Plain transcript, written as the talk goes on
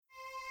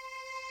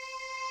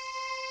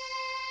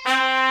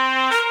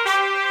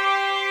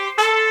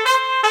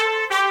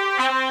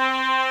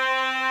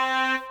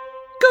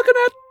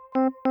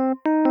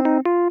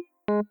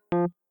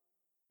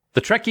The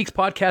Trek Geeks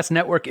Podcast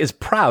Network is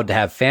proud to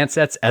have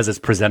Fansets as its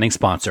presenting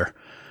sponsor.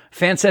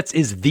 Fansets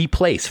is the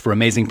place for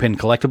amazing pin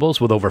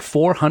collectibles with over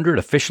 400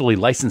 officially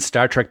licensed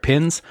Star Trek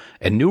pins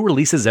and new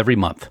releases every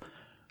month.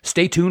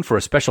 Stay tuned for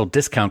a special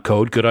discount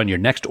code good on your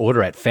next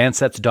order at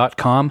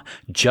fansets.com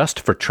just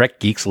for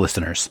Trek Geeks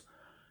listeners.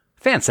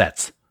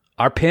 Fansets.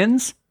 Our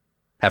pins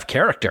have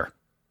character.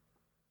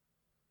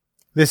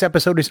 This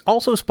episode is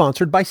also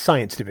sponsored by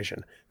Science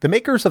Division, the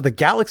makers of the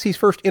galaxy's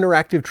first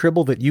interactive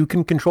Tribble that you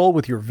can control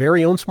with your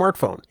very own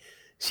smartphone.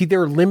 See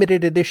their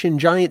limited edition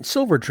giant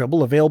silver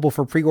Tribble available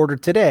for pre-order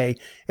today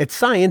at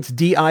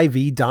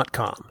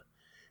sciencediv.com.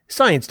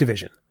 Science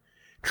Division.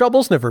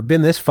 Trouble's never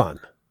been this fun.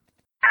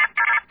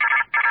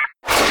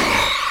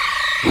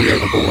 We are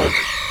the Borg,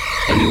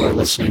 and you are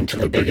listening to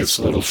the biggest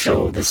little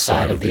show this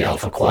side of the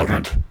Alpha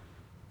Quadrant.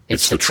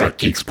 It's the Trek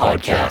Geeks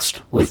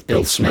Podcast with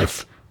Bill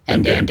Smith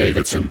and Dan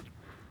Davidson.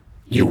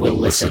 You will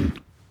listen.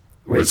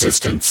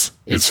 Resistance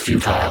is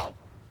futile.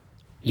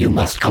 You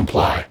must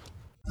comply.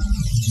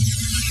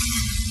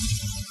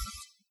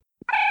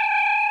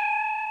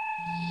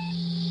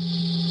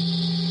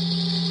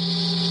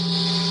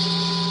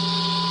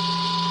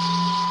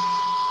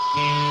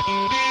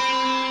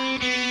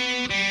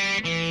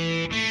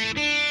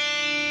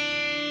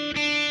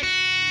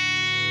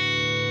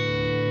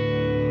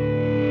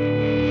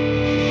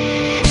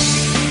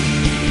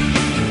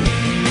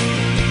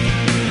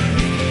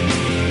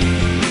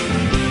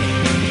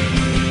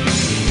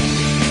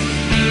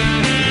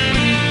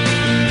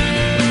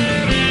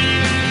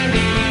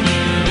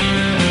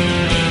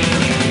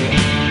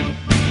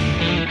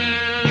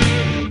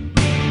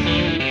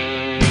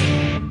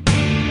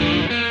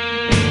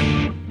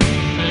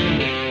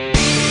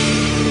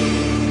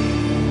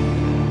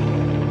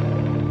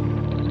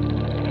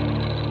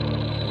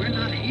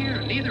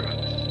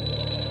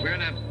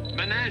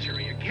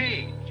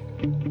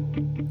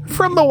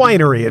 From the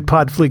winery at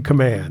Podfleet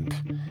Command.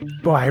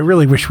 Boy, I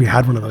really wish we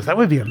had one of those. That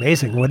would be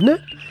amazing, wouldn't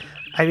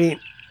it?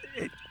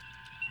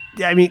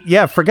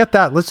 Yeah, forget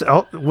that.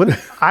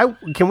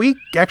 Can we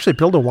actually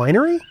build a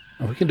winery?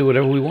 We can do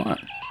whatever we want.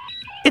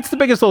 It's the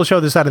biggest little show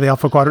this side of the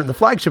Alpha Quadrant, the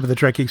flagship of the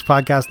Trek Geeks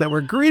Podcast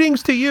Network.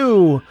 Greetings to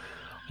you,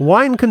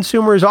 wine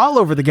consumers all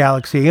over the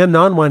galaxy and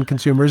non-wine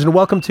consumers, and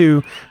welcome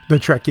to the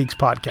Trek Geeks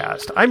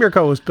Podcast. I'm your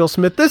co-host, Bill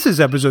Smith. This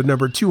is episode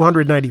number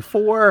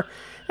 294,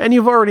 and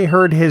you've already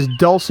heard his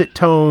dulcet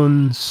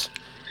tones,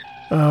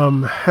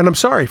 and I'm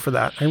sorry for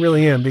that. I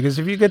really am, because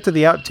if you get to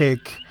the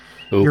outtake,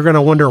 you're going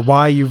to wonder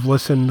why you've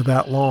listened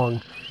that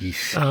long.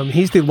 He's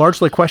the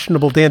largely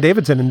questionable Dan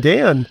Davidson, and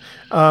Dan,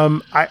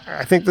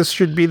 I think this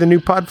should be the new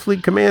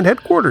Podfleet Command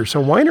headquarters, a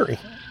winery.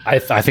 I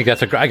think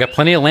that's I got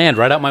plenty of land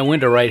right out my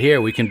window right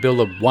here. We can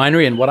build a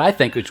winery, and what I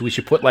think is we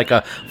should put like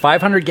a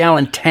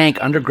 500-gallon tank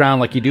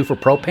underground like you do for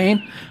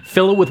propane,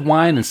 fill it with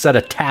wine, and set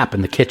a tap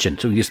in the kitchen.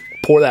 So we just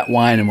pour that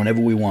wine in whenever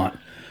we want.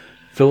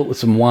 Fill it with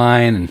some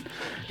wine and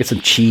get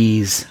some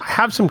cheese. I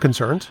have some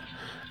concerns.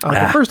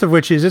 The first of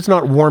which is it's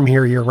not warm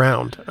here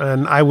year-round,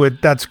 and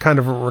that's kind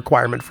of a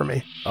requirement for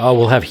me. Oh,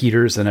 we'll have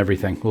heaters and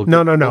everything.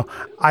 No.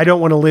 I don't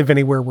want to live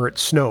anywhere where it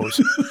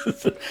snows.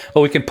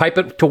 Well, we can pipe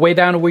it to way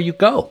down to where you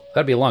go.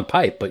 That'd be a long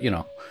pipe, but you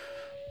know.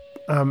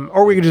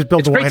 Or we could just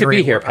build a winery. It's great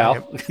to be here,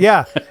 pal.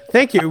 Yeah,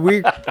 thank you.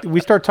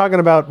 We start talking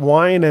about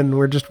wine, and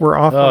we're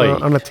off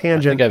on a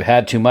tangent. I think I've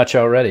had too much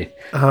already.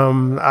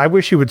 I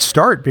wish you would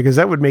start, because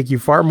that would make you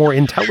far more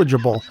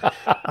intelligible.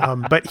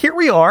 But here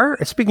we are.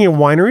 Speaking of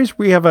wineries,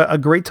 we have a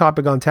great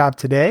topic on tap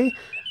today.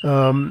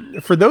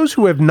 For those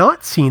who have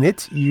not seen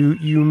it,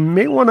 you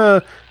may want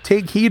to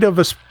take heed of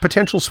a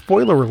potential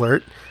spoiler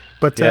alert.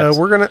 But yes.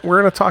 We're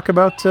gonna talk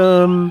about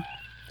some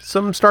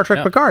Star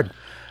Trek Picard.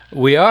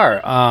 We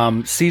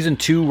are. Season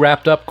 2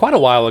 wrapped up quite a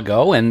while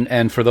ago,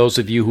 and for those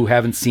of you who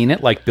haven't seen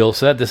it, like Bill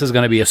said, this is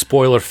going to be a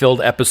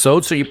spoiler-filled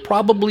episode, so you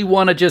probably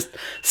want to just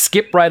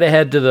skip right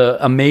ahead to the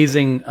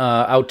amazing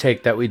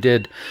outtake that we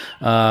did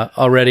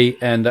already,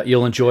 and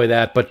you'll enjoy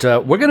that. But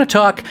we're going to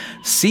talk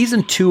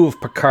Season 2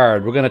 of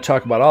Picard. We're going to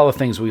talk about all the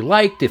things we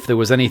liked, if there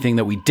was anything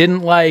that we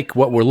didn't like,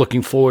 what we're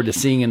looking forward to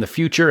seeing in the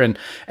future, and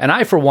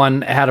I, for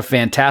one, had a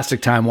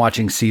fantastic time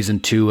watching Season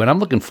 2, and I'm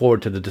looking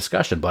forward to the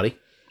discussion, buddy.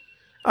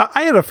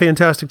 I had a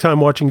fantastic time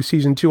watching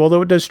Season 2,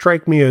 although it does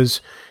strike me as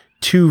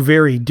two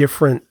very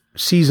different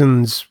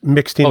seasons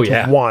mixed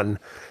into one.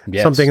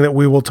 Yes. Something that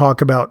we will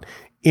talk about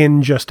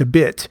in just a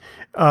bit.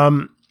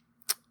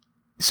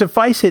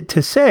 Suffice it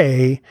to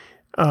say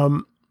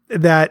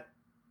that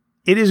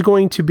it is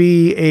going to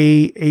be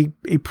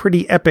a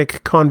pretty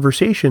epic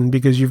conversation,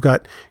 because you've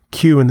got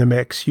Q in the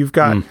mix. You've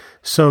got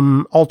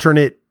some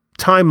alternate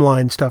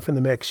timeline stuff in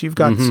the mix. You've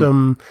got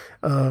some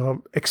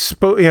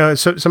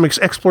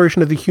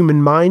exploration of the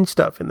human mind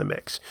stuff in the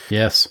mix.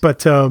 Yes,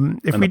 but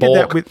if we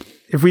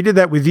did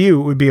that with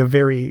you, it would be a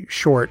very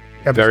short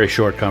episode. Very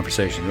short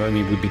conversation. I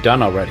mean, we'd be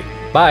done already.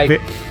 Bye.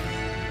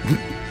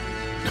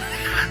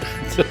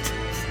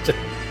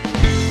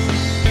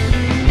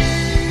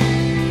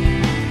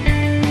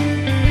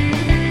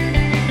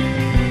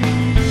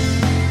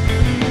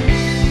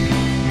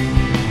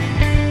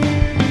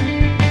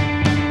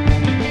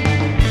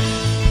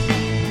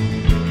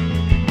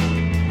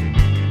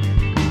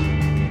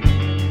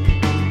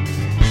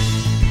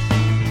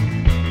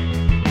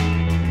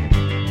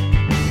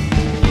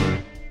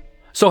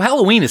 So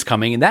Halloween is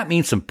coming, and that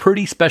means some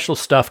pretty special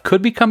stuff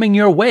could be coming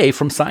your way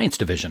from Science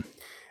Division.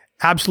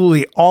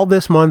 Absolutely. All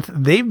this month,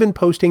 they've been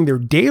posting their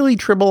daily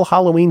Tribble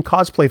Halloween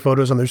cosplay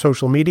photos on their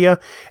social media,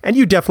 and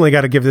you definitely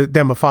got to give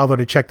them a follow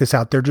to check this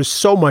out. They're just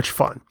so much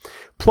fun.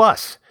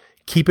 Plus,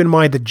 keep in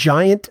mind the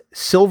giant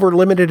silver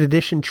limited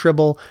edition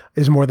Tribble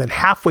is more than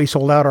halfway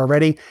sold out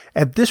already.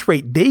 At this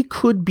rate, they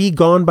could be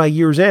gone by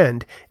year's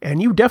end,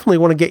 and you definitely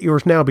want to get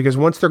yours now because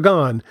once they're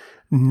gone,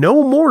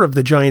 no more of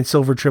the giant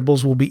silver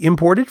Tribbles will be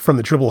imported from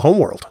the Tribble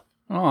homeworld.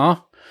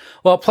 Aw.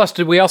 Well, plus,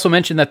 did we also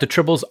mention that the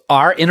Tribbles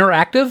are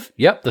interactive?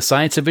 Yep, the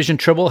Science Division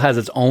Tribble has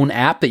its own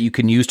app that you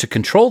can use to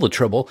control the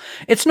Tribble.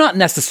 It's not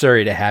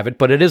necessary to have it,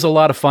 but it is a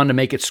lot of fun to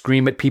make it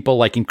scream at people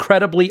like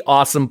incredibly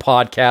awesome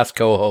podcast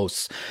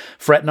co-hosts.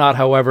 Fret not,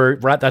 however,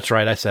 that's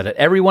right, I said it.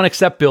 Everyone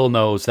except Bill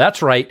knows.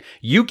 That's right,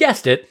 you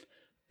guessed it.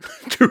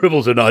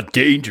 Tribbles are not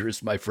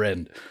dangerous, my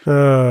friend.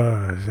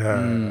 Yeah.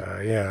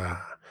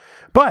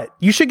 But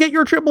you should get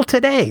your Tribble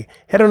today.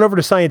 Head on over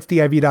to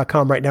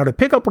sciencediv.com right now to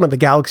pick up one of the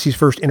galaxy's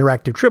first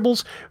interactive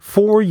Tribbles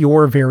for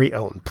your very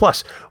own.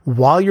 Plus,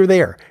 while you're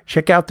there,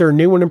 check out their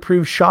new and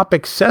improved shop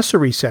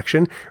accessory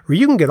section where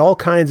you can get all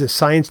kinds of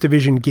Science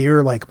Division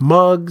gear like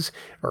mugs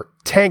or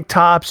tank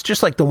tops,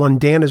 just like the one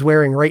Dan is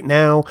wearing right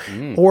now.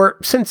 Or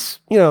since,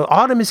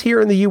 autumn is here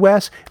in the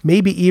US,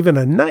 maybe even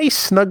a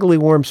nice snuggly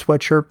warm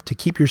sweatshirt to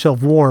keep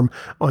yourself warm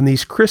on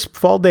these crisp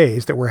fall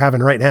days that we're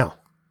having right now.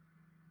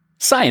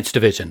 Science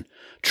Division.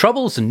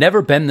 Trouble's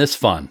never been this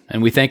fun,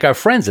 and we thank our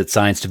friends at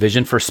Science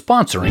Division for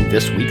sponsoring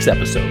this week's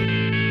episode.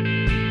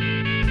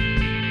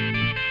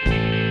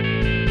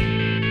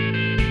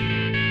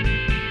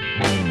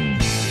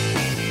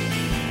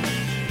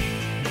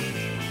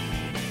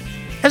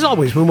 As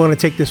always, we want to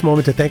take this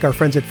moment to thank our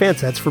friends at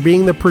Fansets for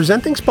being the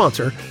presenting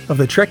sponsor of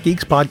the Trek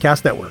Geeks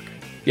Podcast Network.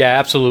 Yeah,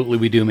 absolutely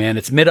we do, man.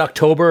 It's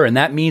mid-October, and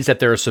that means that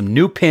there are some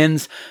new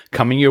pins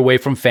coming your way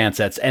from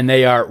Fansets, and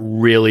they are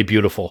really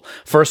beautiful.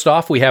 First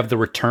off, we have the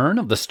return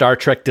of the Star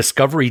Trek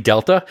Discovery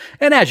Delta,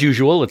 and as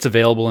usual, it's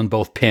available in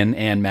both pin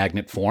and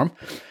magnet form.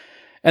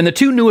 And the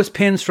two newest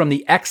pins from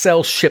the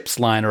XL Ships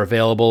line are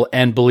available,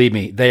 and believe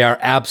me, they are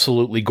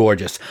absolutely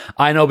gorgeous.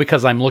 I know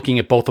because I'm looking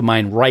at both of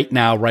mine right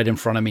now, right in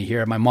front of me here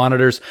at my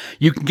monitors.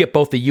 You can get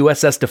both the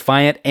USS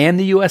Defiant and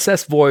the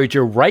USS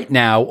Voyager right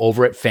now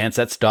over at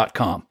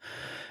fansets.com.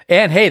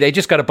 And hey, they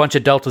just got a bunch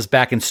of Deltas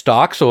back in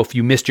stock, so if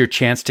you missed your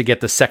chance to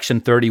get the Section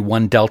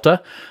 31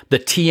 Delta, the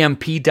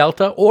TMP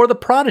Delta, or the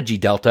Prodigy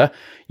Delta,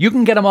 you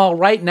can get them all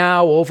right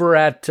now over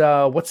at,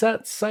 what's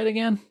that site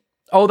again?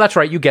 Oh, that's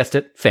right, you guessed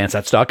it,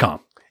 fansets.com.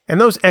 And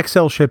those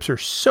XL ships are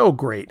so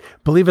great.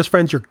 Believe us,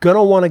 friends, you're going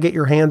to want to get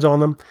your hands on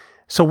them.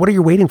 So what are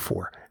you waiting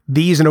for?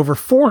 These and over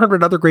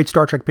 400 other great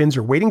Star Trek pins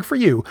are waiting for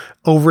you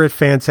over at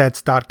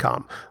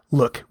fansets.com.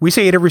 Look, we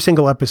say it every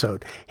single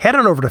episode. Head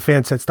on over to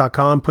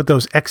fansets.com, put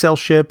those XL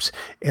ships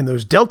and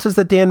those Deltas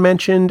that Dan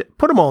mentioned,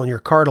 put them all in your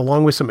cart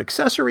along with some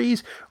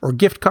accessories or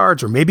gift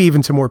cards or maybe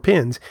even some more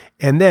pins.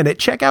 And then at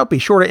checkout, be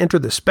sure to enter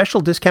the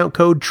special discount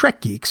code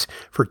TrekGeeks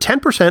for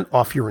 10%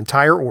 off your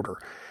entire order.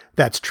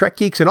 That's Trek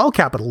Geeks in all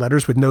capital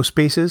letters with no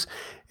spaces.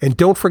 And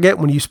don't forget,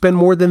 when you spend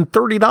more than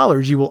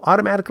 $30, you will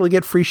automatically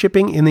get free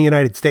shipping in the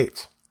United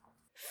States.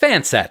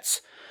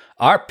 Fansets.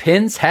 Our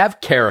pins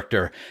have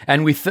character,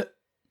 and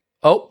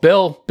Oh,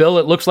 Bill,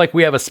 it looks like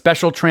we have a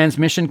special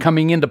transmission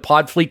coming into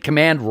Podfleet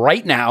Command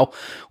right now.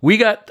 We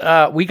got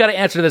to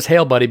answer this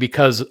hail, buddy,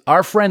 because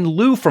our friend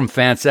Lou from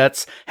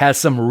Fansets has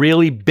some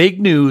really big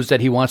news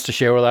that he wants to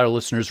share with our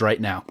listeners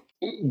right now.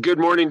 Good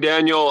morning,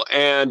 Daniel,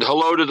 and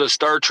hello to the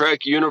Star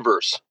Trek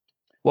universe.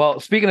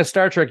 Well, speaking of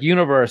Star Trek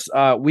universe,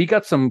 we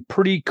got some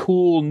pretty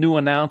cool new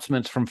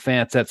announcements from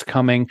Fansets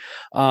coming.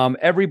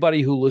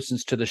 Everybody who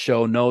listens to the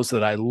show knows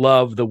that I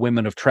love the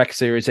Women of Trek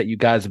series that you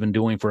guys have been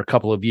doing for a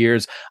couple of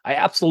years. I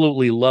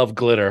absolutely love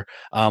glitter.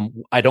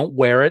 I don't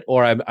wear it,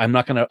 or I'm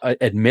not going to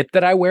admit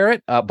that I wear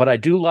it, but I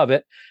do love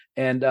it.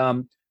 And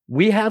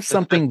we have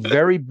something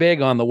very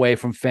big on the way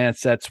from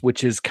Fansets,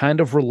 which is kind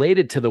of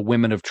related to the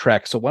Women of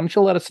Trek. So why don't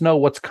you let us know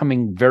what's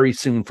coming very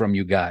soon from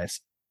you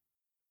guys?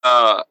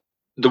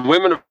 The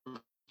Women of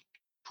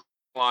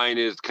line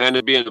is kind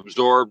of being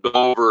absorbed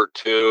over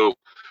to,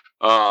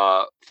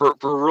 for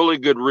really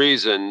good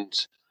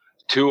reasons,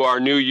 to our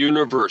new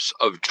universe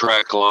of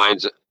Trek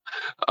lines,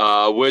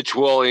 which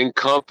will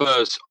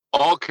encompass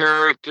all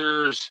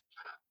characters,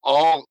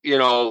 all,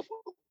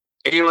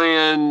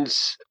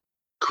 aliens,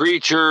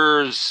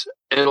 creatures.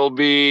 It'll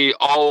be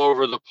all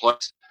over the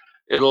place.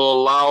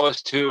 It'll allow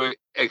us to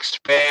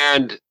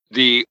expand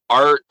the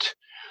art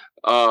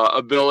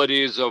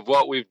abilities of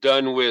what we've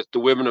done with the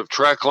Women of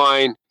Trek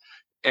line.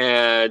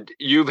 And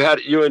you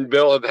and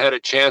Bill have had a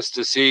chance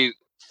to see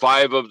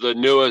 5 of the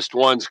newest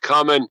ones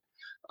coming.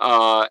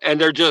 And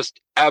they're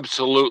just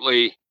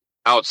absolutely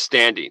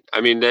outstanding.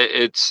 I mean,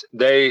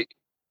 they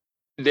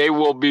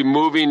will be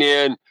moving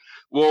in.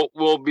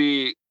 We'll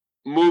be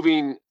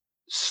moving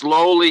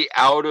slowly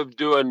out of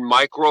doing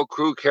micro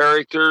crew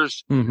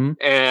characters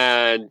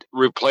and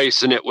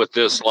replacing it with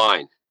this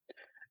line.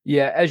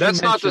 Yeah,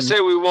 that's not to say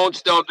we won't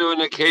still do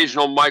an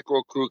occasional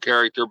micro crew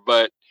character,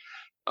 but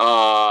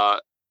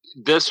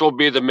this will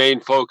be the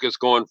main focus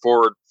going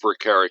forward for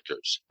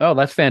characters. Oh,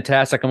 that's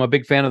fantastic. I'm a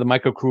big fan of the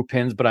Micro Crew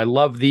pins, but I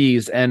love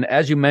these. And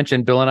as you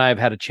mentioned, Bill and I have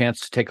had a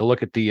chance to take a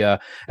look at the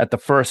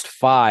first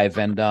 5,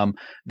 and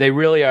they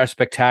really are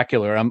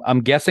spectacular.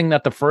 I'm guessing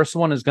that the first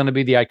one is going to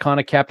be the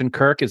iconic Captain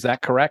Kirk. Is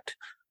that correct?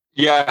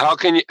 Yeah.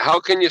 How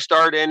can you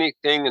start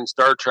anything in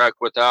Star Trek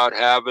without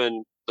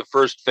having the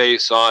first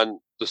face on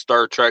the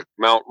Star Trek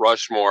Mount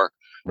Rushmore,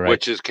 Right.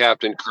 which is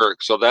Captain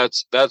Kirk? So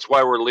that's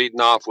why we're leading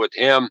off with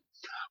him.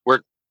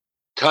 We're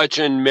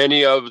touching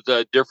many of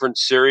the different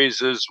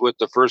series with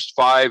the first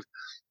 5,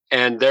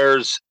 and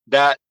there's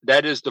that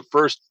is the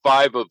first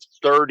 5 of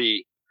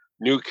 30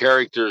 new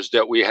characters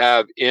that we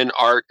have in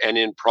art and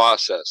in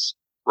process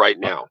right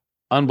now.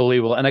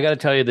 Unbelievable. And I got to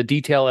tell you, the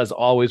detail, as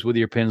always, with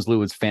your pins,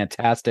 Lou, is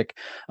fantastic.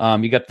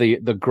 You got the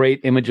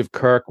great image of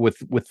Kirk with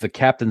the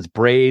captain's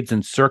braids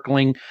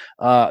encircling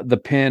the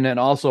pin. And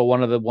also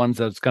one of the ones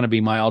that's going to be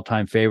my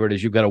all-time favorite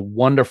is you've got a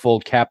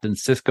wonderful Captain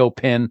Sisko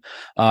pin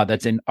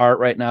that's in art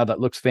right now that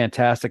looks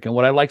fantastic. And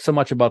what I like so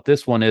much about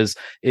this one is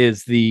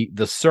the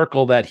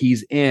circle that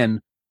he's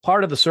in.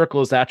 Part of the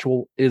circle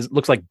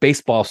looks like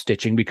baseball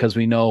stitching, because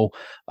we know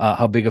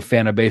how big a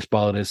fan of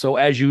baseball it is. So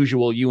as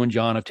usual, you and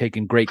John have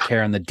taken great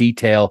care in the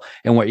detail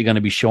and what you're going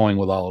to be showing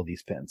with all of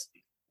these pins.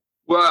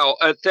 Well,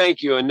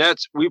 thank you. And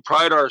we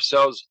pride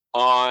ourselves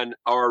on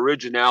our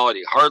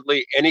originality.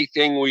 Hardly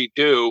anything we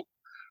do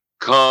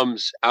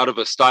comes out of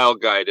a style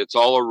guide. It's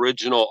all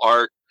original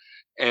art.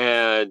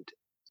 And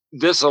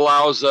this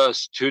allows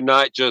us to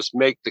not just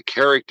make the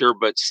character,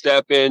 but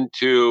step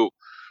into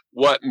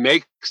what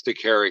makes the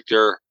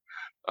character.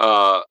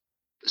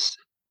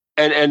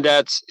 And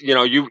that's,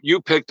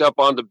 you picked up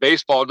on the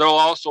baseball. There'll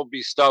also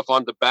be stuff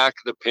on the back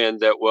of the pin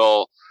that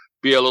will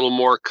be a little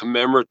more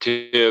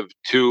commemorative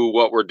to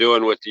what we're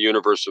doing with the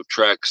universe of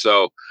Trek.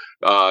 So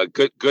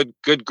good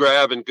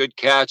grab and good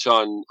catch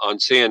on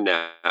seeing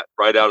that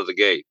right out of the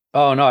gate.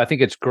 Oh, no, I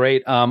think it's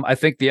great. I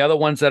think the other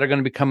ones that are going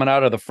to be coming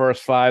out are the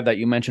first 5 that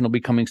you mentioned will be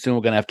coming soon.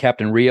 We're going to have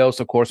Captain Rios,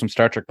 of course, from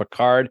Star Trek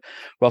Picard.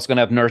 We're also going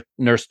to have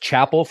Nurse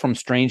Chapel from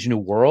Strange New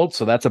Worlds.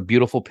 So that's a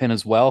beautiful pin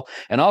as well.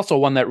 And also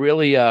one that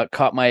really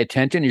caught my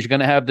attention is you're going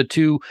to have the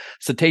 2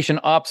 Cetacean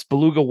Ops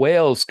beluga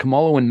whales,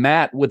 Kamolo and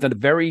Matt, with a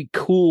very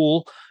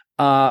cool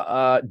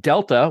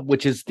delta,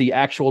 which is the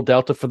actual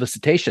delta for the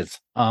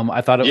cetaceans.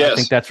 I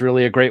think that's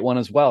really a great one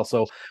as well.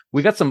 So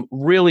we got some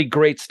really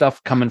great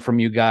stuff coming from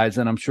you guys,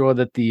 and I'm sure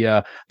that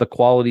the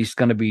quality is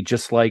going to be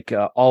just like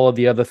all of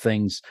the other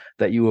things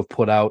that you have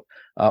put out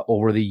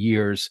over the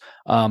years.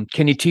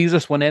 Can you tease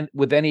us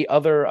with any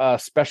other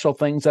special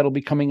things that'll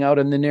be coming out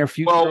in the near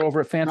future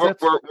over at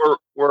FanFits?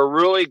 We're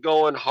really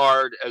going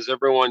hard, as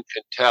everyone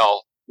can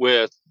tell,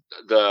 with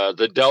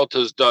the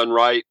deltas done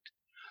right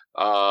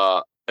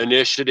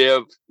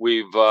initiative.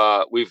 We've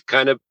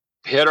kind of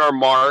hit our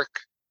mark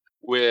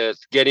with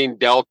getting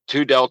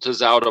 2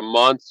 deltas out a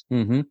month.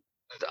 Mm-hmm.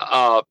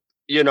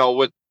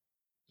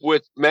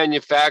 With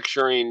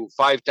manufacturing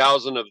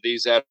 5,000 of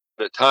these at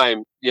a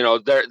time,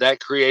 that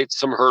creates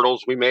some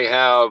hurdles. We may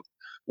have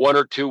 1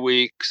 or 2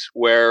 weeks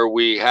where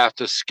we have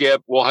to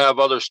skip. We'll have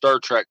other Star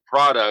Trek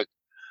product,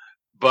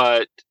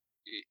 but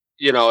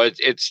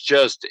it's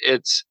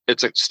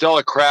still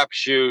a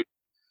crapshoot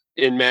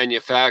in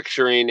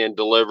manufacturing and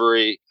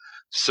delivery.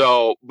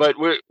 So, but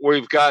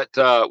we've got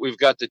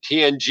the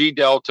TNG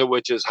Delta,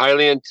 which is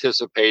highly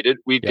anticipated.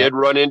 We did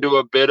run into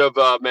a bit of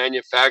a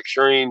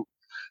manufacturing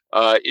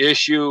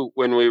issue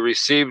when we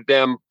received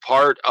them.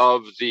 Part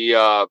of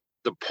the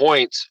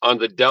points on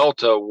the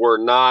Delta were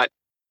not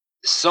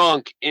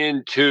sunk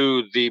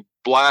into the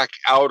black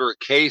outer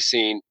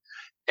casing,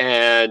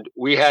 and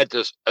we had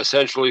to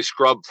essentially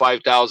scrub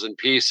 5,000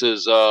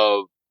 pieces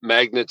of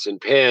magnets and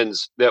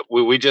pins that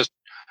we just.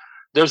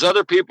 There's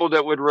other people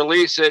that would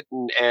release it,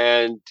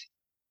 and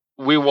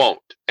we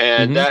won't.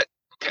 And that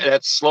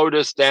slowed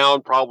us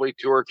down probably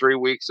 2 or 3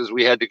 weeks, as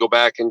we had to go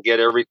back and get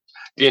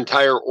the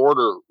entire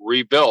order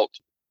rebuilt.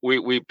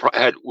 We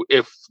had,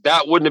 if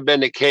that wouldn't have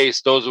been the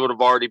case, those would have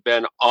already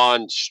been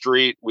on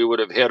street. We would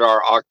have hit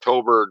our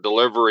October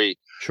delivery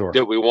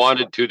that we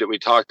wanted to, that we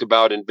talked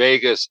about in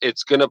Vegas.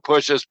 It's going to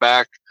push us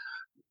back.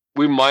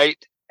 We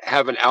might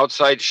have an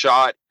outside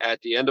shot at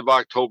the end of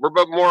October,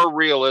 but more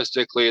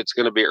realistically, it's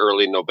going to be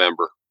early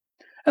November.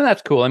 And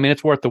that's cool. I mean,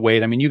 it's worth the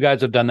wait. I mean, you guys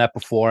have done that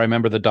before. I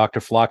remember the Dr.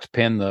 Phlox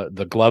pin,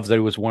 the gloves that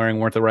he was wearing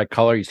weren't the right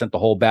color. You sent the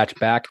whole batch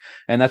back.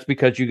 And that's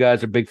because you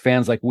guys are big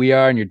fans like we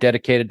are, and you're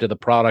dedicated to the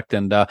product.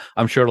 And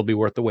I'm sure it'll be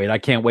worth the wait. I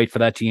can't wait for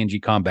that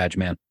TNG Com badge,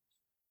 man.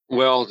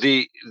 Well,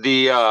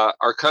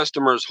 our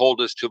customers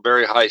hold us to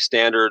very high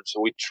standards.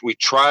 We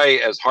try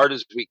as hard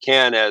as we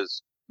can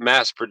as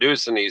mass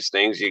producing these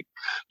things. You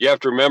have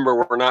to remember,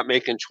 we're not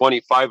making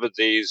 25 of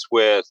these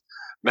with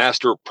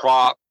master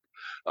prop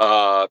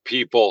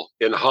people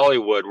in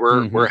Hollywood.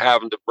 We're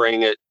having to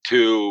bring it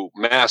to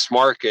mass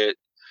market,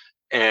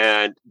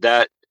 and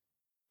that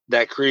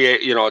create,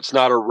 it's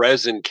not a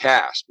resin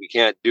cast. We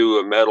can't do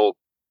a metal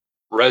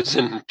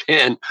resin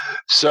pin.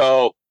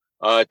 So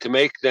to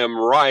make them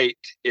right,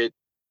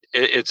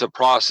 it's a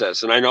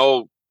process. And I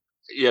know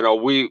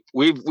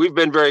we've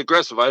been very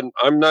aggressive.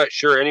 I'm not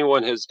sure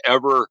anyone has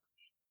ever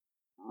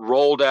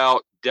rolled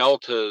out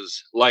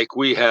deltas like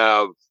we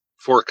have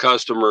for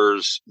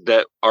customers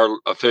that are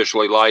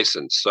officially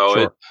licensed. So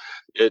Sure.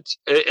 it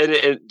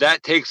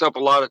that takes up a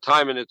lot of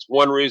time, and it's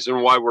one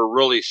reason why we're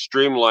really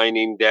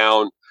streamlining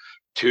down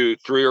to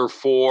 3 or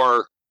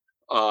 4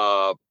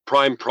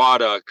 prime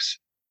products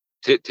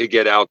to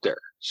get out there.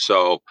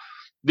 So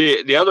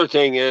the other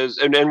thing is,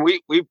 and then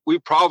we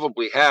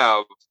probably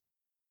have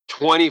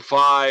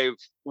 25.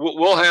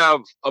 We'll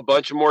have a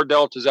bunch of more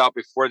deltas out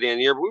before the end of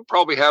the year, but we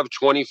probably have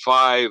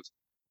 25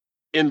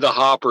 in the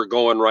hopper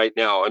going right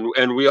now.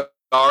 And we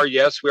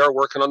are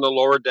working on the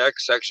lower deck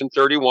section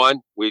 31.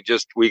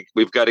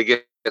 We've got to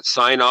get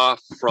sign off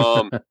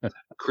from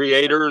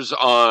creators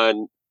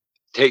on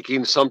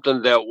taking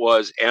something that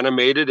was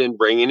animated and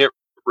bringing it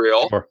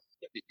real. Sure.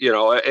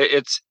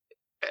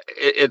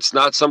 It's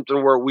not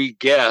something where we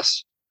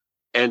guess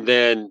and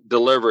then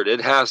deliver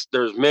it.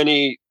 There's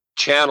many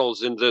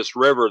channels in this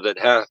river that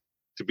have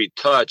to be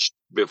touched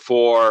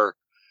before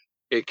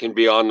it can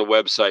be on the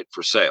website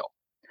for sale.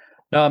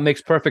 No, it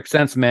makes perfect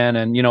sense, man.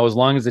 And, as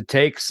long as it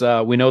takes,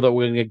 we know that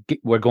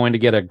we're going to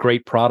get a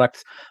great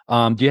product.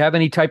 Do you have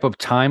any type of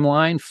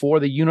timeline for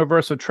the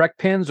Universal Trek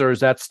pins, or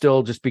is that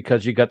still just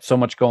because you got so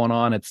much going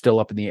on, it's still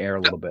up in the air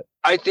a little bit?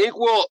 I think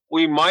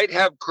we might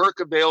have Kirk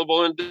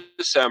available in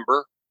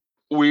December.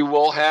 We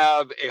will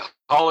have a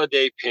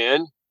holiday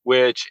pin,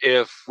 which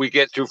if we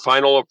get through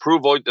final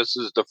approval, this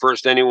is the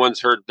first anyone's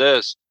heard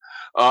this,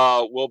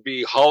 will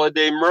be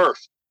Holiday Murph.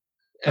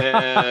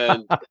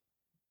 And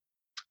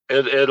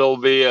it'll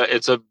be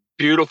it's a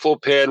beautiful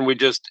pin.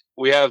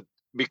 We have,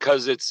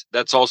 because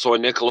that's also a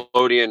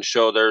Nickelodeon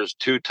show, there's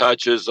 2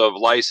 touches of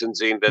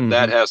licensing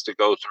that has to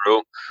go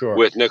through. Sure.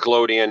 With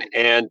Nickelodeon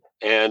and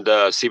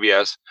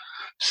CBS.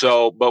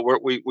 So, but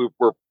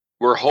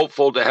we're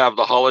hopeful to have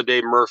the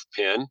Holiday Murph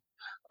pin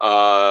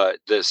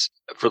this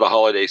for the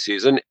holiday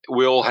season.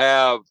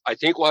 I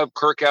think we'll have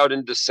Kirk out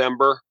in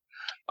December,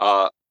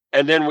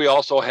 and then we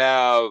also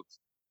have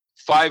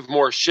 5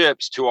 more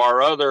ships to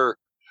our other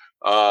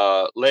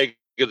leg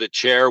of the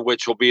chair,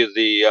 which will be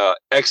the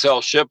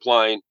XL ship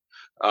line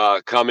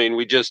coming.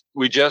 We just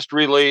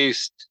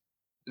released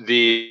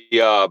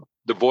the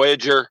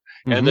Voyager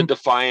and the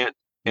Defiant,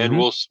 and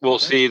we'll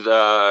see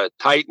the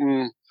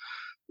Titan,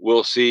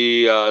 we'll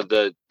see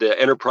the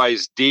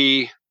Enterprise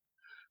D,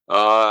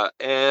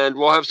 and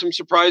we'll have some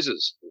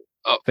surprises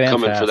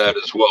coming for that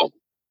as well.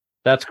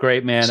 That's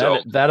great, man. So,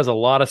 that is a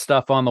lot of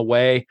stuff on the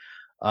way.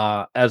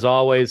 As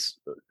always,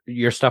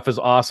 your stuff is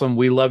awesome.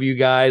 We love you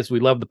guys. We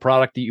love the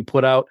product that you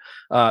put out.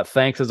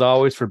 Thanks as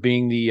always for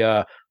being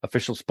the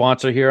official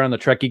sponsor here on the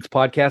Trek Geeks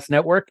Podcast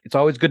Network. It's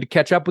always good to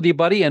catch up with you,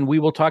 buddy, and we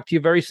will talk to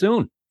you very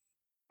soon.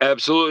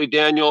 Absolutely,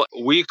 Daniel.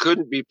 We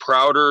couldn't be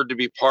prouder to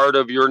be part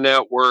of your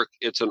network.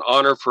 It's an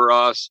honor for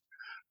us.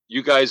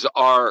 You guys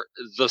are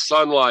the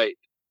sunlight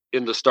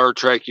in the Star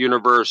Trek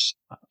universe,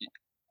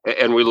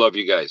 and we love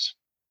you guys.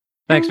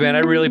 Thanks, man. I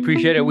really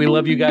appreciate it. We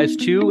love you guys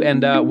too,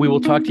 and we will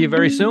talk to you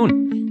very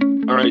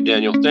soon. All right,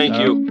 Daniel. Thank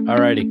you. All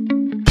righty.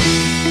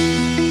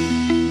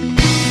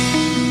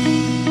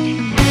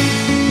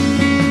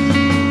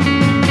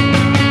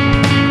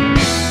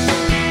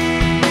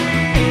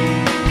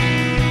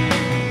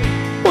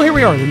 Well, here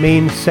we are, the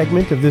main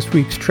segment of this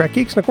week's Trek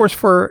Geeks. And of course,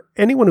 for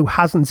anyone who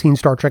hasn't seen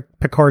Star Trek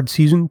Picard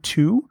Season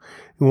 2,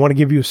 we want to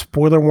give you a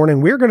spoiler warning.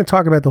 We're going to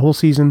talk about the whole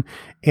season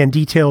and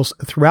details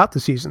throughout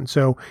the season.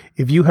 So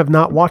if you have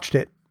not watched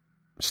it,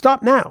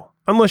 stop now,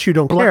 unless you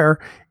don't care,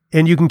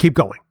 and you can keep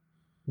going.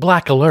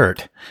 Black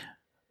alert.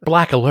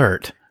 Black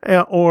alert.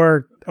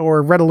 Or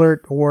red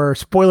alert, or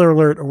spoiler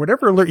alert, or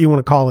whatever alert you want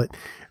to call it.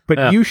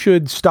 But you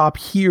should stop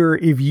here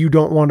if you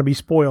don't want to be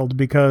spoiled,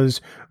 because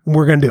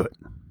we're going to do it.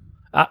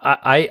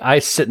 I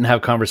sit and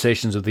have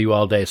conversations with you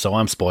all day, so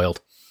I'm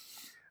spoiled.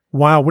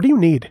 Wow, what do you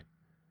need?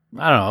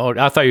 I don't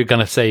know. I thought you were going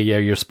to say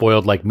you're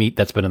spoiled like meat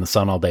that's been in the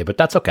sun all day, but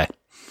that's okay.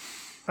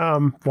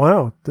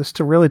 Wow, this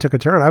really took a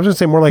turn. I was going to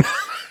say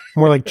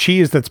more like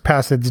cheese that's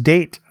past its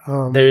date.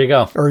 There you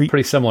go. Or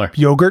pretty similar.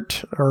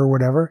 Yogurt or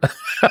whatever.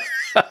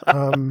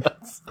 I'm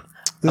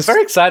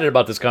very excited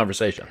about this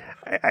conversation.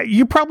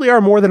 You probably are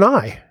more than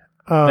I,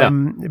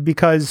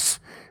 because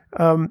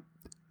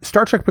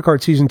Star Trek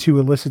Picard Season 2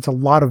 elicits a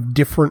lot of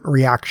different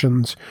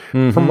reactions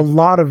from a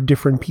lot of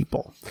different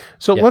people.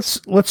 So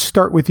let's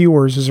start with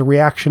yours as a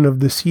reaction of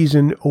the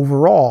season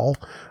overall.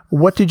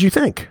 What did you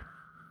think?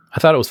 I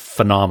thought it was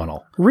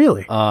phenomenal.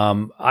 Really?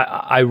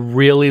 I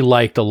really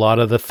liked a lot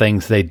of the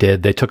things they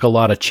did. They took a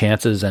lot of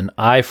chances, and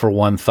I, for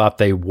one, thought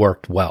they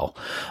worked well.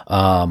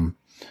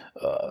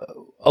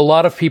 A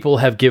lot of people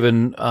have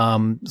given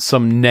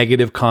some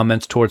negative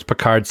comments towards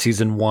Picard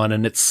Season 1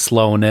 and its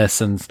slowness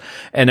and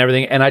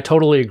everything, and I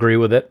totally agree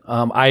with it.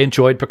 I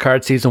enjoyed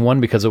Picard Season 1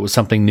 because it was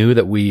something new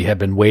that we had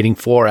been waiting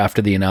for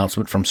after the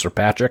announcement from Sir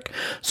Patrick,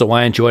 so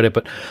I enjoyed it.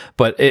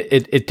 But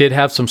it did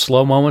have some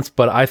slow moments,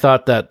 but I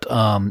thought that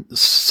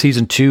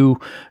Season 2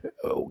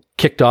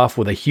 kicked off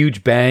with a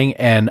huge bang,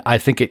 and I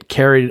think it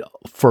carried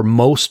for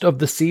most of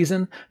the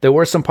season. There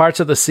were some parts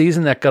of the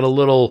season that got a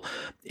little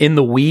in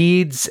the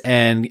weeds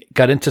and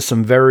got into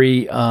some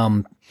very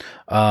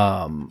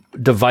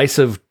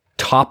divisive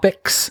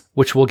topics,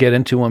 which we'll get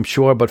into, I'm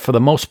sure. But for the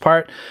most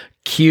part,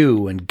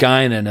 Q and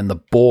Guinan and the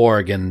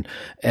Borg and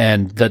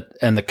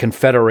the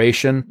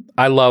Confederation.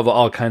 I love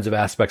all kinds of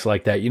aspects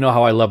like that. You know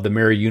how I love the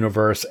mirror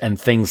universe and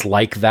things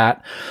like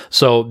that.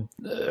 So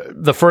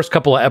the first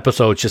couple of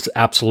episodes just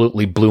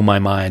absolutely blew my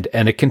mind,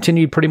 and it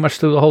continued pretty much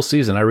through the whole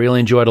season. I really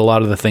enjoyed a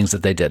lot of the things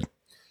that they did.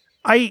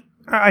 I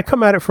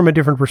come at it from a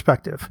different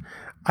perspective.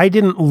 I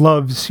didn't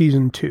love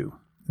season 2.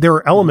 There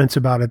are elements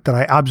about it that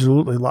I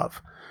absolutely love.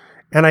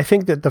 And I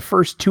think that the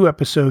first 2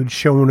 episodes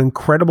show an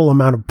incredible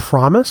amount of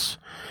promise.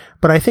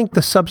 But I think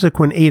the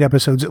subsequent 8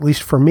 episodes, at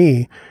least for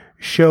me,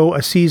 show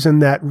a season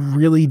that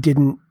really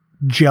didn't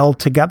gel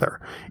together.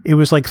 It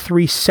was like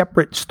 3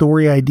 separate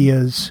story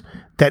ideas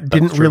that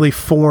didn't really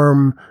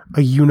form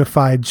a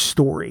unified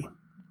story.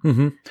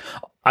 Mm-hmm.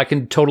 I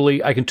can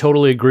totally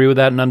agree with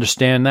that and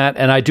understand that.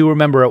 And I do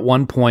remember at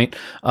one point,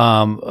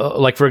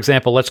 like for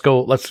example, let's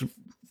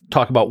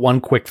talk about one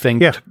quick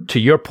thing to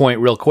your point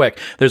real quick.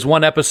 There's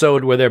one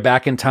episode where they're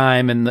back in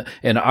time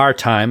in our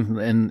time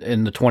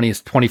in the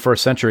 21st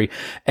century,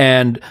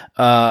 and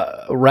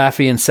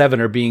Raffi and Seven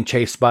are being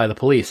chased by the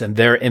police, and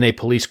they're in a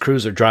police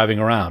cruiser driving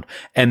around,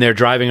 and they're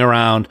driving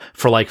around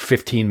for like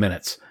 15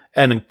 minutes,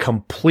 and a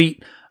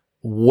complete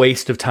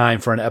waste of time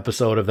for an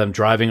episode of them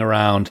driving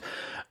around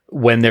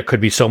when there could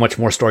be so much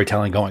more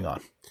storytelling going on.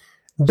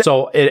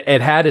 So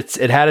it had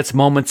its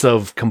moments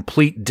of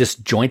complete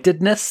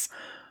disjointedness.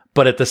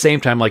 But at the same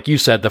time, like you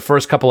said, the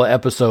first couple of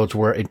episodes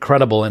were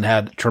incredible and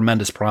had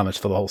tremendous promise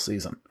for the whole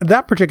season.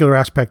 That particular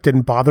aspect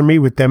didn't bother me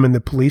with them in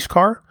the police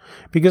car,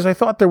 because I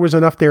thought there was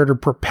enough there to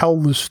propel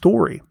the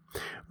story.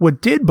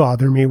 What did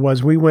bother me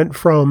was we went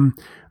from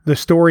the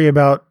story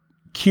about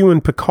Q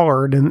and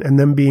Picard and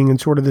them being in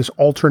sort of this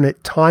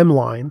alternate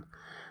timeline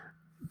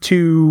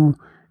to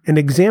an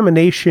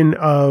examination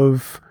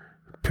of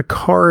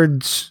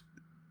Picard's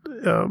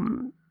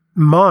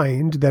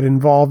mind that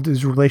involved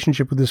his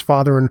relationship with his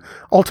father and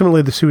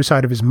ultimately the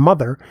suicide of his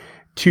mother,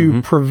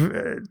 to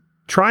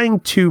trying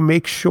to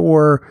make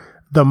sure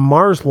the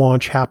Mars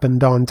launch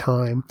happened on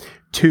time,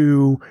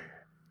 to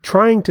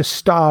trying to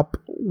stop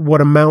what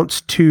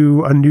amounts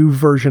to a new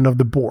version of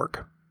the Borg.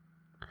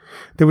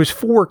 There was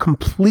 4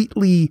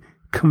 completely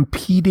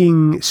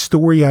competing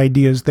story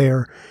ideas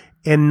there,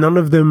 and none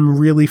of them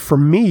really, for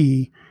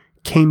me,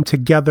 came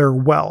together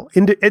well.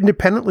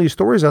 Independently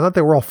stories, I thought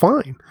they were all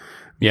fine.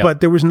 Yeah.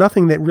 But there was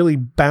nothing that really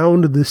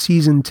bound the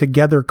season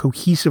together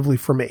cohesively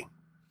for me.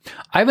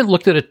 I haven't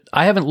looked at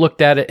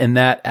it in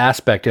that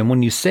aspect. And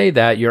when you say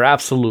that, you're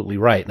absolutely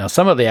right. Now,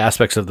 some of the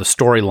aspects of the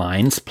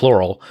storylines,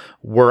 plural,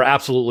 were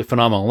absolutely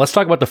phenomenal. Let's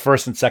talk about the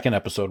first and second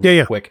episode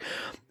real quick.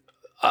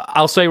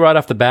 I'll say right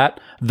off the bat,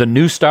 the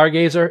new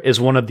Stargazer is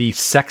one of the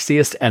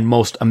sexiest and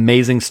most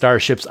amazing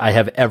starships I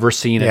have ever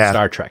seen in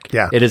Star Trek.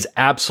 Yeah. It is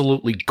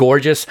absolutely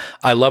gorgeous.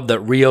 I love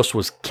that Rios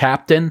was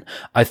captain.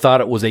 I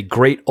thought it was a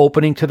great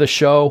opening to the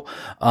show.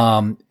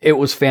 It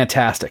was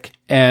fantastic.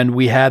 And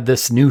we had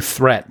this new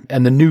threat,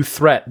 and the new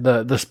threat,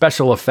 the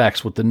special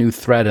effects with the new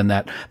threat and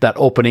that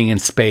opening in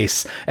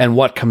space and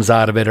what comes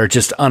out of it are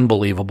just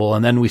unbelievable.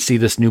 And then we see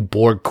this new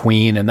Borg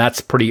Queen, and that's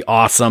pretty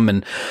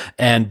awesome.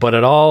 But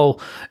it all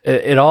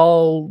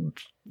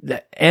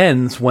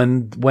ends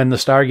when the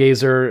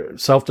Stargazer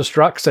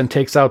self-destructs and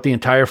takes out the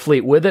entire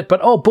fleet with it. But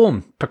oh,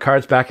 boom,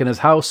 Picard's back in his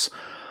house.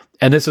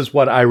 And this is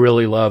what I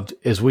really loved,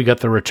 is we got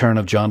the return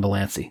of John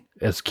Delancey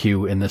as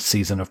Q in this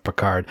season of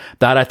Picard.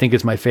 That, I think,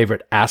 is my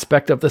favorite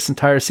aspect of this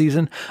entire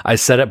season. I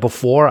said it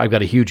before, I've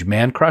got a huge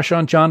man crush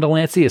on John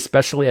Delancey,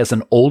 especially as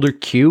an older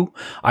Q.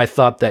 I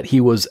thought that he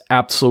was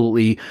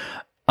absolutely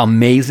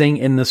amazing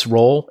in this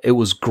role. It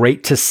was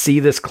great to see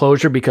this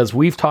closure, because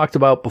we've talked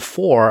about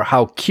before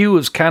how Q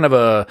is kind of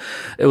a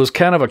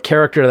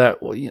character that,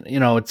 you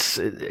know,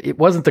 it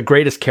wasn't the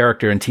greatest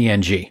character in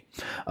TNG.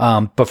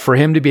 But for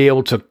him to be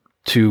able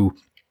to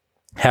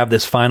have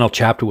this final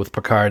chapter with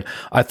Picard,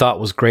 I thought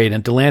was great.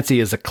 And Delancey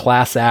is a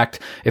class act.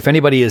 If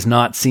anybody has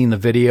not seen the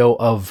video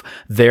of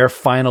their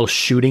final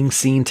shooting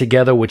scene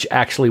together, which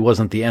actually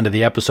wasn't the end of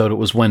the episode, it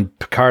was when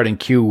Picard and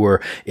Q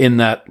were in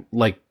that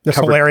the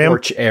solarium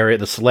porch area,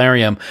 the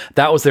solarium.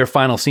 That was their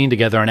final scene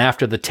together. And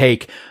after the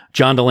take,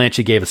 John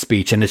Delancey gave a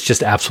speech, and it's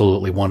just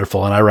absolutely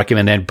wonderful. And I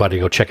recommend anybody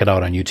go check it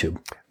out on YouTube.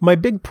 My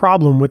big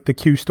problem with the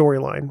Q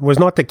storyline was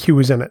not that Q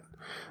was in it.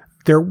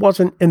 There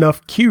wasn't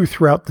enough Q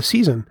throughout the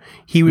season.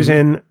 He was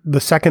in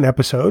the second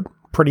episode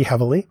pretty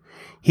heavily.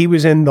 He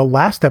was in the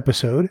last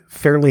episode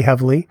fairly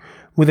heavily,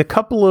 with a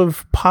couple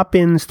of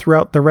pop-ins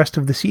throughout the rest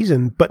of the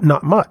season, but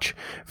not much.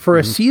 For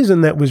a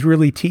season that was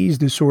really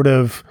teased as sort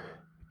of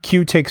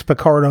Q takes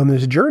Picard on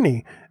this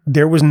journey,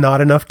 there was not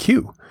enough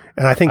Q.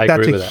 And I think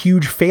that's a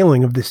huge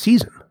failing of this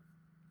season.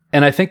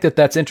 And I think that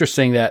that's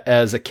interesting, that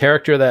as a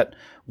character that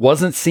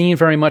wasn't seen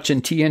very much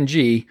in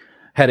TNG,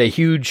 had a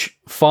huge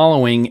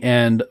following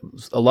and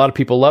a lot of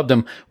people loved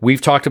him.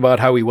 We've talked about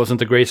how he wasn't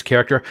the greatest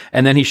character,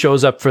 and then he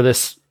shows up for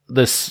this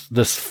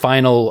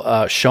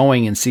final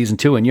showing in season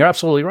 2, and you're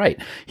absolutely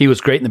right. He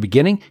was great in the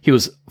beginning. He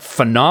was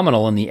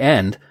phenomenal in the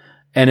end.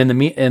 And in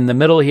the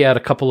middle, he had a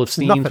couple of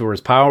scenes where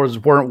his powers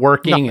weren't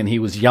working, and he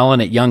was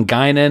yelling at young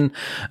Guinan.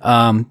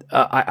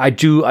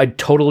 I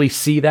totally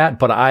see that,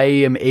 but I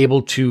am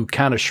able to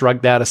kind of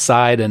shrug that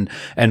aside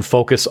and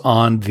focus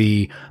on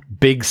the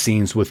big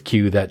scenes with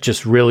Q that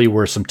just really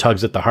were some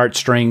tugs at the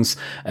heartstrings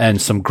and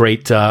some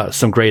great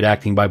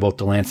acting by both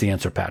Delancey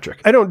and Sir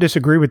Patrick. I don't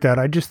disagree with that.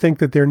 I just think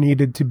that there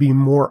needed to be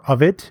more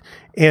of it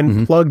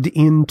and plugged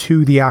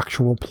into the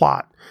actual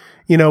plot.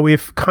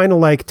 If kind of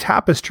like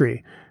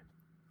Tapestry,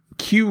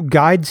 Q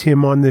guides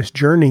him on this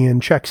journey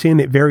and checks in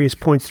at various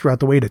points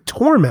throughout the way to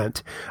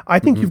Torment, I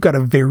think you've got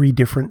a very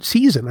different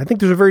season. I think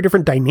there's a very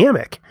different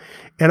dynamic.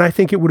 And I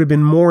think it would have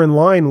been more in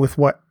line with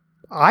what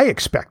I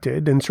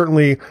expected, and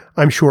certainly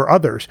I'm sure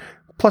others.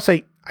 Plus,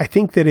 I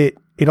think that it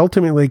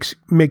ultimately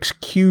makes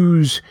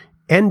Q's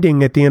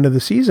ending at the end of the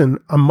season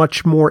a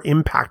much more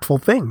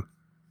impactful thing.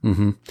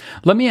 Mm-hmm.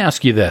 Let me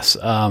ask you this.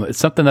 It's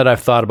something that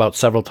I've thought about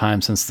several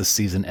times since the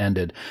season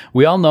ended.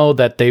 We all know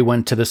that they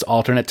went to this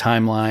alternate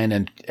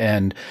timeline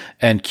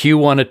and Q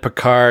wanted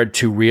Picard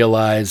to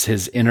realize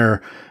his inner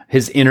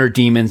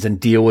demons and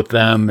deal with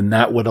them. And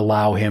that would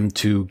allow him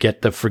to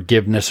get the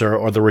forgiveness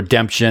or the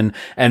redemption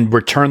and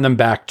return them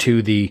back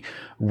to the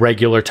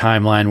regular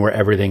timeline where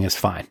everything is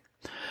fine.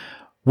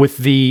 With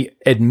the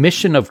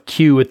admission of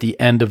Q at the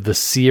end of the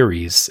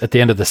series, at the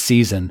end of the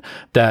season,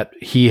 that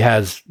he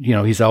has,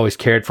 he's always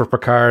cared for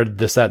Picard,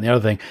 this, that, and the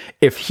other thing.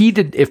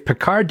 If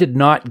Picard did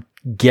not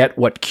get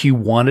what Q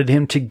wanted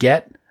him to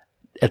get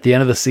at the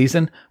end of the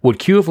season, would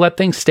Q have let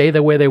things stay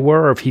the way they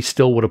were, or if he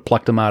still would have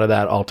plucked him out of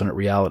that alternate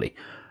reality?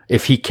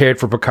 If he cared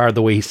for Picard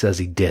the way he says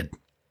he did?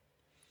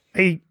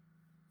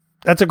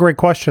 That's a great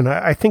question.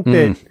 I think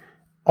that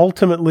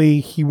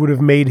ultimately he would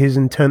have made his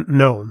intent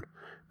known,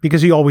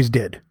 because he always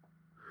did.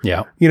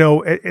 Yeah.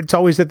 It's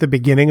always at the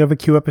beginning of a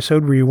Q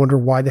episode where you wonder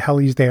why the hell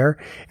he's there.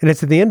 And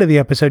it's at the end of the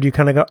episode you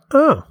kind of go,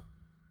 oh,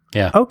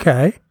 yeah,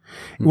 okay.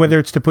 Mm-hmm. Whether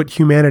it's to put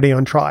humanity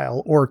on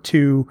trial or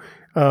to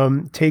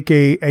take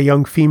a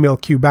young female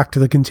Q back to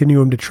the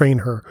Continuum to train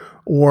her,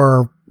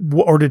 or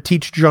to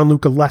teach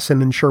Jean-Luc a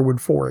lesson in Sherwood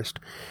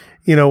Forest.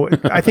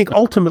 I think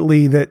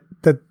ultimately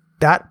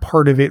that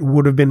part of it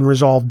would have been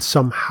resolved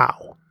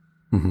somehow.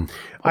 Mm-hmm. Okay.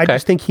 I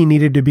just think he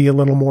needed to be a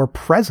little more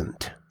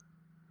present.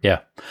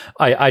 Yeah,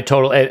 I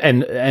totally,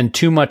 and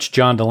too much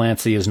John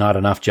Delancey is not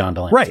enough John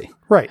Delancey.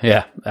 Right.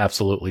 Yeah,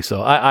 absolutely.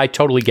 So I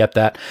totally get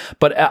that.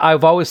 But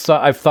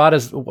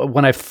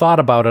when I've thought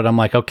about it, I'm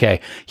like,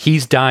 okay,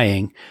 he's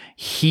dying.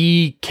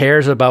 He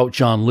cares about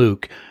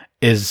Jean-Luc.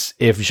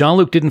 If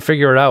Jean-Luc didn't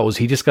figure it out, was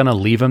he just going to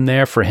leave him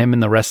there for him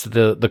and the rest of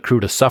the crew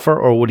to suffer?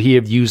 Or would he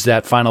have used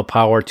that final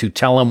power to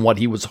tell him what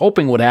he was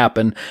hoping would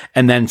happen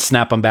and then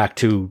snap him back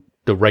to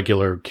the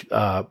regular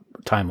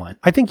timeline?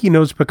 I think he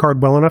knows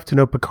Picard well enough to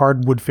know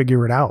Picard would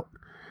figure it out,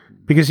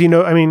 because he's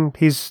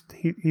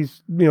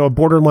a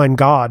borderline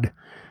god.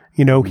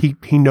 He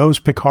knows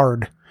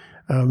Picard.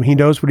 He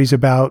knows what he's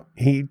about.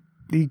 Q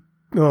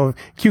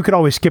could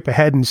always skip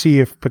ahead and see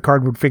if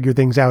Picard would figure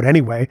things out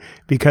anyway,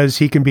 because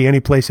he can be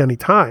any place,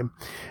 anytime.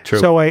 True.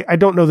 So I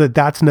don't know that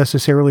that's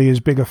necessarily as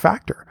big a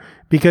factor,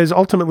 because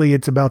ultimately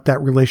it's about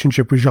that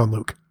relationship with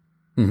Jean-Luc.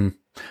 Mm-hmm.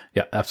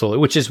 Yeah, absolutely.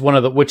 Which is one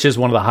of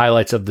the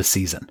highlights of the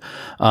season.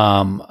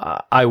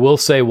 I will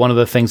say one of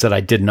the things that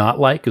I did not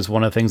like is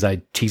one of the things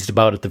I teased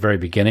about at the very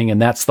beginning,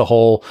 and that's the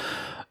whole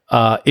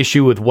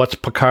issue with what's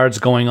Picard's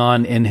going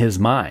on in his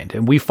mind.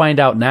 And we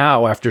find out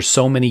now, after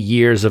so many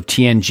years of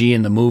TNG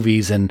in the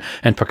movies and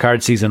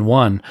Picard season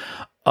 1,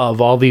 of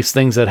all these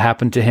things that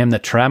happened to him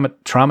that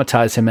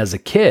traumatized him as a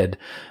kid,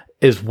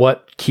 is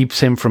what keeps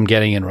him from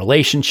getting in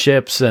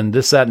relationships and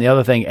this, that, and the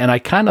other thing. And I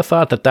kind of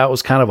thought that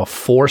was kind of a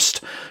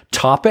forced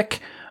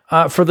topic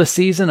for the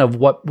season of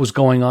what was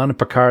going on in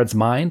Picard's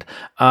mind.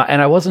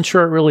 And I wasn't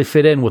sure it really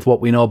fit in with what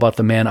we know about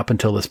the man up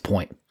until this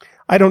point.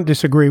 I don't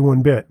disagree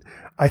one bit.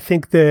 I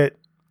think that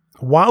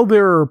while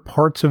there are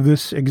parts of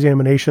this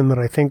examination that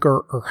I think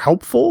are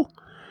helpful,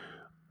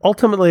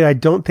 ultimately I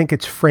don't think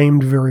it's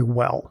framed very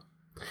well.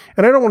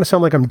 And I don't want to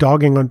sound like I'm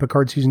dogging on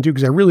Picard season 2,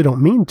 because I really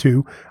don't mean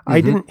to. Mm-hmm.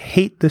 I didn't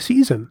hate the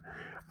season.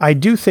 I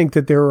do think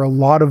that there are a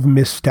lot of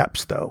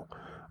missteps, though.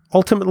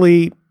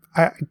 Ultimately,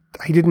 I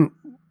didn't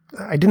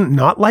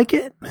not like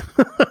it,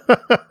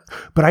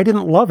 but I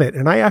didn't love it.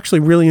 And I actually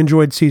really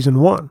enjoyed season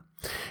 1.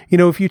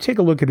 If you take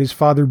a look at his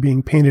father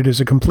being painted as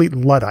a complete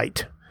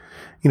Luddite,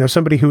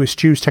 somebody who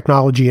eschews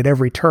technology at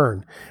every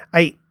turn,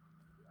 I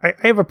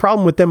have a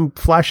problem with them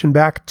flashing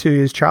back to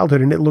his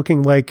childhood and it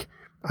looking like,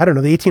 I don't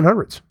know, the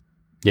 1800s.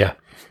 Yeah.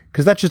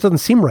 Because that just doesn't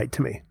seem right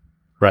to me.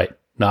 Right.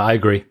 No, I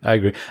agree.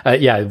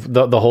 Yeah.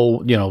 The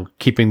whole,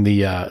 keeping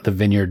the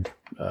vineyard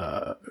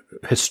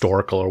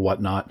historical or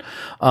whatnot.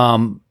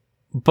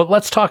 But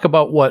let's talk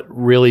about what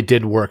really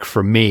did work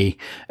for me.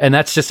 And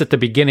that's just at the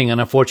beginning. And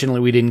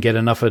unfortunately, we didn't get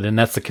enough of it. And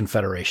that's the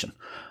Confederation.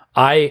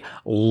 I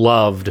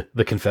loved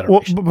the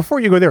Confederation. Well, but before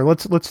you go there,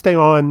 let's stay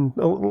on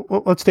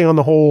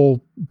the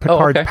whole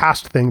Picard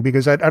past thing,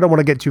 because I don't want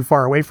to get too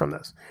far away from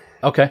this.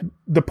 Okay.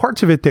 The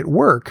parts of it that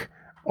work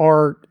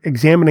are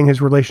examining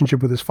his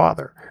relationship with his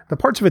father. The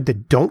parts of it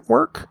that don't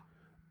work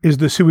is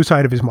the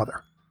suicide of his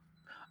mother.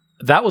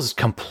 That was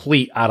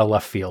complete out of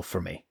left field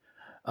for me.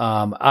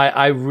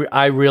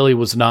 I really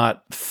was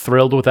not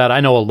thrilled with that. I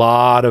know a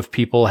lot of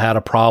people had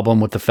a problem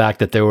with the fact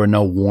that there were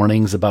no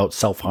warnings about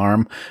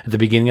self-harm at the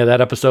beginning of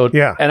that episode.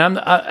 Yeah. And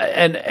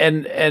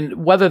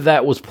and whether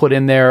that was put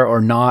in there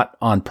or not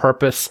on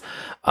purpose,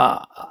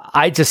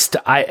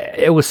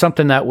 it was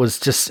something that was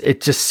just, it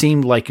just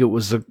seemed like it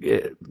was,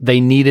 they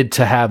needed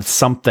to have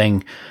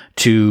something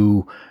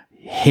to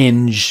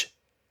hinge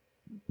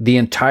the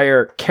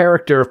entire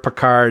character of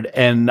Picard,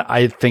 and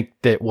I think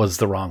that was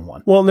the wrong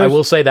one. Well, I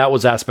will say that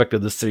was aspect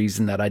of the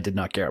season that I did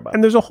not care about.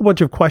 And there's a whole bunch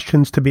of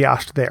questions to be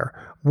asked there.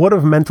 What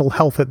of mental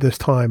health at this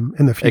time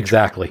in the future?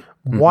 Exactly.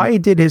 Mm-hmm. Why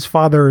did his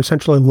father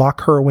essentially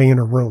lock her away in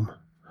a room?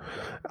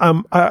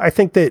 I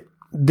think that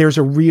there's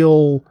a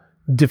real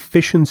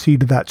deficiency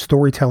to that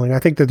storytelling. I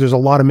think that there's a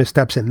lot of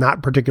missteps in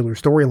that particular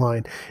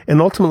storyline,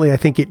 and ultimately I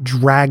think it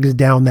drags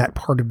down that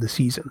part of the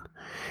season.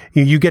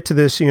 You get to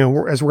this,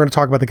 as we're going to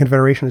talk about the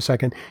Confederation in a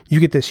second,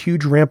 you get this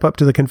huge ramp up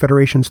to the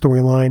Confederation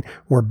storyline.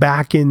 We're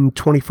back in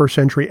 21st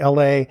century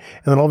LA, and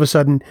then all of a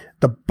sudden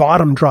the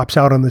bottom drops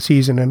out on the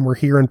season, and we're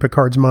here in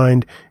Picard's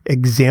mind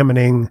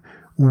examining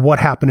what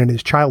happened in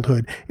his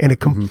childhood, and it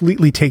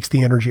completely takes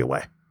the energy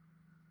away.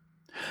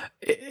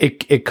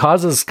 It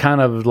causes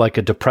kind of like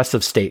a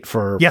depressive state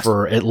for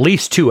at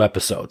least 2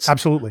 episodes.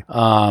 Absolutely.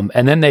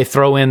 And then they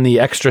throw in the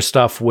extra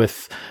stuff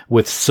with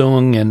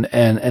Sung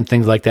and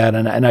things like that.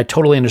 And I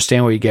totally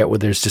understand what you get, where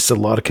there's just a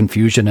lot of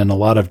confusion and a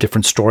lot of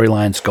different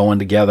storylines going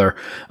together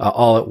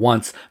all at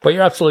once. But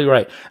you're absolutely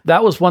right.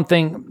 That was one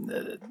thing.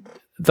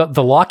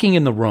 The locking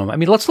in the room. I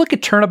mean, let's look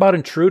at Turnabout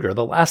Intruder,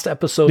 the last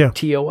episode of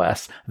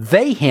TOS.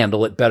 They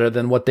handle it better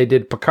than what they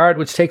did Picard,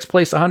 which takes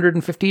place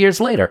 150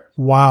 years later.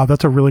 Wow,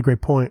 that's a really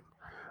great point.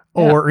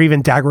 Yeah. Or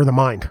even Dagger of the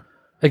Mind.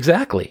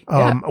 Exactly.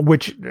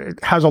 Which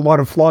has a lot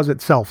of flaws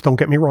itself, don't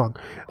get me wrong.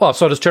 Well,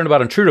 so does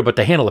Turnabout Intruder, but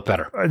they handle it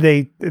better.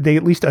 They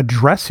at least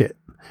address it.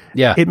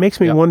 Yeah. It makes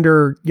me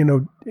wonder,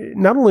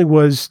 not only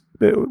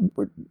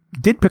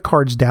did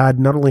Picard's dad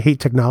not only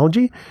hate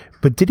technology,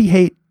 but did he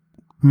hate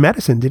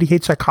medicine? Did he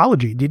hate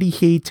psychology? Did he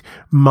hate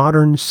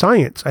modern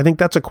science? I think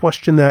that's a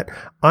question that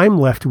I'm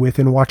left with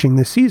in watching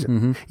this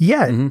season.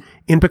 Yet,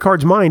 in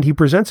Picard's mind, he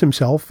presents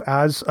himself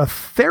as a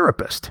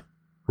therapist.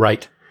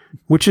 Right.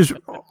 Which is,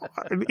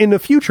 in the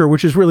future,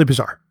 which is really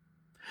bizarre.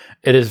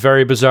 It is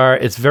very bizarre.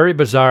 It's very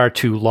bizarre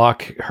to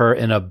lock her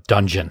in a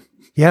dungeon.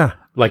 Yeah.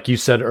 Like you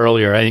said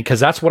earlier, because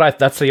that's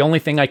the only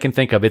thing I can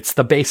think of. It's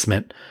the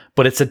basement,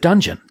 but it's a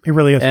dungeon. It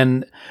really is.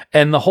 And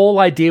the whole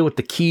idea with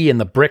the key and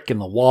the brick and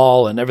the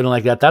wall and everything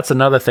like that, that's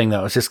another thing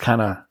that was just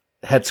kind of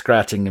head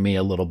scratching to me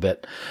a little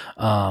bit.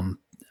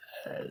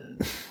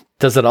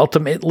 Does it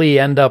ultimately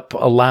end up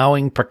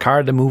allowing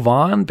Picard to move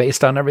on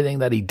based on everything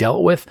that he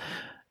dealt with?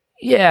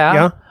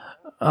 Yeah.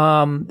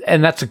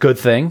 And that's a good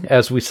thing,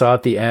 as we saw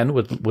at the end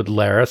with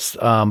Laris.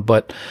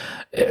 But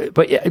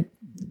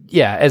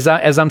yeah, as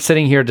I'm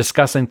sitting here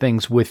discussing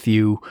things with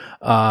you,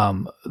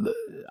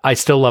 I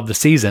still love the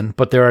season,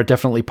 but there are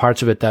definitely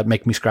parts of it that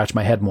make me scratch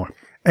my head more.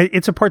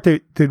 It's a part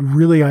that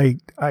really I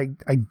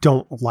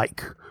don't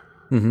like.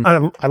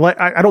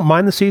 I don't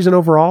mind the season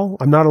overall.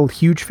 I'm not a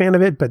huge fan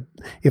of it, but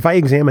if I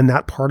examine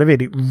that part of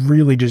it, it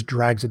really just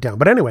drags it down.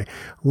 But anyway,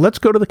 let's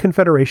go to the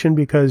Confederation,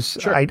 because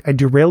I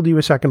derailed you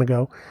a second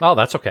ago. Oh,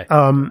 that's okay.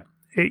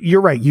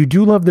 You're right. You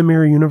do love the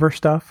Mirror Universe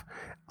stuff.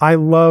 I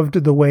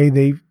loved the way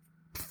they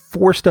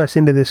forced us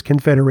into this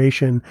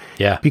Confederation.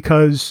 Yeah.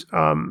 Because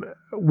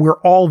we're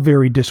all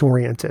very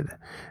disoriented.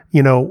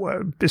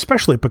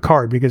 Especially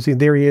Picard, because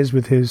there he is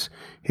with his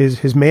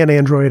man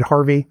android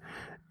Harvey.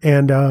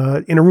 And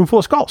in a room full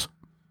of skulls.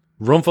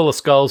 Room full of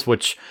skulls,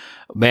 which,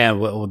 man,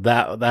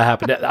 that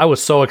happened. I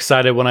was so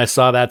excited when I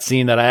saw that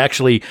scene that I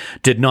actually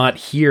did not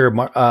hear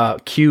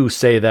Q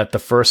say that the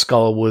first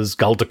skull was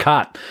Gul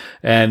Dukat.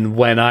 And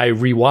when I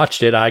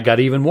rewatched it, I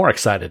got even more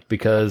excited,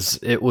 because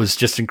it was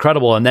just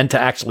incredible. And then to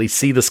actually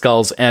see the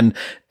skulls and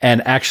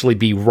actually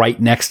be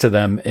right next to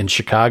them in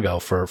Chicago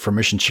for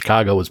Mission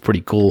Chicago was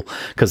pretty cool,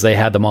 because they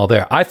had them all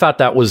there. I thought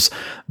that was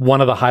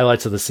one of the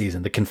highlights of the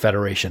season, the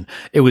Confederation.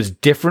 It was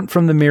different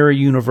from the Mirror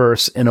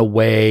Universe in a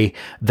way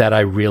that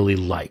I really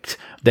liked.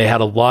 They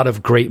had a lot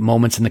of great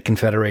moments in the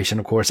Confederation.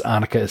 Of course,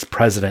 Annika is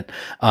president.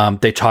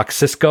 They talk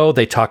Cisco.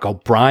 They talk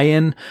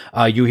O'Brien.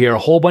 You hear a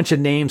whole bunch of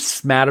names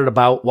smattered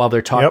about while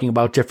they're talking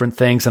about different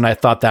things. And I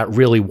thought that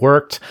really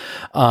worked.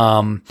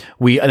 And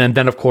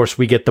then of course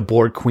we get the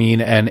Borg Queen,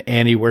 and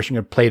Annie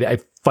Wersching played a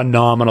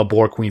phenomenal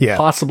Borg Queen,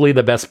 possibly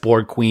the best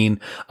Borg Queen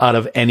out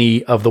of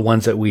any of the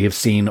ones that we have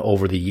seen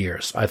over the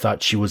years. I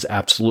thought she was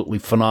absolutely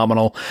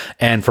phenomenal.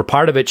 And for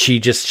part of it, she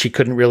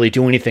couldn't really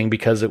do anything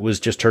because it was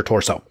just her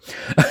torso.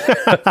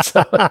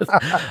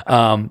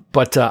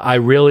 But I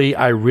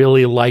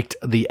really liked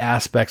the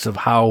aspects of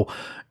how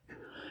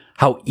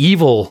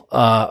evil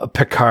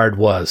Picard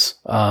was,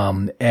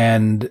 and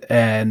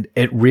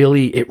it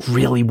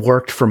really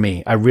worked for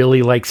me. I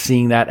really liked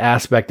seeing that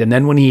aspect. And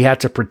then when he had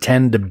to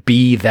pretend to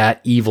be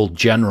that evil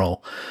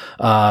general,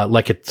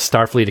 like at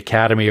Starfleet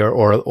Academy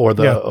or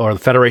the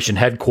Federation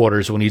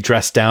headquarters when he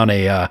dressed down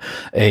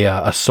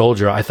a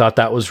soldier, I thought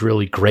that was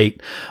really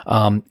great.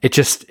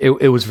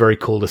 It was very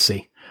cool to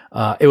see.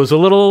 I was a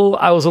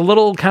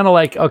little kind of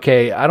like,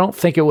 okay, I don't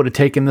think it would have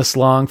taken this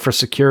long for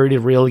security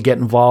to really get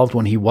involved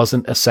when he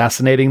wasn't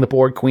assassinating the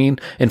Borg Queen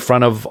in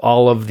front of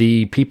all of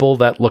the people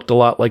that looked a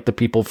lot like the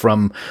people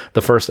from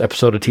the first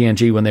episode of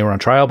TNG when they were on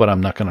trial, but I'm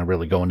not going to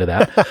really go into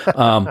that.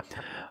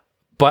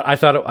 But I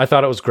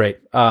thought it was great.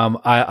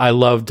 I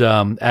loved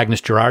Agnes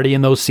Girardi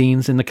in those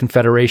scenes in the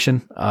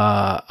Confederation.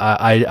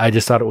 I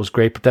just thought it was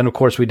great. But then, of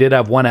course, we did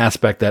have one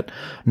aspect that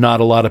not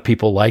a lot of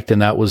people liked,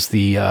 and that was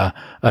the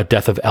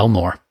death of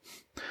Elnor.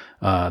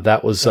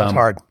 That was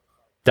hard.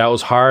 That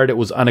was hard. It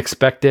was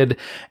unexpected.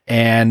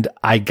 And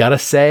I gotta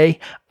say,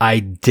 I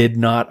did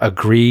not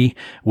agree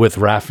with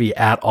Raffi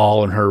at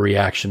all in her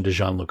reaction to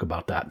Jean-Luc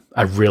about that.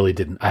 I really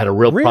didn't. I had a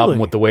real problem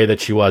with the way that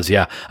she was.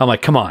 Yeah. I'm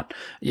like, come on.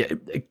 Yeah,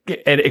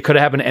 it could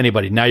have happened to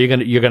anybody. Now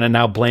you're gonna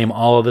now blame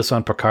all of this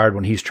on Picard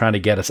when he's trying to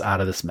get us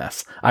out of this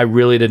mess. I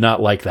really did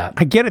not like that.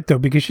 I get it though,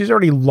 because she's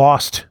already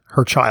lost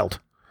her child.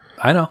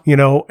 I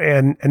know.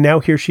 And now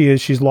here she is.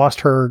 She's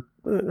lost her,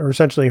 or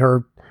essentially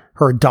her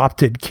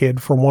adopted kid,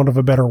 for want of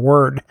a better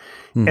word,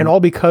 and all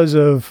because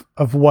of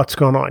what's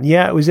gone on.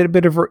 Yeah, it was a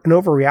bit of an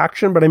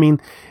overreaction, but I mean,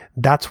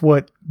 that's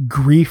what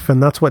grief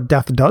and that's what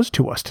death does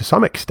to us to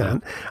some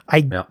extent.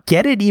 I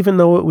get it, even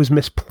though it was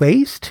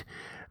misplaced,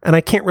 and I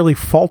can't really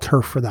fault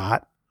her for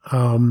that.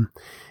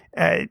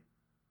 The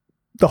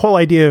whole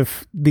idea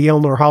of the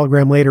Elnor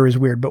hologram later is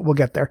weird, but we'll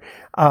get there.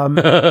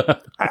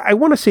 I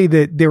want to say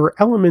that there were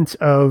elements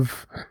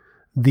of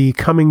the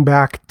coming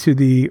back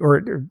to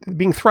or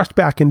being thrust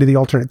back into the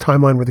alternate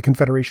timeline where the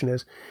Confederation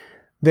is,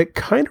 that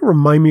kind of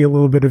remind me a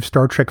little bit of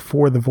Star Trek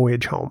IV: The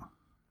Voyage Home,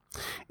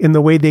 in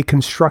the way they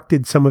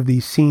constructed some of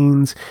these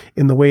scenes,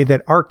 in the way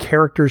that our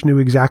characters knew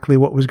exactly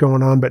what was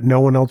going on, but no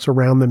one else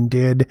around them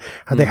did,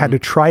 how they had to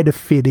try to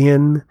fit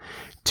in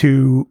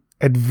to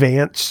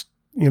advance,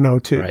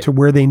 to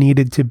where they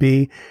needed to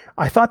be.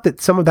 I thought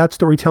that some of that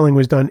storytelling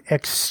was done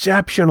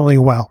exceptionally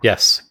well.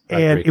 Yes.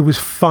 And it was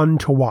fun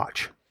to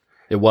watch.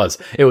 It was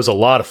a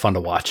lot of fun to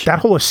watch. That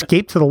whole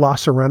escape to the La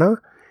Sirena,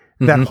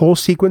 that whole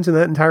sequence in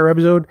that entire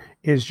episode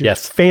is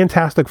just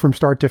fantastic from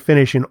start to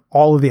finish in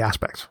all of the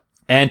aspects.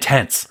 And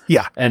tense.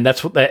 Yeah. And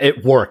that's what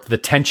it worked. The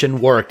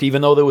tension worked,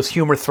 even though there was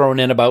humor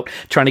thrown in about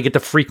trying to get the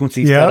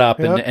frequencies set up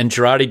and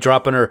Girardi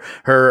dropping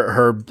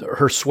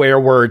her swear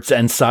words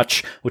and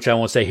such, which I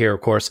won't say here, of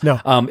course. No.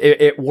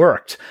 It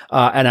worked.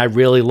 And I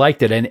really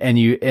liked it.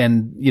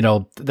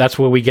 And that's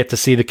where we get to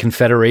see the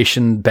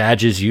Confederation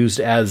badges used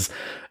as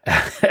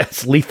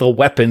lethal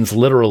weapons,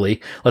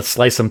 literally. Let's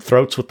slice some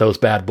throats with those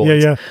bad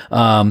boys. Yeah.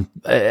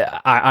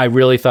 I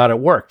really thought it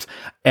worked.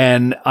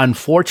 And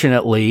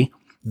unfortunately,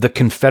 the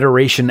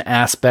Confederation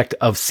aspect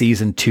of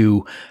season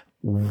 2,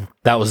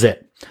 that was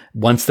it.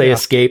 Once they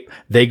escape,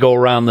 they go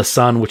around the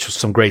sun, which was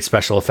some great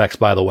special effects,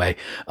 by the way,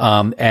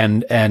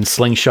 and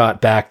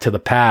slingshot back to the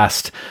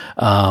past.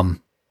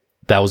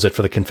 That was it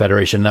for the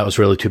Confederation. That was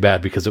really too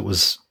bad because it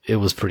was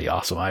pretty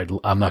awesome.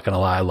 I'm not going to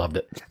lie. I loved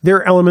it. There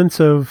are elements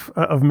of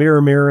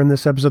Mirror Mirror in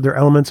this episode. There are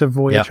elements of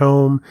Voyage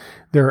Home.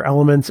 There are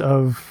elements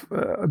of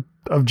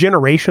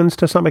Generations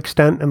to some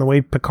extent and the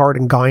way Picard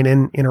and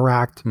Guinan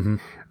interact.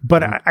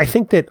 But I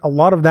think that a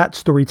lot of that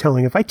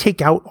storytelling, if I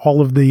take out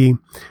all of the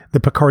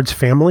Picard's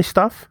family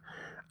stuff,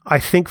 I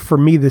think for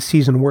me, this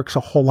season works a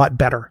whole lot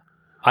better.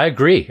 I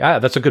agree.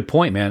 That's a good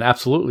point, man.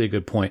 Absolutely a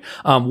good point.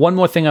 One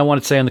more thing I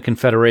want to say on the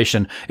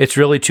Confederation. It's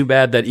really too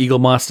bad that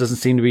Eaglemoss doesn't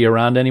seem to be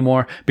around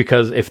anymore,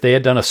 because if they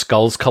had done a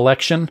skulls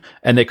collection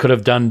and they could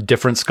have done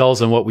different skulls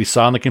than what we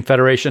saw in the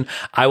Confederation,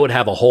 I would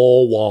have a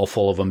whole wall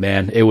full of them,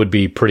 man. It would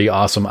be pretty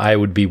awesome. I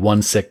would be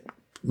one sick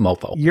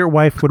mofo. Your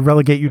wife would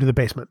relegate you to the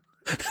basement.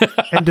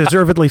 And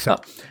deservedly so.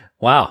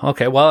 Wow.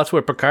 Okay. Well, that's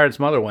where Picard's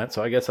mother went,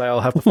 so I guess I'll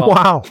have to follow.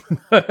 Wow.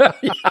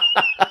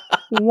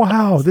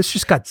 Wow. This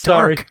just got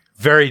dark. Sorry.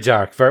 Very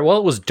dark. Very well.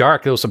 It was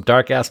dark. There was some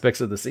dark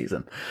aspects of the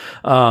season.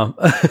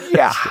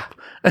 Yeah.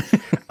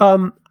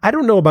 I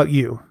don't know about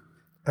you,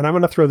 and I'm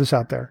going to throw this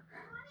out there,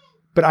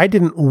 but I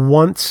didn't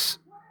once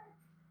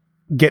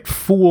get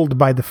fooled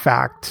by the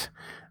fact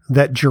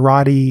that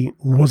Girardi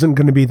wasn't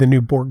going to be the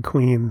new Borg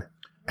Queen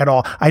at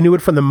all. I knew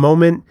it from the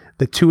moment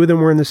the two of them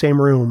were in the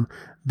same room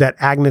that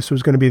Agnes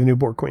was going to be the new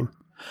Borg Queen.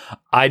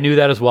 I knew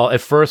that as well.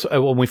 At first,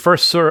 when we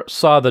first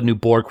saw the new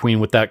Borg Queen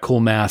with that cool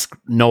mask,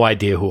 no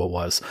idea who it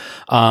was.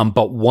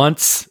 But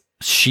once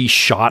she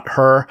shot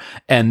her,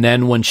 and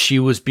then when she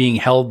was being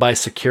held by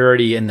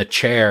security in the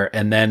chair,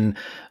 and then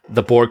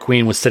the Borg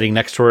Queen was sitting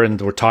next to her and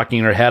we're talking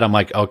in her head, I'm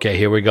like, okay,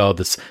 here we go.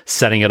 This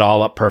setting it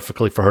all up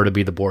perfectly for her to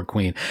be the Borg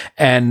Queen.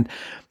 And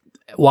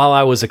while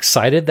I was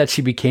excited that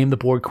she became the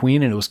Borg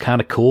Queen and it was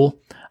kind of cool,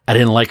 I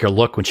didn't like her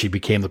look when she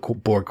became the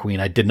Borg Queen.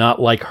 I did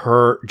not like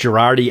her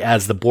Girardi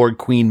as the Borg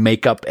Queen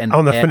makeup and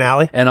On the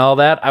finale? and all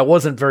that. I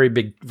wasn't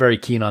very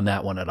keen on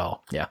that one at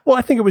all. Yeah. Well,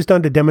 I think it was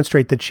done to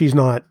demonstrate that she's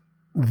not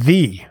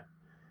the,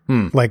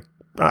 like,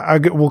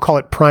 we'll call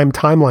it prime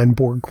timeline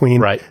Borg Queen.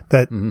 Right.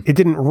 That it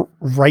didn't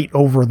write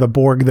over the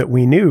Borg that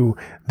we knew.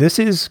 This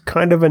is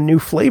kind of a new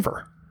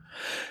flavor.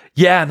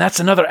 Yeah, and that's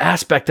another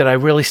aspect that I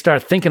really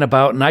start thinking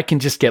about, and I can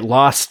just get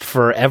lost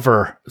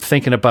forever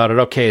thinking about it.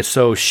 Okay,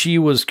 so she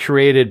was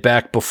created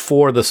back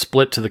before the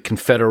split to the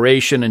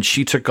Confederation, and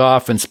she took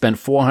off and spent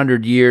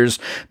 400 years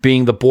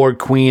being the Borg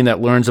Queen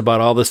that learns about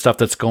all this stuff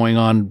that's going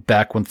on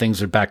back when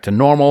things are back to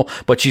normal.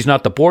 But she's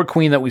not the Borg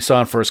Queen that we saw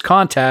in First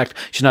Contact.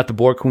 She's not the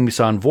Borg Queen we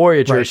saw in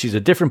Voyager. Right. She's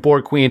a different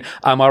Borg Queen.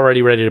 I'm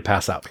already ready to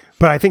pass out.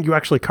 But I think you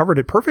actually covered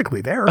it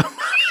perfectly there.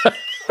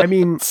 I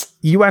mean,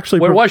 you actually...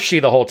 Where was she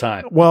the whole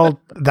time?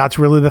 Well, that's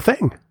really the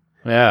thing.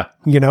 Yeah.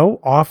 You know,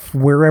 off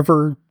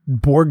wherever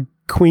Borg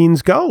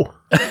Queens go.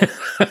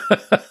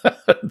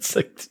 It's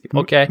like,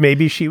 okay.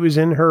 Maybe she was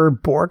in her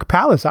Borg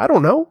palace. I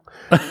don't know.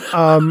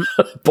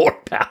 Borg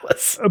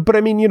Palace. But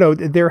I mean, you know,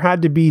 there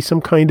had to be some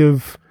kind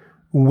of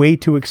way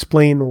to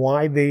explain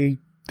why they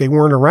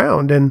weren't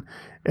around.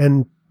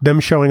 And them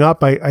showing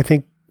up, I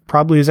think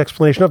probably is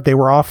explanation of they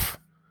were off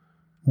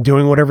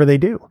doing whatever they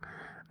do.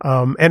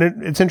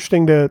 And it's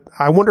interesting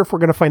I wonder if we're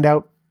going to find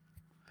out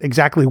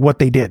exactly what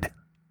they did.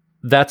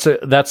 That's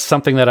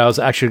something that I was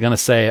actually going to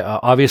say.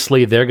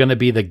 Obviously, they're going to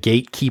be the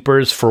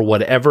gatekeepers for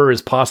whatever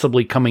is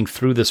possibly coming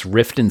through this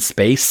rift in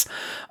space.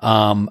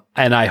 And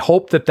I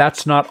hope that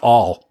that's not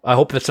all. I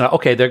hope that's not,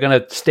 okay, they're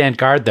going to stand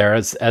guard there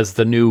as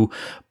the new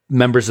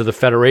members of the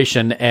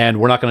Federation, and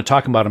we're not going to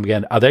talk about them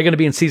again. Are they going to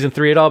be in season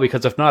 3 at all?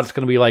 Because if not, it's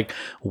going to be like,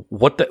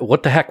 what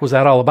the heck was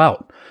that all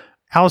about?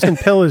 Alison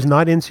Pill is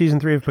not in season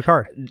 3 of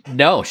Picard.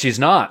 No, she's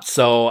not.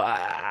 So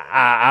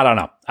I don't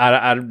know.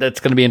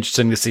 It's going to be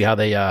interesting to see how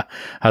they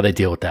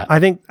deal with that. I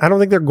don't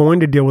think they're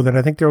going to deal with it.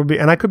 I think there will be,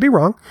 and I could be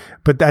wrong,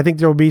 but I think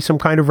there will be some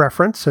kind of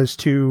reference as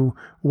to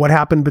what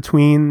happened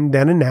between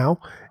then and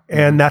now,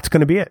 and that's going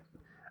to be it.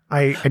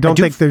 I don't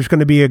think there's going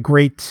to be a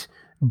great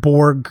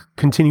Borg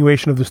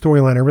continuation of the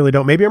storyline. I really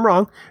don't. Maybe I'm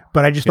wrong,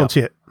 but I just don't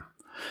see it.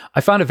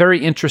 I found it very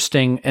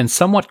interesting and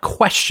somewhat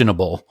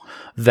questionable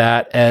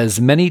that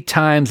as many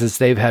times as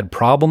they've had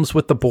problems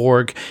with the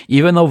Borg,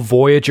 even though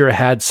Voyager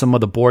had some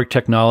of the Borg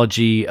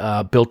technology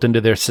built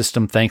into their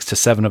system thanks to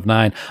 7 of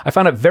 9, I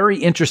found it very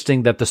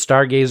interesting that the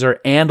Stargazer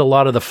and a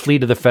lot of the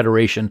fleet of the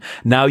Federation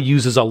now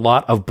uses a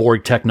lot of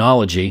Borg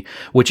technology,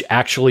 which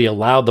actually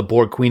allowed the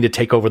Borg Queen to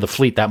take over the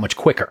fleet that much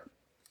quicker.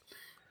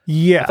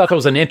 Yeah. I thought that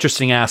was an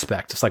interesting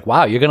aspect. It's like,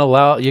 wow, you're going to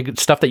allow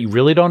stuff that you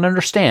really don't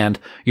understand.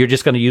 You're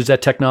just going to use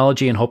that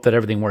technology and hope that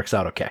everything works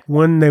out okay.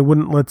 When they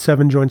wouldn't let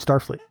 7 join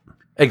Starfleet.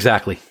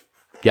 Exactly.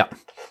 Yeah.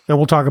 And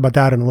we'll talk about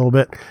that in a little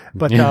bit.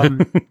 But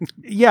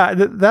yeah,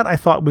 that I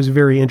thought was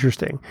very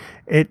interesting.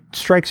 It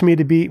strikes me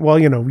to be, well,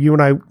 you know, you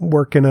and I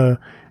work in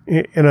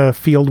a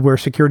field where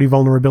security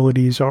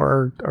vulnerabilities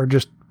are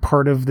just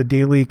part of the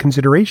daily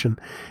consideration.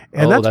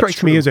 And that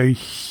strikes me as a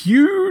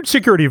huge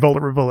security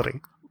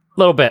vulnerability.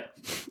 Little bit.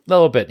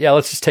 Yeah,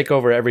 let's just take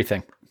over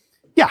everything.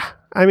 Yeah.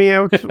 I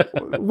mean,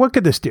 what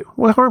could this do?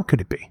 What harm could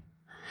it be?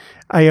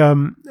 I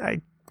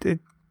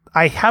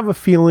have a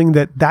feeling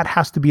that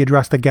has to be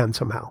addressed again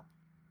somehow.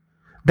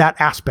 That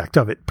aspect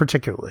of it,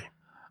 particularly.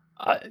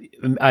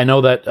 I know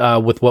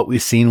that with what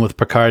we've seen with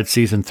Picard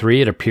season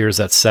 3, it appears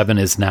that 7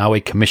 is now a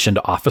commissioned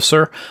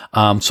officer.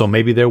 So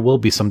maybe there will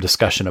be some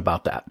discussion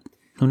about that.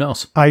 Who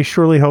knows? I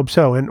surely hope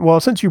so. And well,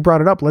 since you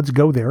brought it up, let's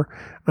go there.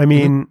 I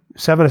mean,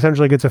 7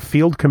 essentially gets a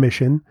field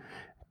commission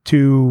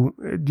to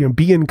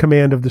be in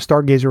command of the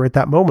Stargazer at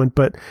that moment.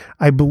 But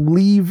I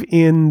believe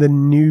in the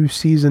new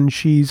season,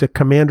 she's a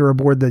commander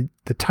aboard the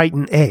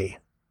Titan A.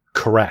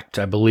 Correct.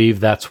 I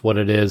believe that's what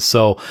it is.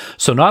 So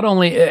not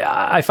only,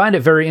 I find it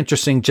very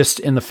interesting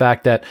just in the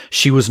fact that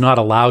she was not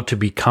allowed to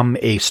become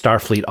a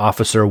Starfleet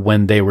officer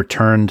when they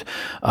returned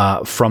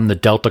from the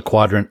Delta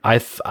Quadrant. I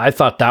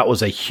thought that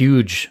was a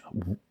huge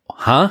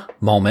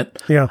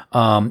moment. Yeah.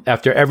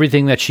 After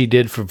everything that she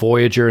did for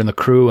Voyager and the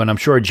crew, and I'm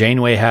sure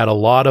Janeway had a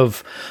lot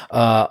of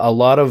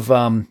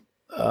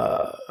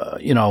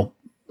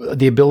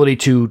the ability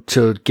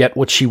to get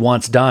what she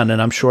wants done.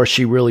 And I'm sure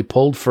she really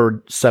pulled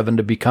for 7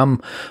 to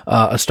become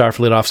a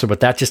Starfleet officer,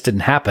 but that just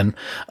didn't happen.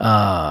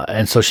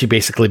 And so she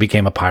basically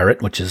became a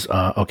pirate, which is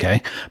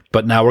okay.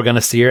 But now we're going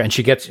to see her, and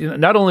she gets,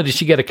 not only did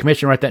she get a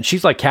commission right then,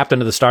 she's like captain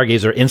of the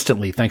Stargazer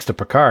instantly, thanks to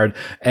Picard.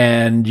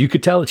 And you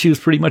could tell that she was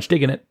pretty much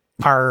digging it.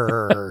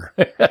 Arr.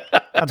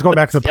 Let's go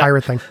back to the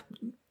pirate thing.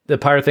 The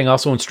pirate thing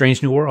also in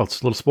Strange New Worlds.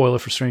 A little spoiler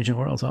for Strange New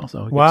Worlds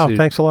also. Wow,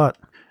 thanks a lot.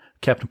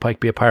 Captain Pike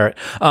be a pirate.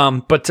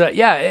 But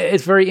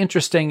it's very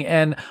interesting.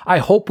 And I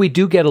hope we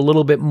do get a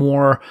little bit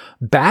more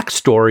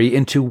backstory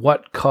into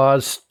what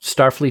caused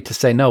Starfleet to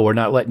say, no, we're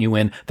not letting you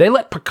in. They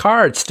let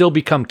Picard still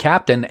become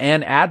captain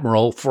and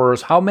admiral for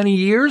how many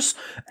years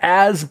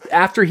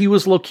after he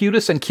was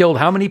Locutus and killed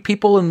how many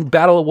people in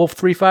Battle of Wolf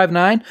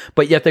 359?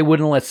 But yet they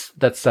wouldn't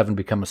let 7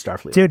 become a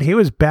Starfleet. Dude, he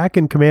was back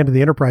in command of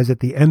the Enterprise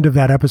at the end of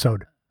that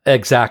episode.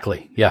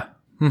 Exactly. Yeah.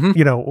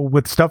 You know,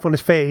 with stuff on his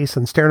face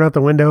and staring out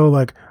the window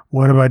like,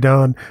 what have I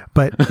done?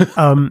 But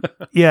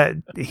yeah,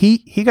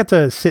 he got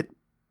to sit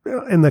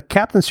in the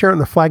captain's chair on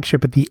the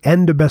flagship at the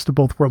end of Best of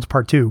Both Worlds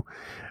Part 2.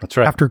 That's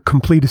right. After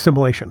complete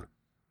assimilation.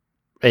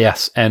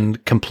 Yes,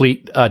 and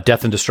complete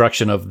death and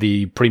destruction of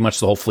pretty much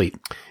the whole fleet.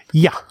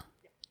 Yeah.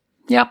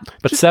 Yep.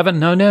 But 7,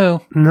 no.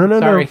 No.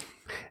 Sorry.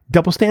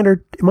 Double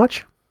standard,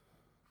 much?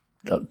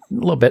 A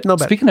little bit.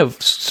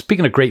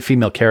 Speaking of great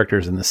female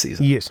characters in this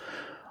season. Yes.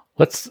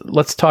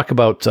 Let's talk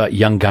about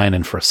young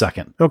Guinan for a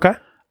second. Okay.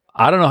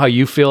 I don't know how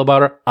you feel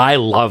about her. I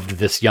loved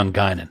this young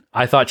Guinan.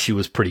 I thought she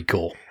was pretty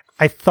cool.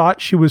 I thought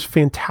she was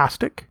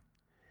fantastic.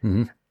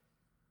 Mm-hmm.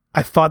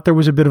 I thought there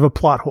was a bit of a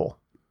plot hole.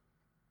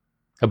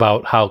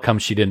 About how come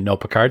she didn't know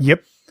Picard?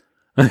 Yep.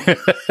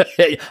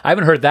 I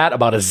haven't heard that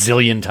about a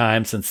zillion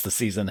times since the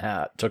season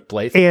took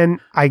place.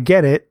 And I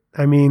get it.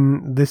 I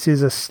mean, this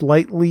is a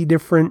slightly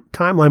different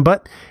timeline,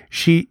 but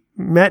she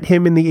met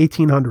him in the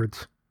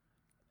 1800s.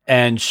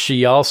 And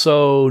she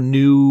also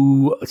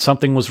knew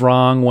something was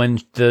wrong when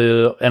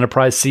the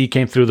Enterprise C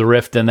came through the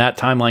rift and that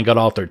timeline got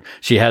altered.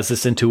 She has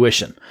this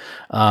intuition.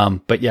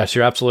 But yes,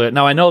 you're absolutely.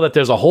 Now, I know that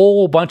there's a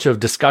whole bunch of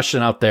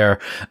discussion out there.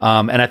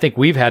 And I think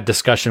we've had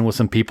discussion with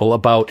some people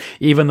about,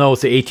 even though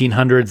it's the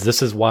 1800s,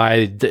 this is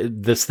why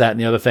this, that, and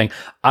the other thing.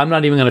 I'm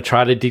not even going to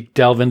try to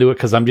delve into it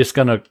because I'm just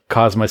going to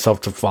cause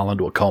myself to fall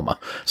into a coma.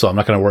 So I'm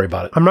not going to worry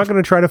about it. I'm not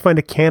going to try to find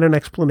a canon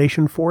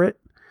explanation for it.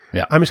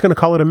 Yeah. I'm just going to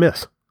call it a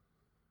miss.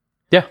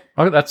 Yeah,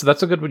 okay, that's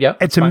a good one. Yeah,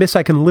 it's a miss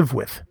I can live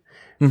with.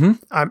 Mm-hmm.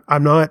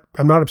 I'm not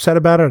upset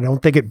about it. I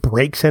don't think it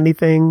breaks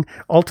anything.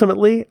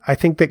 Ultimately, I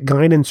think that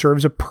Guinan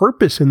serves a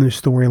purpose in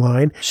this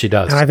storyline. She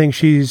does, and I think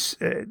she's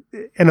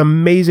an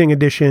amazing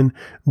addition,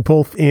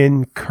 both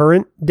in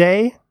current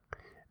day.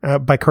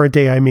 By current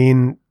day, I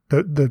mean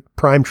the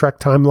Prime Trek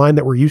timeline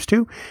that we're used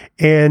to,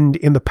 and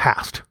in the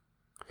past.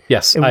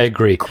 Yes, I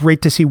agree.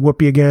 Great to see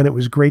Whoopi again. It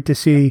was great to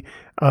see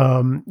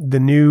the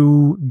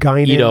new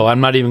Guinan. Ito.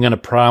 I'm not even going to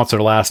pronounce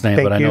her last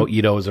name, but I know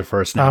Ito is her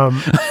first name.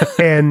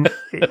 And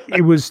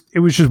it was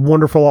just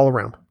wonderful all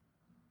around.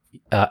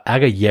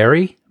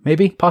 Agayeri,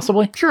 maybe,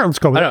 possibly. Sure, let's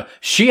go with I don't know.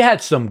 She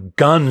had some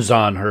guns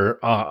on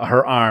her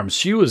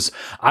arms.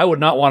 I would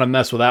not want to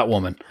mess with that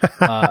woman.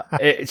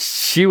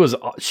 She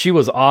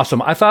was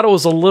awesome. I thought it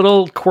was a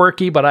little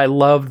quirky, but I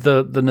loved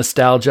the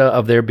nostalgia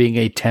of there being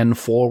a 10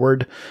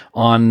 forward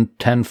on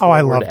 10 forward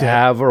I loved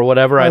Ave or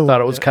whatever. I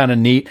thought it was kind of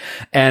neat.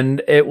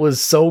 And it was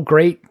so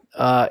great.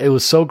 It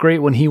was so great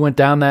when he went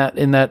down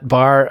in that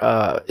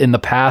bar in the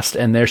past,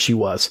 and there she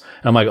was.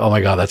 And I'm like, oh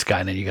my God, that's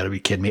Guinan. You got to be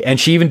kidding me. And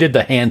she even did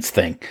the hands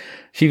thing.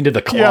 She even did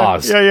the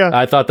claws. Yeah.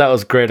 I thought that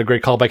was great. A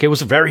great callback. It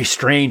was very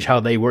strange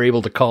how they were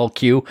able to call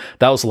Q.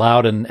 That was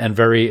loud and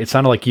very, it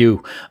sounded like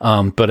you.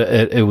 But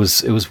it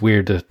was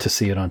weird to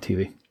see it on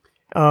TV.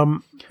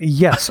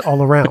 Yes,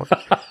 all around.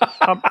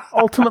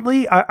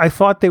 Ultimately, I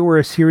thought they were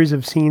a series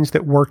of scenes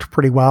that worked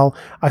pretty well.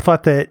 I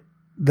thought that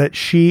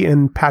she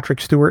and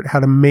Patrick Stewart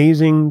had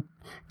amazing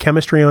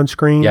chemistry on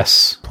screen.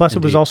 Yes. Plus,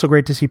 indeed. It was also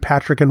great to see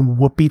Patrick and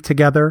Whoopi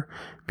together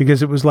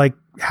because it was like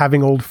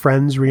having old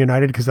friends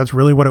reunited, because that's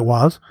really what it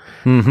was.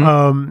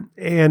 Mm-hmm.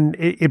 And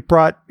it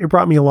brought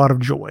me a lot of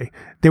joy.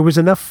 There was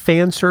enough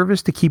fan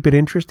service to keep it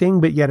interesting,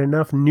 but yet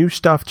enough new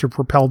stuff to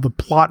propel the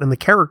plot and the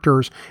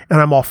characters,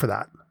 and I'm all for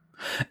that.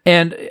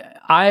 And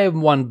I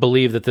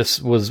believe that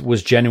this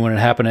was genuine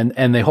and happened.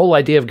 And the whole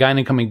idea of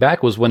Guinan coming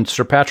back was when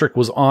Sir Patrick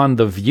was on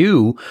The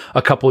View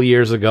a couple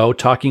years ago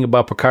talking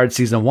about Picard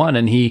season 1.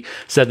 And he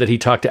said that he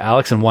talked to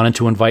Alex and wanted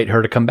to invite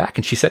her to come back.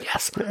 And she said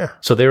yes. Yeah.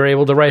 So they were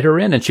able to write her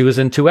in, and she was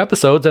in 2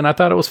 episodes. And I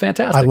thought it was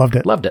fantastic. I loved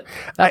it. Loved it.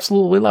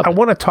 Absolutely loved it. I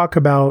want to talk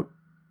about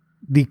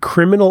the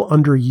criminal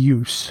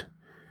underuse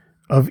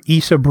of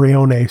Issa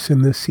Briones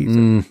in this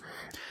season.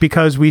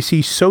 Because we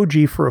see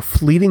Soji for a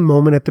fleeting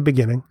moment at the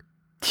beginning.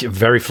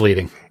 Very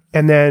fleeting.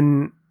 And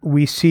then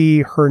we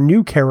see her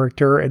new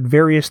character at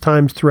various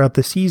times throughout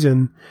the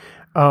season.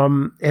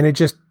 And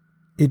it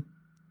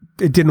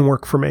didn't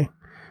work for me.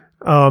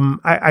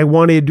 I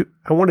wanted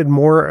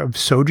more of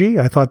Soji.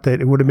 I thought that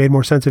it would have made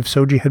more sense if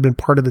Soji had been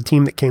part of the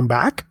team that came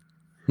back.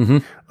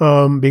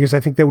 Mm-hmm. Because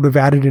I think that would have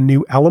added a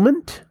new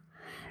element.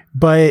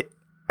 But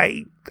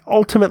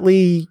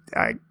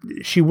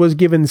she was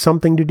given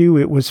something to do.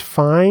 It was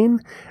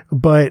fine,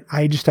 but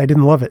I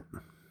didn't love it.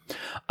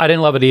 I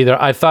didn't love it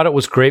either. I thought it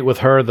was great with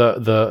her,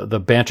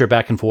 the banter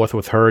back and forth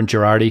with her and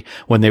Girardi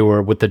when they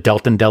were with the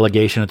Deltan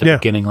delegation at the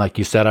beginning, like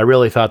you said. I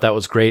really thought that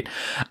was great.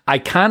 I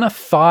kind of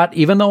thought,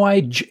 even though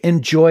I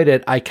enjoyed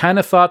it, I kind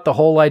of thought the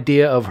whole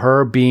idea of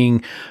her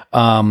being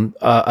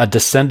a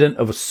descendant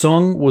of a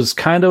Sung was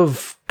kind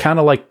of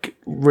like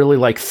really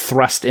like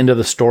thrust into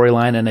the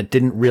storyline, and it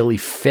didn't really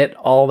fit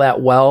all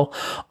that well.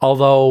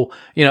 Although,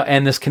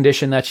 and this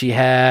condition that she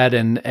had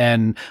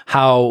and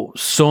how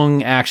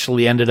Sung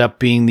actually ended up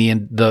being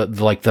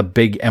the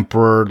big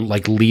emperor,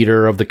 like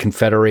leader of the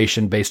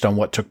Confederation based on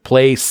what took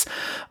place.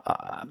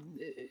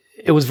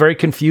 It was very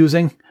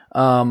confusing.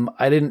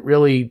 I didn't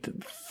really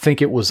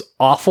think it was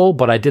awful,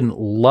 but I didn't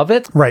love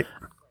it. Right.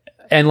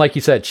 And like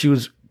you said, she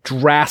was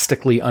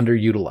drastically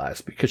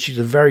underutilized because she's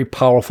a very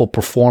powerful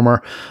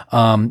performer.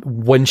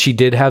 When she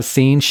did have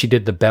scenes, she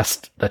did the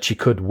best that she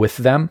could with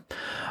them.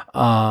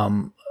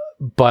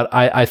 But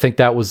I think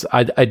that was,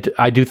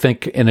 I do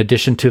think in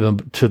addition to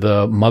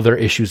the mother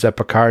issues that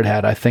Picard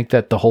had, I think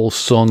that the whole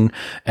Sung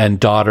and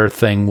daughter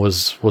thing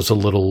was a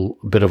little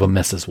bit of a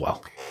miss as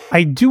well.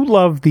 I do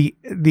love the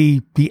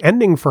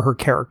ending for her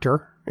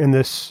character in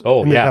this,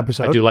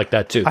 episode. I do like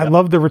that too. I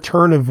love the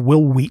return of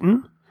Will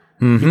Wheaton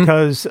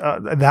because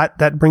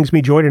that brings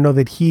me joy to know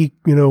that he,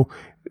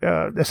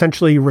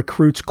 essentially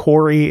recruits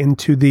Corey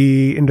into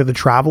the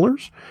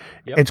Travelers.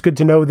 Yep. It's good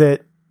to know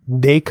that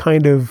they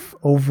kind of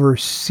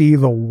oversee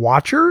the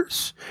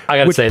Watchers. I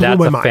got to say, that's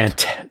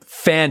a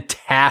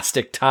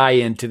fantastic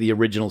tie-in to the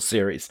original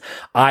series.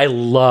 I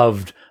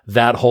loved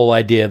that whole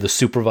idea of the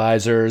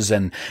supervisors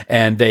and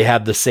they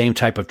had the same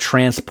type of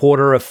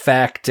transporter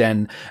effect.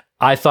 And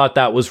I thought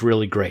that was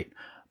really great.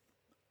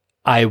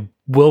 I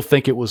will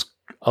think it was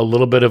a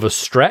little bit of a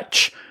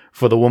stretch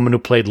for the woman who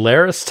played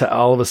Laris to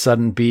all of a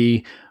sudden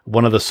be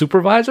one of the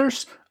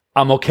supervisors.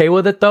 I'm okay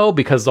with it though,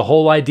 because the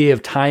whole idea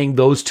of tying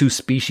those two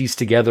species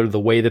together the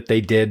way that they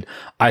did,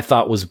 I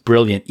thought was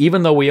brilliant.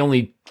 Even though we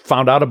only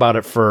found out about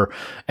it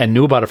and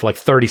knew about it for like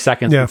 30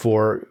 seconds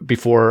before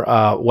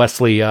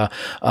Wesley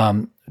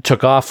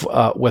took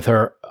off with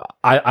her.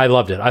 I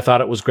loved it. I thought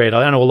it was great.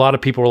 I know a lot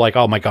of people were like,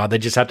 "Oh my God, they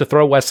just had to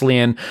throw Wesley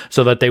in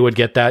so that they would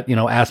get that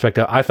aspect."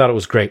 I thought it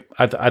was great.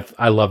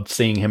 I loved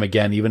seeing him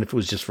again, even if it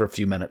was just for a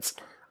few minutes.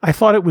 I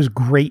thought it was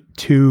great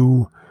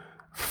to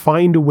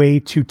find a way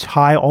to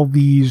tie all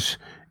these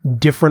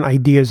different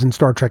ideas in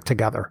Star Trek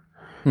together.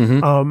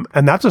 Mm-hmm.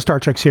 And that's a Star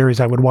Trek series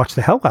I would watch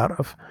the hell out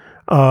of.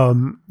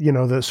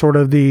 The sort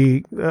of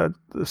the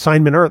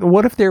Assignment Earth.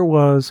 What if there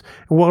was,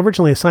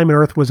 originally Assignment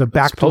Earth was a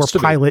backdoor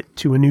pilot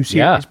to a new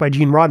series by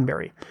Gene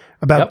Roddenberry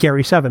about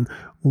Gary 7.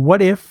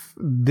 What if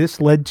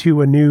this led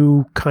to a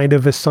new kind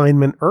of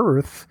Assignment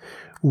Earth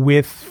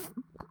with,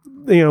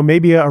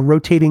 maybe a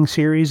rotating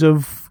series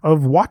of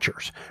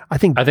Watchers? I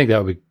think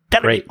that would be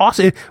great.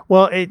 Awesome.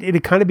 Well,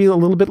 it'd kind of be a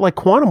little bit like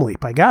Quantum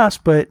Leap, I guess,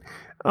 but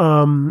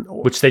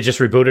which they just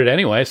rebooted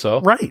anyway.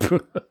 So right.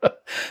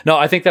 No,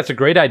 I think that's a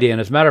great idea.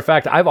 And as a matter of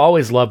fact, I've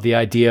always loved the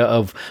idea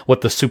of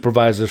what the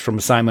supervisors from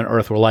Assignment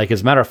Earth were like.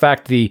 As a matter of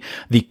fact, the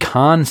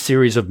Khan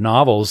series of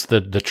novels,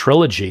 the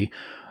trilogy,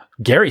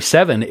 Gary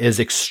 7 is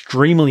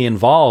extremely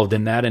involved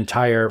in that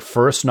entire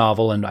first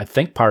novel, and I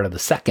think part of the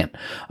second.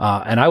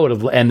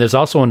 And there's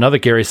also another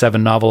Gary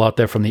 7 novel out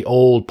there from the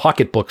old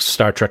pocketbook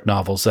Star Trek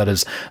novels that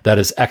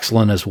is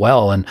excellent as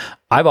well. And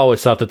I've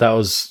always thought that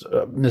was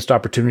a missed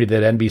opportunity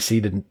that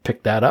NBC didn't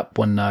pick that up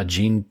when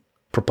Gene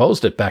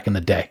proposed it back in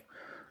the day.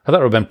 I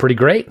thought it would have been pretty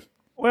great.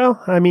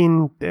 Well, I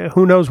mean,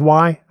 who knows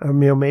why?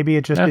 Maybe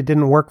it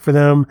didn't work for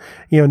them.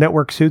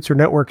 Network suits are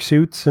network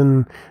suits,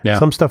 and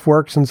some stuff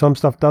works and some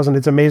stuff doesn't.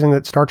 It's amazing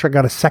that Star Trek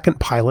got a second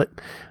pilot,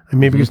 and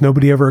maybe because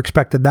nobody ever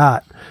expected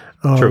that.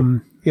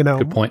 True.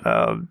 Good point.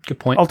 Good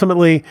point.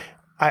 Ultimately,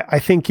 I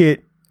think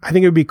it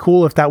would be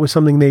cool if that was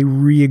something they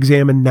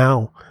re-examined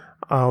now,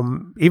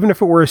 even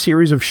if it were a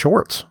series of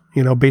shorts,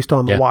 based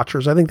on the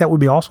Watchers. I think that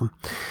would be awesome.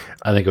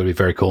 I think it would be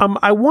very cool.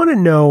 I want to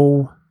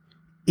know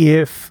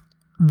if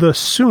the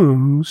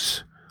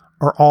Soongs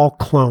are all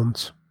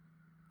clones,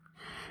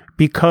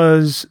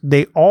 because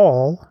they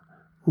all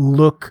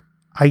look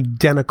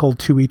identical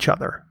to each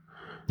other.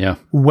 Yeah.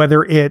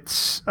 Whether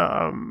it's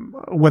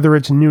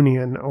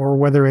Noonien, or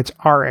whether it's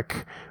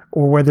Arik,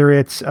 or whether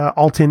it's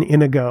Alton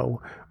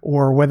Inigo,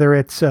 or whether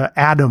it's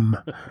Adam,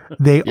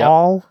 they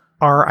all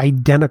are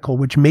identical,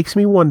 which makes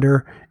me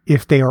wonder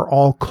if they are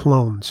all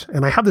clones.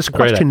 And I have this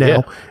question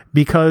now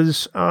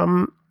because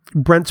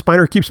Brent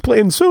Spiner keeps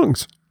playing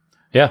Soongs.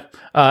 Yeah,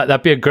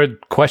 that'd be a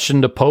good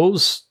question to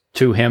pose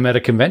to him at a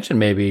convention,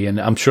 maybe,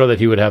 and I'm sure that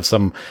he would have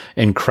some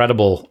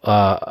incredible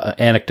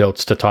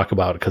anecdotes to talk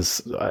about,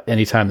 because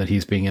anytime that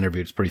he's being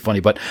interviewed, it's pretty funny.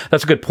 But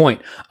that's a good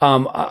point.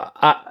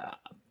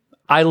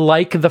 I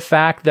like the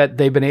fact that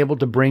they've been able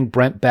to bring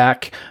Brent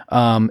back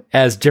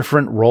as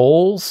different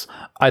roles.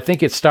 I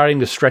think it's starting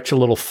to stretch a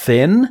little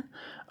thin,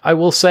 I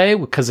will say,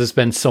 because there's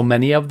been so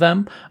many of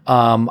them.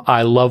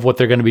 I love what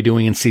they're going to be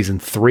doing in season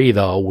 3,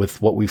 though,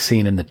 with what we've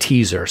seen in the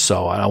teaser.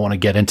 So I don't want to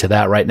get into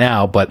that right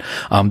now, but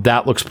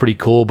that looks pretty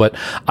cool. But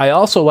I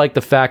also like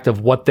the fact of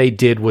what they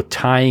did with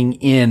tying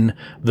in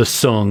the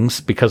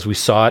Soongs, because we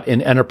saw it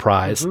in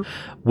Enterprise.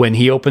 Mm-hmm. When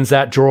he opens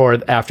that drawer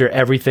after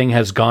everything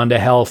has gone to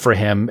hell for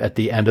him at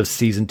the end of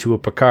season 2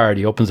 of Picard,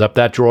 he opens up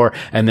that drawer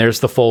and there's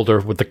the folder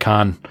with the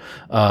Khan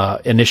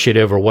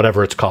initiative, or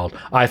whatever it's called.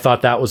 I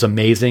thought that was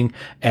amazing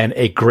and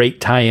a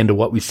great tie into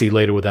what we see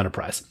later with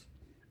Enterprise.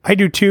 I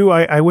do too.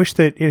 I wish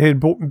that it had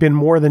been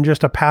more than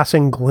just a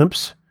passing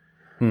glimpse.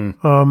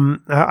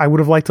 I would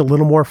have liked a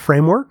little more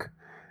framework,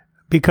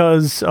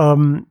 because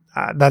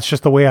that's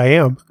just the way I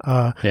am.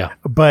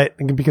 But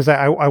because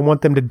I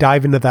want them to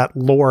dive into that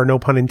lore, no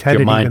pun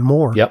intended, even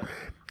more. Yep.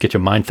 Get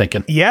your mind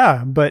thinking.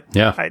 Yeah, but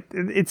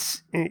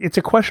it's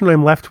a question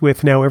I'm left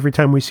with now every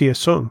time we see a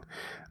Soong.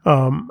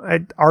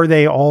 Are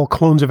they all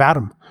clones of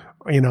Adam?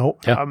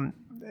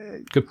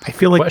 Good I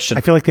feel like question.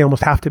 I feel like they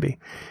almost have to be.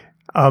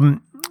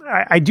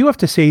 I do have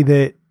to say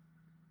that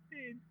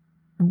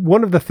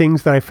one of the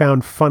things that I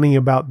found funny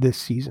about this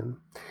season.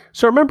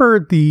 So remember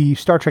the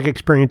Star Trek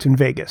experience in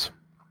Vegas,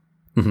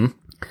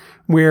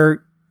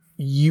 where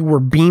you were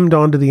beamed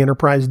onto the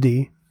Enterprise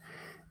D,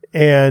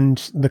 and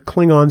the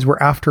Klingons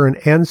were after an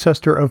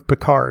ancestor of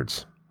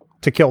Picard's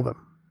to kill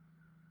them.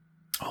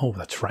 Oh,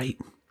 that's right.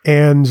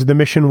 And the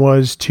mission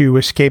was to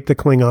escape the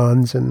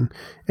Klingons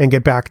and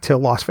get back to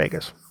Las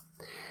Vegas.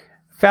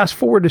 Fast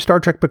forward to Star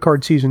Trek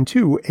Picard Season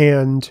 2,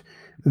 and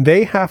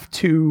they have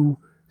to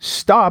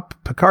stop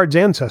Picard's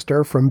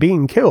ancestor from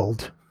being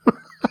killed.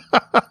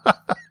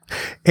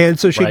 And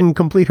so she can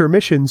complete her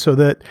mission so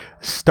that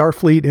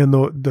Starfleet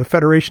and the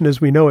Federation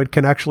as we know it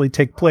can actually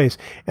take place.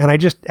 And I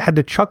just had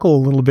to chuckle a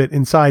little bit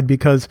inside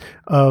because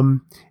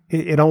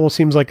it almost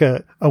seems like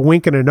a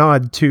wink and a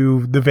nod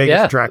to the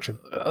Vegas attraction.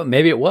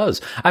 Maybe it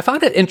was. I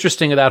found it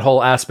interesting, that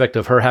whole aspect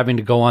of her having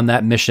to go on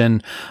that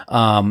mission,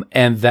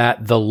 and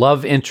that the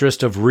love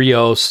interest of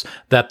Rios,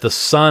 that the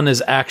son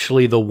is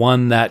actually the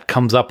one that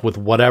comes up with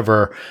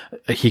whatever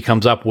he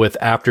comes up with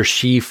after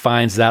she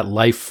finds that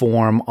life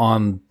form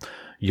on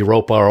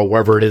Europa or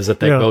wherever it is that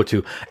they go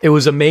to. It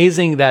was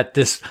amazing that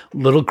this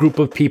little group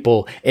of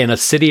people in a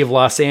city of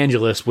Los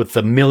Angeles with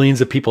the millions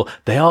of people,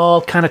 they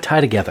all kind of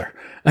tie together.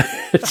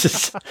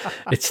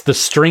 It's the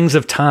strings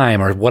of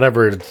time or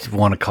whatever you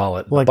want to call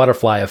it, like, the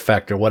butterfly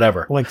effect or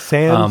whatever. Like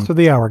sands to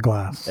the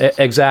hourglass.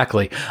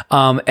 Exactly.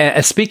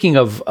 And speaking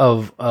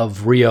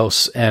of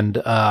Rios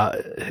and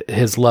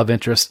his love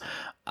interest,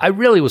 I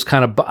really was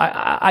kind of,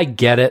 I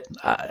get it.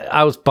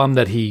 I was bummed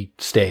that he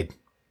stayed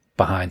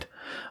behind.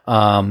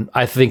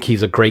 I think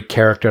he's a great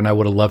character, and I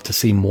would have loved to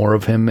see more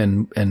of him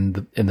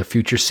in the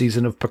future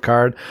season of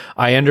Picard.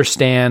 I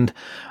understand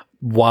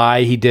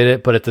why he did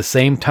it, but at the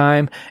same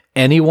time,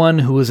 anyone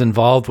who is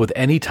involved with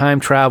any time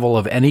travel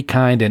of any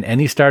kind in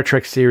any Star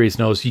Trek series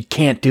knows you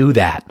can't do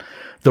that.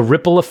 The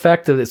ripple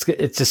effect of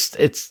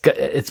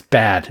it's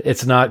bad.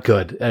 It's not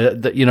good.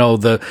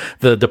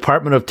 The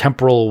Department of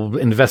Temporal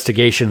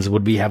Investigations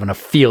would be having a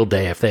field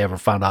day if they ever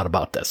found out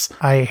about this.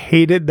 I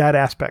hated that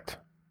aspect.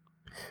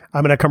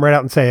 I'm going to come right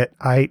out and say it.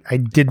 I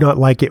did not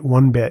like it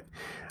one bit.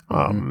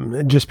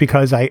 Just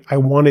because I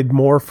wanted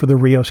more for the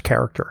Rios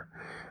character.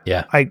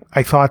 Yeah.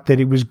 I thought that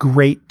it was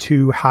great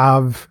to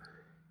have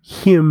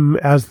him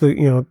as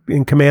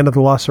in command of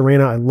the La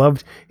Sirena. I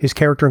loved his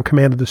character in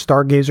command of the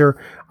Stargazer.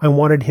 I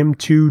wanted him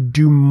to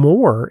do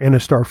more in a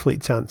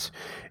Starfleet sense.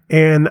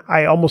 And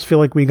I almost feel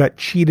like we got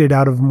cheated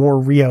out of more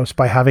Rios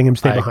by having him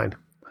stay behind.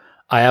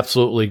 I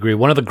absolutely agree.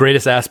 One of the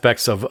greatest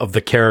aspects of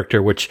the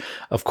character, which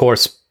of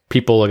course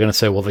people are going to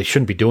say, well, they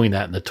shouldn't be doing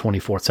that in the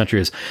 24th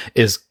century,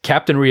 is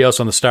Captain Rios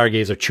on the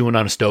Stargazer chewing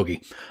on a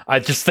stogie. I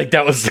just think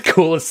that was the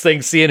coolest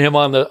thing, seeing him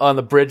on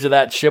the bridge of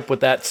that ship with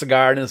that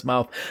cigar in his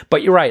mouth.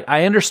 But you're right.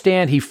 I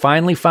understand he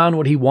finally found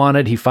what he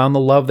wanted. He found the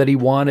love that he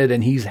wanted,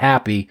 and he's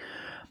happy.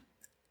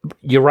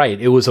 You're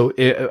right.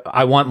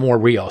 I want more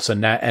Rios,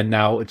 and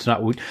now it's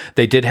not.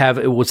 They did have.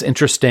 It was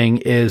interesting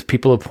is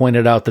people have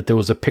pointed out that there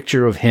was a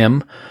picture of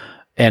him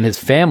and his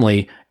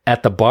family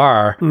at the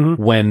bar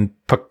when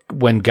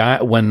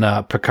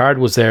Picard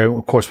was there.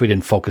 Of course, we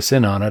didn't focus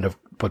in on it,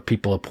 but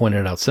people have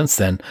pointed it out since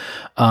then.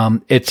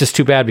 It's just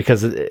too bad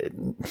because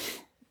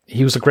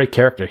he was a great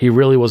character. He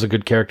really was a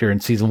good character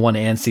in season 1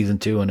 and season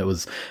 2, and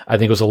I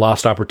think it was a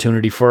lost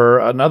opportunity for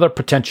another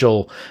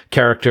potential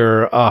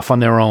character off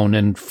on their own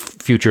in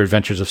future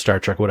adventures of Star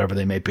Trek, whatever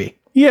they may be.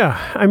 Yeah,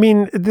 I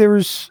mean,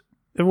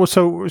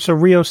 so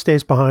Rios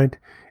stays behind.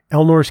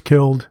 Elnor's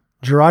killed.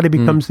 Jurati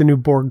becomes the new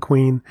Borg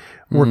queen.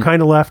 We're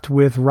kind of left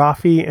with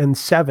Raffi and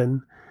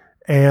Seven,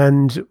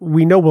 and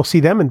we know we'll see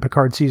them in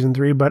Picard season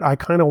 3, but I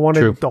kind of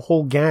wanted the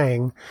whole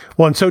gang.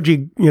 Well, and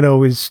Soji,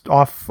 is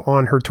off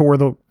on her tour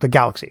of the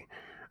galaxy.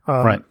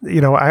 Right.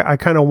 I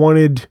kind of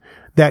wanted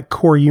that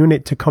core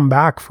unit to come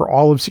back for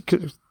all of,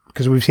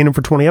 because we've seen them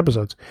for 20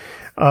 episodes.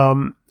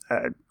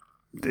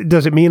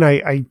 Does it mean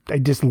I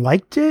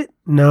disliked it?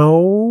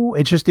 No,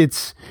 it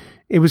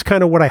was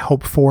kind of what I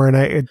hoped for.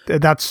 And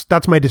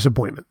that's my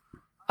disappointment.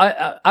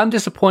 I'm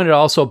disappointed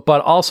also, but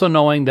also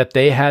knowing that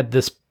they had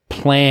this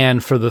plan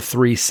for the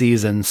 3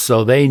 seasons.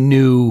 So they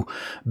knew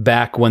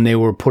back when they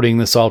were putting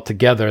this all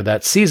together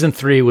that season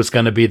 3 was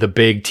going to be the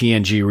big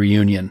TNG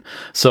reunion.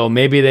 So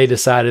maybe they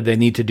decided they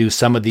need to do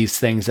some of these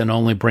things and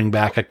only bring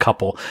back a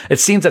couple.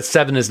 It seems that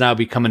Seven has now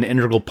become an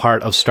integral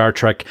part of Star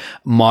Trek,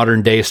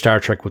 modern day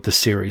Star Trek with the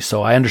series.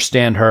 So I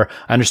understand her.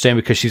 I understand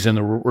because she's in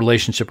the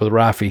relationship with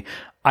Raffi.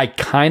 I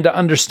kind of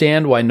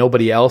understand why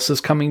nobody else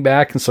is coming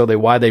back, and so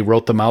why they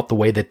wrote them out the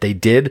way that they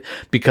did,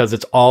 because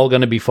it's all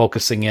going to be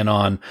focusing in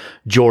on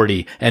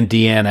Geordi and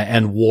Deanna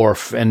and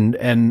Worf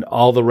and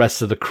all the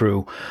rest of the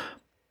crew.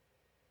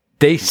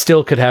 They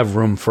still could have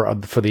room for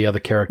the other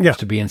characters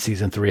to be in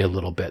season 3 a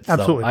little bit.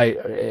 Absolutely.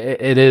 So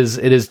it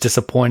is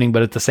disappointing,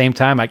 but at the same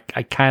time, I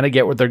kind of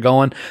get where they're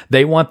going.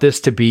 They want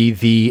this to be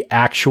the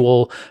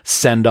actual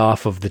send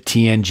off of the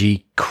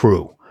TNG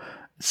crew.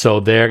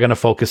 So they're going to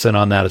focus in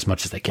on that as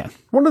much as they can.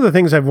 One of the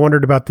things I've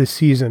wondered about this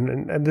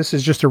season, and this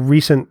is just a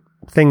recent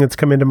thing that's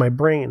come into my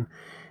brain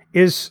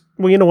is,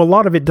 well, a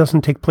lot of it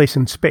doesn't take place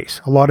in space.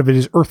 A lot of it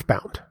is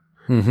earthbound.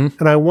 Mm-hmm.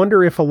 And I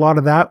wonder if a lot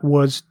of that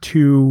was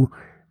to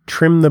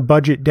trim the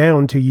budget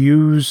down to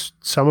use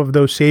some of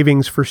those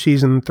savings for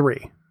season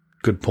 3.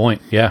 Good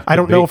point. Yeah. I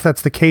don't know if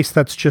that's the case.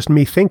 That's just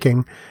me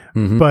thinking.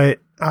 Mm-hmm. But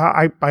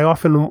I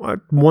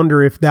often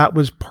wonder if that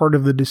was part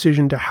of the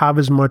decision to have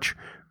as much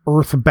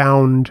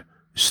earthbound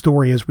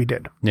story as we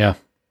did. Yeah.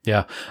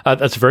 Yeah,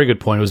 that's a very good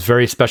point. It was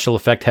very special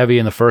effect heavy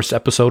in the first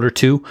episode or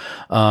two,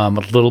 a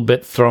little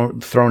bit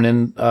thrown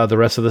in the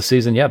rest of the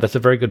season. Yeah, that's a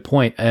very good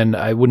point, and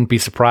I wouldn't be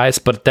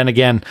surprised. But then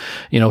again,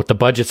 with the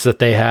budgets that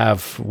they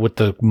have with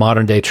the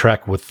modern day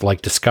Trek, with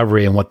like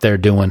Discovery and what they're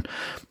doing,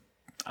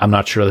 I'm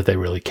not sure that they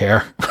really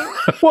care.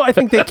 Well, I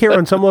think they care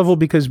on some level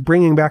because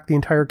bringing back the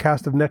entire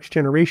cast of Next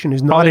Generation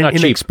is not an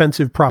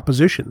inexpensive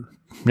proposition.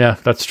 Yeah,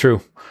 that's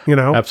true.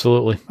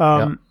 Absolutely.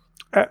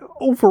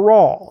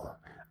 Overall,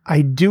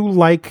 I do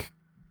like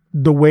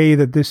the way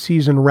that this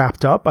season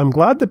wrapped up. I'm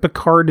glad that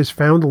Picard has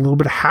found a little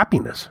bit of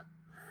happiness.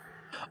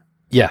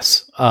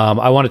 Yes.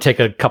 I want to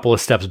take a couple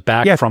of steps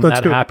back from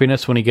that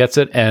happiness when he gets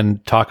it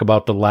and talk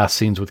about the last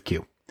scenes with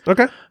Q.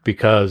 Okay.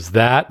 Because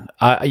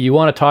you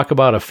want to talk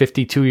about a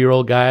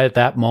 52-year-old guy at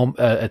that moment,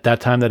 at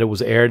that time that it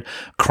was aired,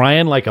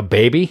 crying like a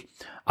baby.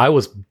 I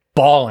was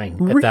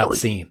bawling at that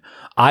scene.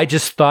 I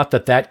just thought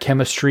that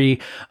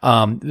chemistry,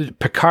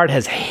 Picard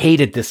has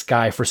hated this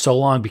guy for so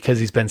long because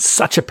he's been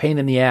such a pain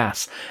in the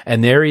ass.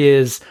 And there he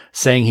is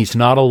saying he's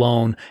not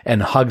alone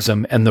and hugs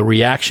him. And the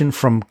reaction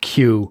from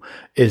Q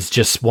is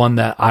just one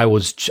that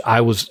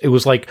it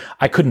was like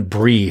I couldn't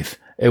breathe.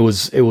 It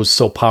was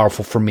so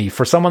powerful for me.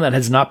 For someone that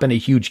has not been a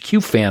huge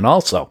Q fan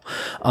also,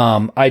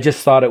 I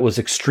just thought it was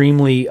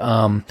extremely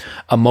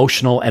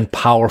emotional and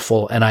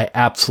powerful. And I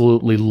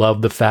absolutely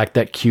love the fact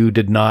that Q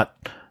did not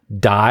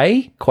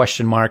die,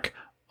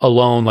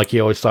 alone like he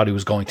always thought he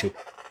was going to.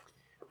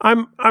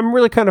 I'm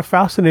really kind of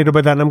fascinated by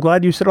that. And I'm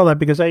glad you said all that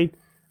because I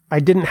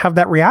didn't have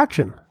that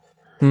reaction.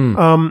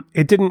 I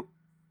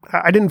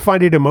didn't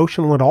find it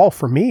emotional at all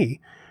for me.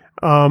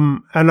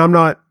 And I'm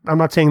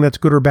not saying that's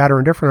good or bad or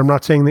indifferent. I'm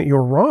not saying that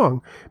you're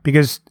wrong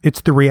because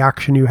it's the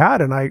reaction you had.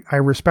 And I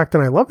respect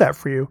and I love that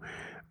for you.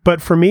 But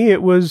for me,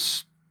 it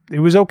was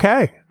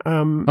okay.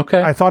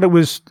 Okay. I thought it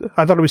was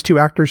two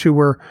actors who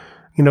were,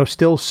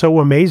 still so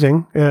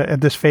amazing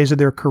at this phase of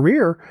their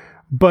career,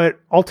 but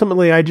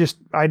ultimately I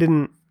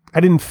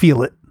didn't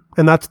feel it.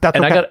 And that's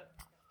and okay.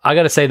 I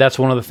got to say that's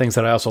one of the things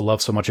that I also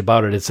love so much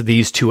about it. It's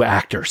these two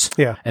actors.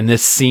 Yeah. And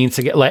this scene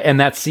and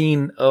that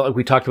scene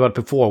we talked about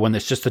before when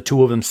it's just the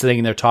two of them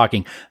sitting there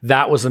talking.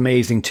 That was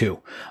amazing too.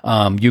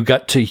 You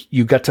got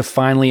to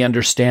finally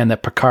understand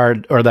that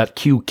Picard or that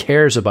Q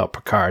cares about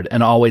Picard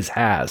and always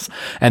has.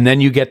 And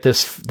then you get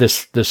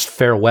this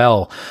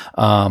farewell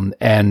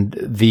and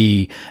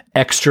the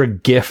extra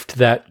gift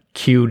that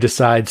Q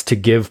decides to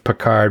give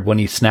Picard when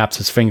he snaps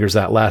his fingers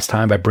that last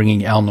time by bringing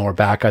Elnor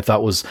back, I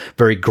thought was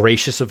very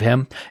gracious of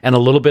him and a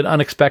little bit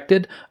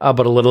unexpected,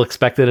 but a little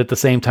expected at the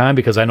same time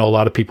because I know a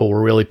lot of people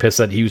were really pissed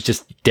that he was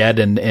just dead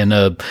in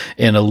a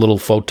little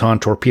photon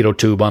torpedo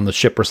tube on the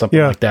ship or something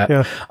like that.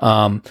 Yeah.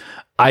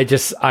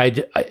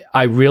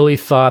 I really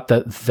thought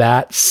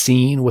that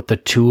scene with the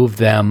two of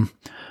them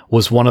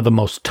was one of the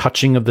most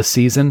touching of the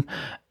season,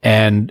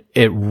 and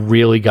it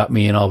really got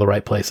me in all the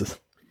right places.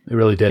 It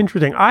really did.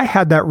 Interesting. I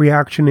had that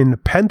reaction in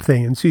Nepenthe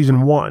in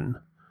season 1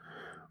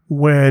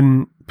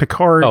 when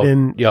Picard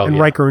and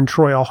Riker and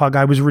Troy all hug.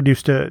 I was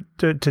reduced to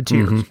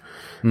tears.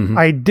 Mm-hmm.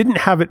 I didn't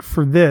have it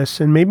for this,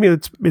 and maybe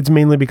it's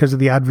mainly because of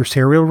the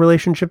adversarial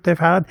relationship they've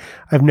had.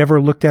 I've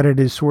never looked at it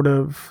as sort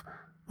of,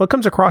 well, it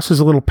comes across as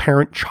a little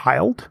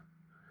parent-child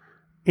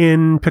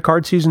in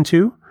Picard season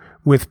 2,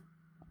 with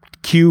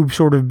Q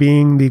sort of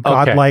being the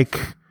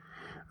godlike...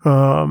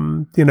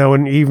 and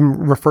even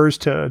refers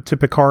to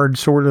Picard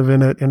sort of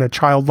in a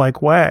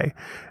childlike way.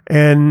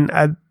 And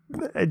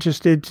it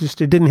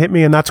didn't hit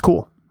me, and that's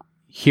cool.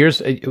 You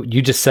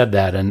just said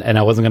that, and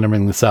I wasn't going to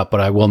bring this up, but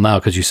I will now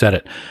because you said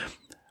it.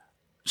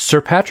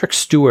 Sir Patrick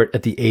Stewart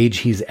at the age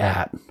he's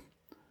at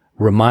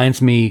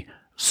reminds me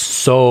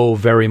so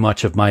very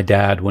much of my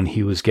dad when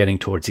he was getting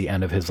towards the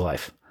end of his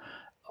life.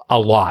 A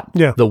lot.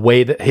 Yeah. The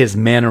way that his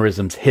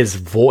mannerisms, his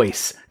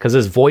voice, because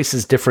his voice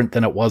is different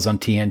than it was on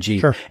TNG.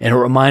 Sure. And it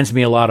reminds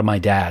me a lot of my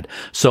dad.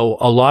 So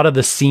a lot of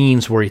the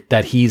scenes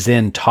that he's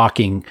in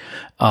talking,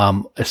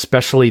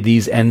 especially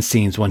these end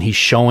scenes when he's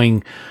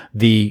showing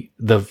the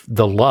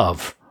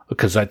love,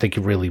 because I think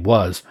it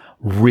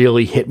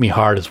really hit me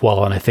hard as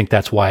well. And I think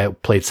that's why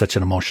it played such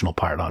an emotional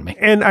part on me.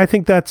 And I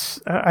think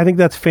that's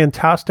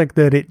fantastic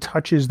that it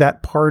touches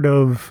that part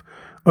of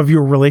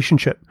your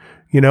relationship.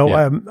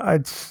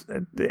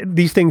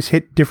 These things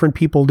hit different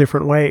people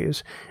different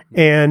ways.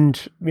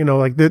 And,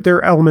 like there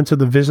are elements of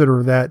The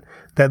Visitor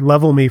that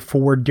level me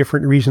for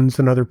different reasons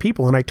than other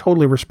people. And I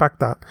totally respect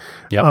that.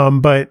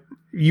 Yep. But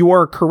you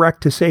are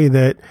correct to say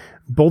that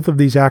both of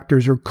these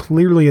actors are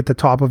clearly at the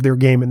top of their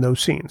game in those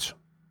scenes.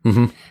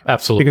 Mm-hmm.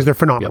 Absolutely. Because they're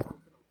phenomenal.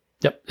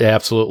 Yep, they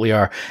absolutely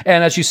are.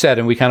 And as you said,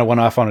 and we kind of went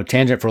off on a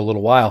tangent for a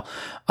little while,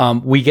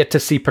 we get to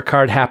see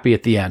Picard happy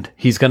at the end.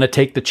 He's going to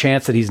take the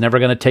chance that he's never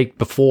going to take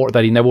before,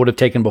 that he never would have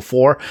taken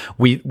before.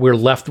 We're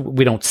left,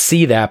 we don't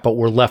see that, but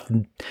we're left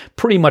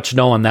pretty much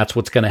knowing that's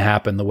what's going to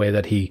happen, the way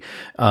that he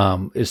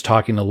is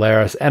talking to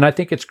Laris. And I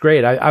think it's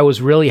great. I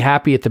was really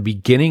happy at the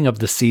beginning of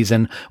the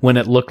season when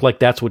it looked like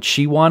that's what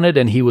she wanted,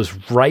 and he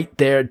was right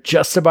there,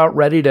 just about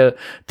ready to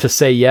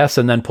say yes,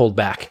 and then pulled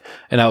back.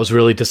 And that was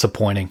really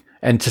disappointing.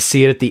 And to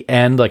see it at the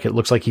end, like it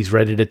looks like he's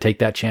ready to take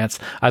that chance,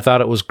 I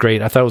thought it was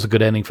great. I thought it was a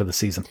good ending for the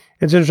season.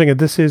 It's interesting that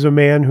this is a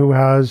man who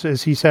has,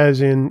 as he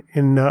says in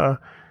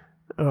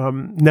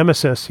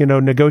Nemesis,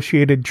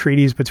 negotiated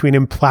treaties between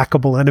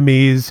implacable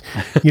enemies,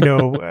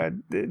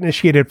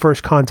 initiated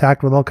first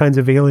contact with all kinds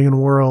of alien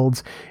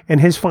worlds, and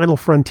his final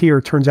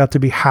frontier turns out to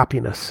be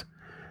happiness.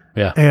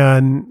 Yeah.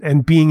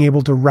 And being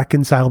able to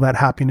reconcile that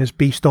happiness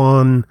based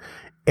on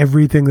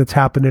everything that's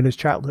happened in his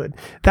childhood.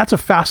 That's a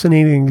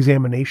fascinating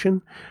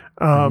examination.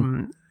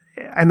 And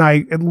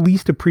I at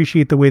least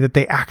appreciate the way that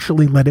they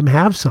actually let him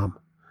have some.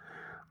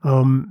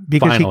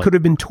 Because Finally. he could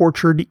have been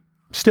tortured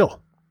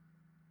still.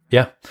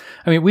 Yeah.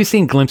 I mean, we've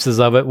seen glimpses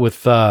of it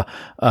with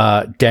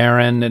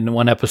Darren in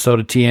one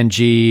episode of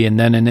TNG and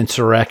then in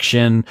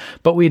Insurrection,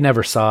 but we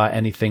never saw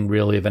anything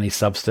really of any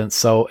substance.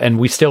 So, and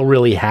we still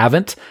really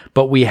haven't,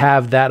 but we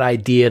have that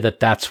idea that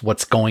that's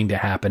what's going to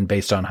happen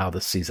based on how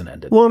the season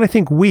ended. Well, and I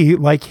think we,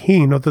 like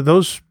he, know that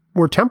those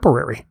were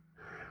temporary.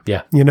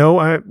 Yeah.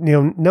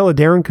 Nella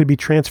Darren could be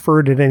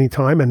transferred at any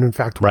time, and in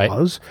fact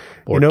was.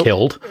 Or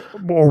killed.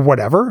 Or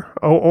whatever.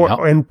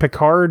 And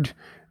Picard,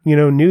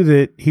 knew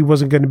that he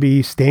wasn't going to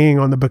be staying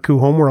on the Baku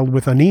homeworld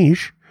with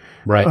Anish.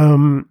 Right.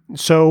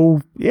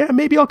 So, yeah,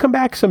 maybe I'll come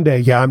back someday.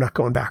 Yeah, I'm not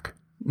going back.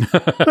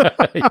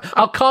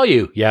 I'll call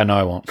you. Yeah, no,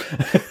 I won't.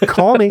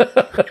 Call me.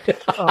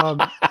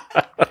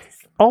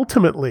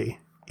 Ultimately,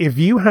 if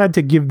you had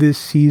to give this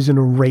season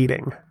a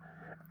rating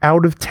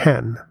out of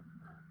 10,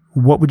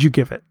 what would you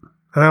give it?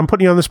 And I'm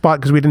putting you on the spot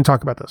because we didn't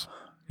talk about this.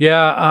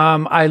 Yeah,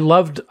 I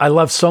loved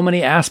so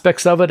many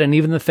aspects of it, and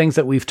even the things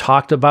that we've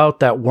talked about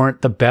that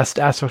weren't the best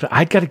aspects.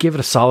 I'd got to give it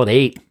a solid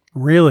 8.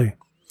 Really?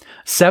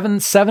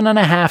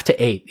 7.5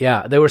 to 8.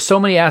 Yeah, there were so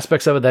many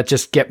aspects of it that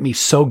just get me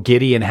so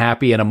giddy and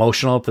happy and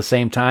emotional at the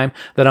same time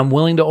that I'm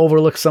willing to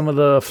overlook some of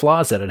the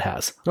flaws that it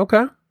has.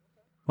 Okay.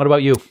 What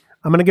about you?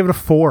 I'm going to give it a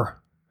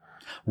 4.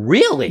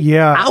 Really?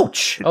 Yeah.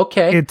 Ouch.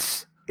 Okay.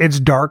 It's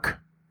dark.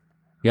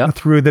 Yeah.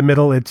 Through the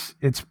middle, it's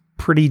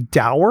pretty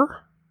dour.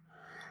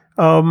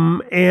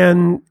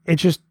 And it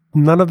just,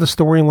 none of the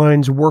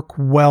storylines work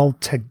well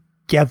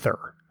together.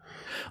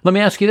 Let me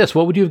ask you this.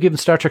 What would you have given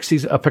Star Trek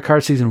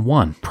Picard season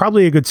 1?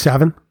 Probably a good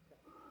 7.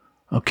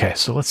 Okay.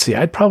 So let's see.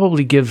 I'd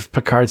probably give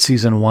Picard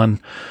season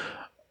 1,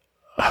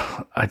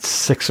 I'd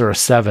 6 or a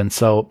 7.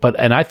 So,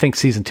 and I think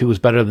season 2 was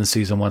better than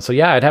season 1. So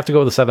yeah, I'd have to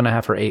go with a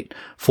 7.5 or 8.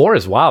 4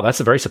 is, wow,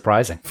 that's very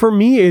surprising. For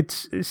me,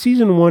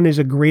 season 1 is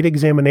a great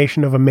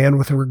examination of a man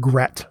with a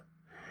regret.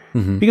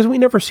 Mm-hmm. Because we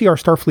never see our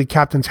Starfleet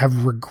captains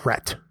have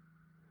regret.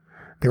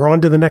 They're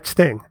on to the next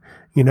thing,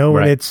 right.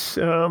 And it's,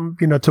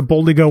 to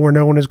boldly go where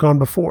no one has gone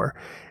before.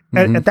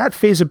 Mm-hmm. At that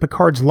phase of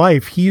Picard's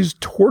life, he's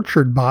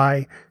tortured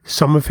by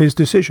some of his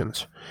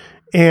decisions.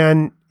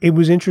 And it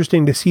was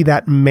interesting to see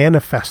that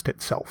manifest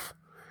itself.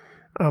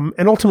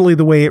 And ultimately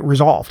the way it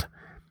resolved.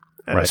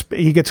 Right.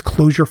 He gets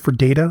closure for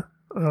Data.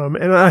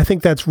 And I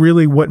think that's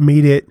really what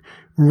made it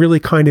really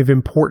kind of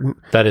important.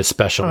 That is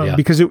special, yeah.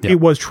 Because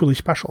it was truly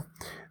special.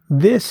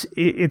 This,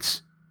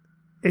 it's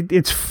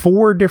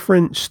 4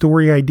 different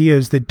story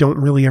ideas that don't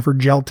really ever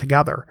gel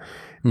together.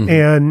 Mm-hmm.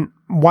 And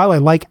while I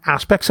like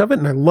aspects of it,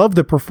 and I love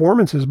the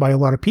performances by a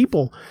lot of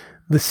people,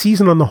 the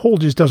season on the whole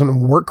just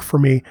doesn't work for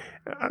me.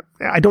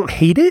 I don't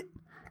hate it,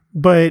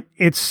 but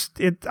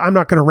I'm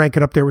not going to rank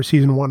it up there with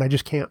season 1. I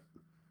just can't.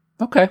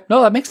 Okay.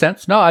 No, that makes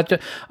sense. No, I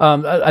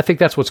think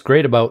that's what's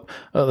great about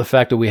the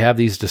fact that we have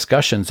these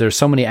discussions. There's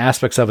so many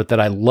aspects of it that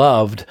I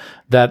loved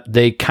that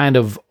they kind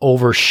of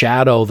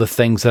overshadow the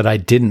things that I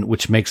didn't,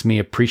 which makes me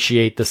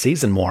appreciate the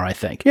season more, I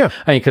think. Yeah.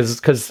 I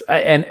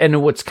mean,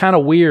 and what's kind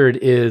of weird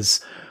is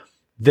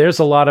there's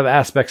a lot of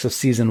aspects of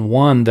season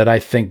 1 that I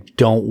think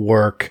don't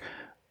work.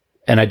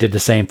 And I did the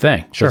same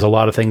thing. Sure. There's a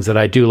lot of things that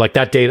I do, like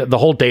that Data, the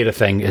whole Data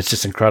thing is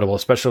just incredible,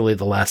 especially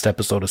the last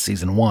episode of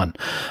season 1.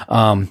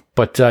 Even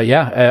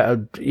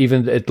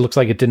it looks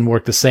like it didn't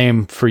work the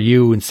same for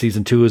you in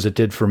season 2 as it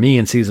did for me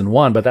in season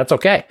 1, but that's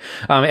okay.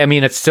 I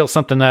mean, it's still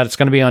something that it's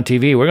going to be on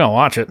TV. We're going to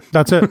watch it.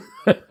 That's it.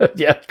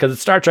 Yeah, because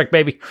it's Star Trek,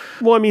 baby.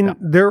 Well, I mean,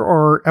 there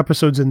are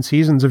episodes and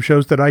seasons of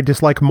shows that I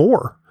dislike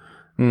more.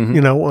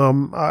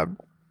 Mm-hmm.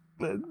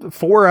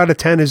 4 out of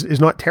 10 is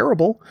not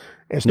terrible.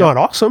 It's not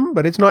awesome,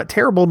 but it's not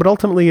terrible. But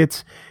ultimately,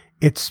 it's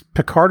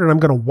Picard, and I'm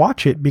going to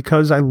watch it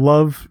because I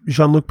love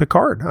Jean-Luc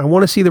Picard. I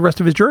want to see the rest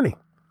of his journey.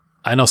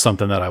 I know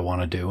something that I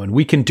want to do, and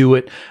we can do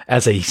it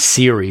as a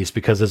series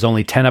because there's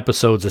only 10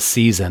 episodes a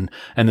season,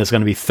 and there's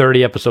going to be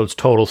 30 episodes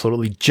total. So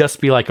it'll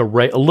just be like a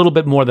little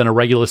bit more than a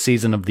regular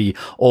season of the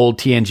old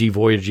TNG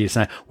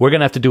Voyager. We're going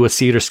to have to do a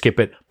See It or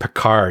Skip It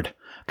Picard.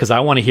 because I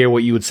want to hear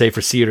what you would say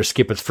for see it or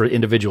skip it for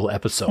individual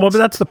episodes. Well, but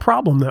that's the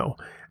problem, though.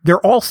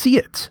 They're all see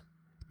it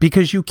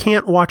because you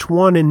can't watch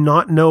one and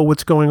not know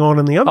what's going on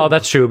in the other. Oh,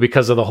 that's true,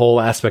 because of the whole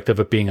aspect of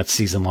it being a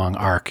season-long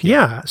arc.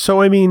 Yeah.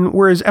 So, I mean,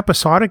 whereas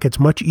episodic, it's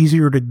much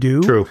easier to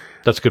do. True.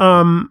 That's good.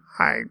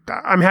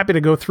 I'm happy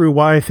to go through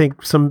why I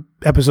think some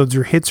episodes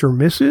are hits or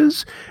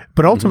misses,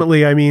 but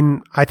ultimately, I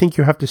mean, I think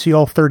you have to see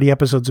all 30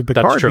 episodes of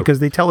Picard true. because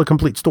they tell a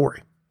complete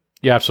story.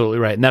 You're absolutely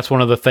right. And that's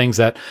one of the things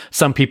that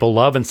some people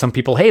love and some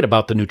people hate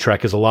about the new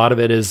Trek is a lot of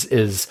it is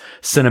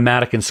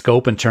cinematic in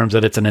scope in terms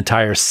that it's an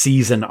entire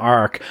season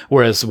arc,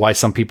 whereas why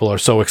some people are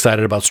so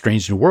excited about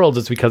Strange New Worlds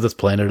is because it's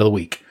Planet of the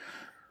Week.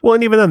 Well,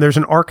 and even then, there's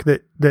an arc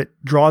that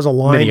draws a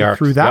line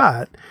through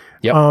that.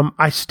 Yep.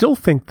 I still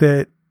think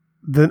that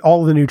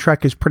all of the new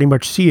Trek is pretty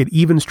much see it,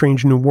 even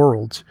Strange New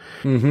Worlds,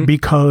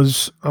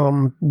 because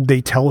they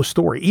tell a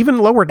story. Even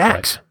Lower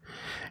Decks.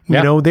 Right.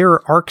 You know, there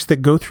are arcs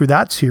that go through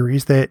that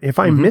series that if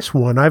I miss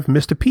one, I've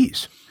missed a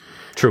piece.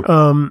 True.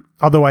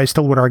 Although I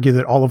still would argue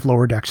that all of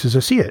Lower Decks is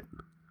a see it.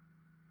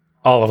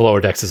 All of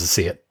Lower Decks is a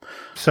see it.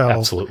 So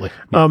absolutely.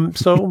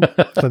 So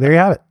there you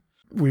have it.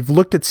 We've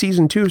looked at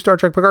season 2 Star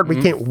Trek Picard.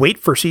 We can't wait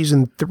for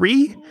season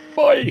 3.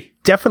 Boy.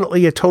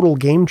 Definitely a total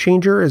game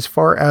changer as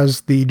far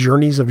as the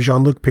journeys of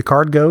Jean-Luc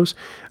Picard goes.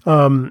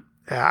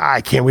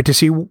 I can't wait to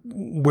see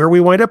where we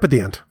wind up at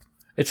the end.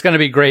 It's going to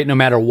be great no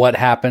matter what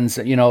happens.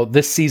 You know,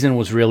 this season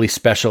was really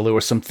special. There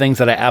were some things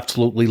that I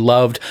absolutely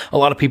loved. A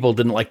lot of people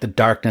didn't like the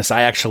darkness.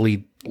 I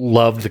actually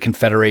loved the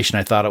Confederation.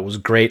 I thought it was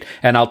great.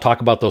 And I'll talk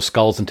about those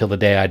skulls until the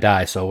day I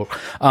die. So,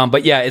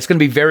 but yeah, it's going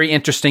to be very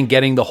interesting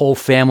getting the whole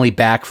family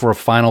back for a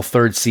final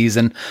third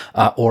season.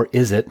 Or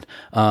is it?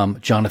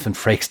 Jonathan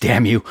Frakes,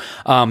 damn you.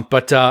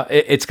 But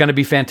it's going to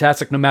be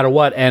fantastic no matter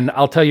what. And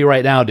I'll tell you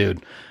right now,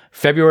 dude,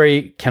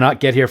 February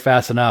cannot get here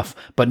fast enough,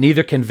 but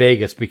neither can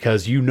Vegas,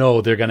 because you know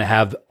they're going to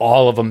have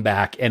all of them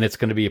back, and it's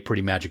going to be a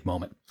pretty magic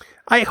moment.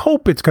 I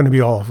hope it's going to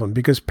be all of them,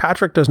 because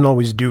Patrick doesn't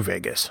always do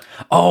Vegas.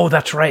 Oh,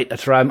 that's right.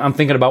 That's right. I'm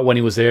thinking about when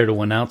he was there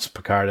to announce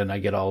Picard, and I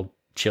get all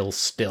chills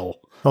still.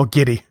 Oh,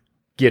 giddy.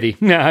 Giddy.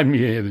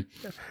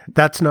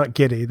 That's not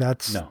giddy.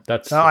 That's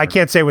I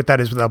can't say what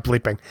that is without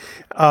bleeping.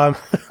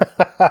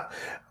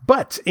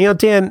 But, you know,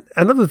 Dan,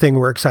 another thing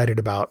we're excited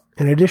about,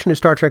 in addition to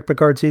Star Trek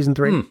Picard Season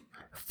 3,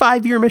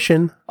 5-year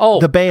mission,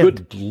 the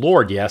band. Good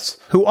Lord, yes.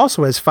 Who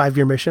also has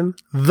 5-year mission,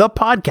 the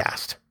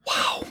podcast.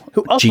 Wow.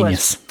 Who also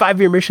Genius. has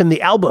 5-year mission,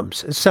 the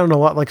albums. It sounded a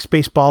lot like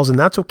Spaceballs, and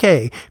that's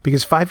okay,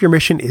 because 5-year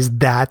mission is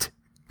that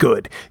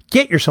good.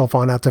 Get yourself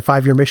on out to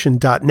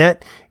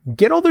 5yearmission.net.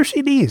 Get all their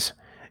CDs.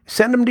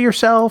 Send them to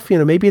yourself. You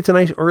know, maybe it's a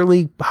nice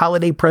early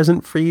holiday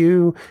present for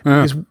you,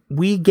 because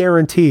we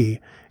guarantee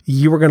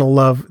you are going to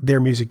love their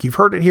music. You've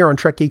heard it here on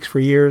Trek Geeks for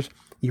years.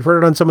 You've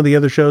heard it on some of the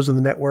other shows on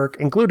the network,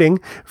 including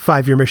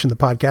 5-Year Mission, the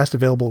podcast,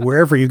 available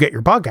wherever you get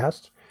your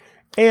podcasts.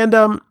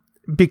 And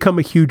become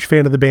a huge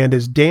fan of the band,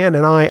 as Dan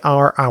and I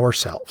are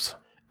ourselves.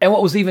 And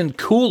what was even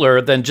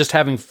cooler than just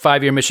having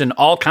 5-Year Mission,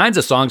 all kinds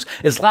of songs,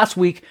 is last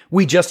week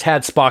we just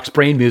had Spock's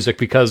Brain music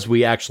because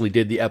we actually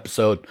did the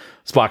episode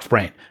Spock's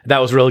Brain. That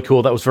was really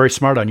cool. That was very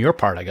smart on your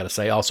part, I got to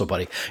say also,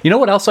 buddy. You know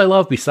what else I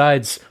love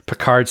besides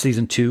Picard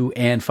Season 2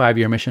 and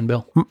 5-Year Mission,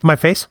 Bill? My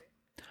face?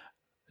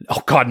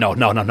 Oh, God, no,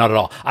 not at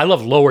all. I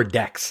love Lower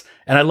Decks.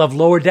 And I love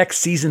Lower Decks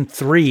Season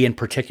 3 in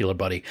particular,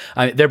 buddy.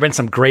 There have been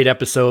some great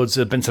episodes.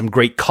 There have been some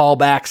great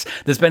callbacks.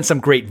 There's been some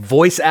great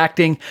voice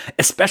acting,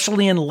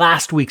 especially in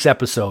last week's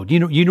episode.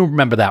 You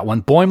remember that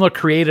one. Boimler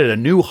created a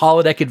new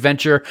holodeck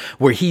adventure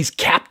where he's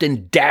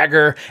Captain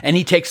Dagger, and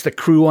he takes the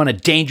crew on a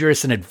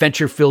dangerous and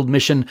adventure-filled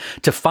mission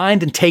to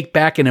find and take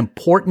back an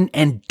important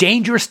and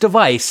dangerous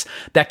device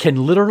that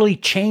can literally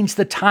change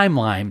the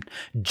timeline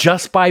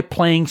just by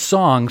playing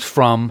songs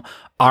from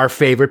our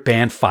favorite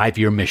band,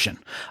 5-Year Mission.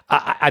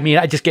 I mean,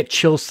 I just get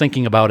chills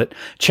thinking about it.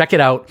 Check it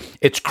out.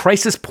 It's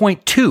Crisis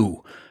Point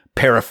 2,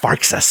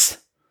 Parapharxis.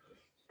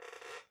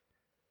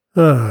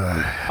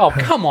 Oh,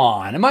 come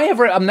on. Am I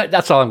ever...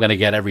 that's all I'm going to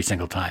get every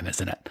single time,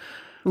 isn't it?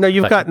 No,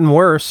 you've gotten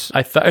worse.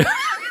 I thought...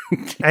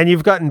 And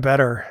you've gotten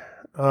better.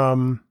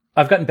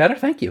 I've gotten better?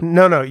 Thank you.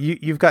 No,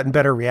 you've gotten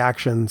better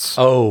reactions.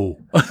 Oh.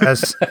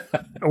 as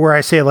where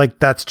I say, like,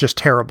 that's just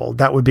terrible.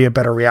 That would be a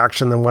better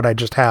reaction than what I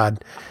just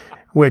had,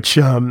 which...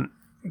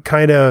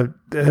 kind of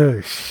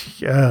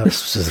this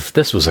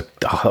was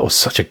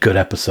such a good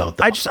episode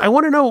though. I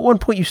want to know at one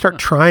point you start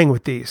trying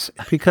with these,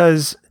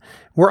 because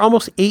we're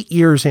almost 8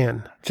 years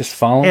in. Just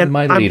following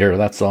my leader,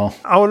 that's all.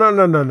 Oh no.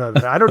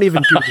 I don't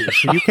even do this,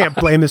 so you can't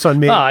blame this on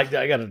me. No, I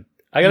gotta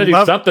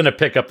do something to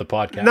pick up the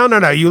podcast.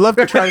 No, you love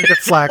to try to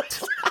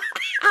deflect.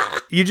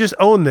 You just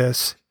own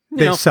this.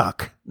 They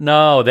suck.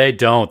 No, they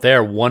don't.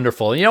 They're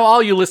wonderful. You know,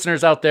 all you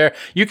listeners out there,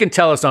 you can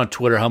tell us on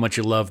Twitter how much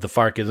you love the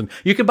Farkism.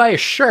 You can buy a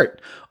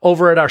shirt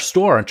over at our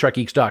store on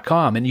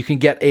TrekGeeks.com, and you can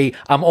get a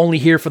I'm only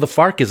here for the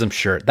Farkism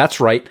shirt. That's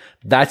right.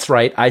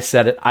 I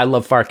said it. I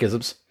love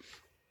Farkisms.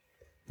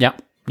 Yeah,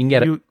 you can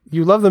get it.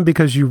 You love them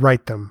because you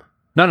write them.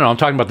 No, I'm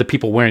talking about the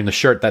people wearing the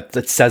shirt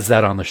that says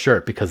that on the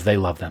shirt because they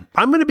love them.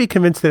 I'm going to be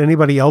convinced that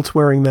anybody else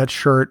wearing that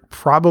shirt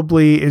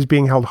probably is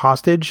being held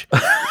hostage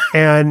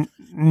and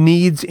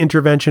needs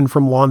intervention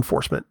from law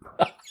enforcement.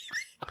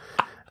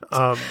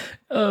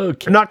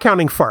 Okay. Not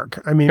counting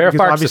Fark. I mean, Fair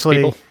because Farks,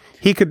 obviously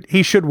people.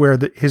 he should wear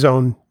his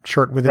own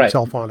shirt with Right.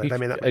 himself on it. I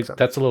mean, that makes sense.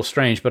 That's a little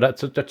strange, but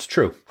that's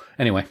true.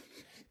 Anyway,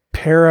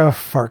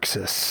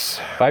 Parafarxis.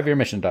 5-year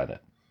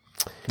mission.net.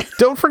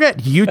 Don't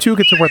forget, you too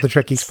can support the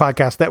Trek Geeks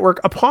Podcast Network,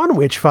 upon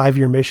which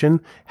 5-year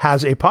mission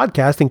has a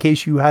podcast, in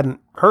case you hadn't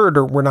heard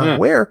or were not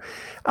aware,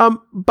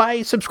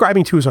 by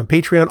subscribing to us on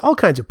Patreon, all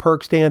kinds of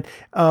perks, Dan,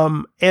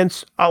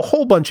 and a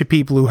whole bunch of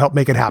people who help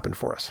make it happen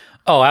for us.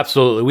 Oh,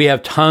 absolutely. We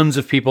have tons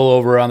of people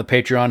over on the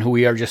Patreon who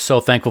we are just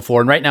so thankful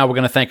for. And right now, we're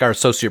going to thank our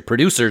associate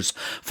producers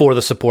for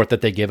the support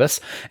that they give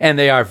us. And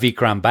they are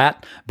Vikram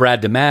Bhatt,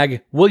 Brad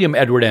DeMag, William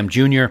Edward M.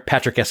 Jr.,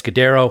 Patrick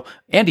Escudero,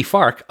 Andy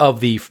Fark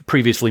of the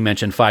previously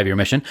mentioned 5-year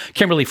mission,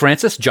 Kimberly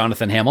Francis,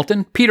 Jonathan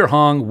Hamilton, Peter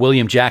Hong,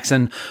 William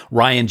Jackson,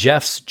 Ryan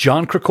Jeffs,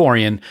 John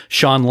Krikorian,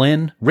 Sean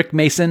Lynn, Rick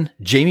Mason,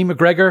 Jamie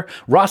McGregor,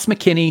 Ross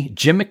McKinney,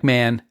 Jim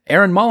McMahon,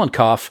 Aaron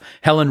Mollenkoff,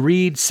 Helen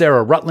Reed,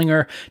 Sarah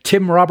Rutlinger,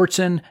 Tim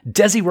Robertson,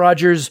 Desi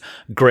Rogers,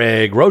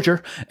 Greg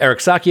Roger, Eric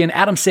Sakian,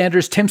 Adam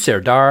Sanders, Tim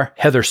Serdar,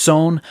 Heather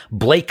Sohn,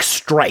 Blake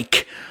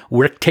Strike,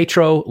 Rick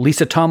Tatro,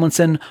 Lisa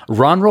Tomlinson,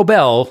 Ron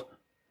Robel,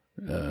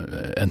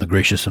 and the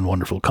gracious and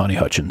wonderful Connie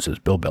Hutchins, as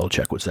Bill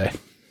Belichick would say.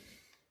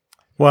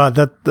 Wow,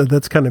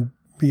 that's kind of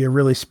be a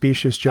really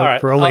specious joke All right,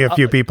 for only a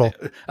few people.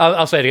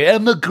 I'll say it again.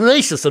 And the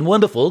gracious and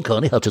wonderful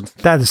Connie Hutchins.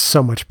 That is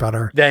so much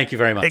better. Thank you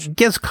very much. It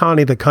gives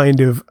Connie the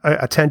kind of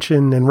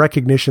attention and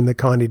recognition that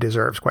Connie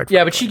deserves, quite frankly.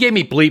 Yeah, but she gave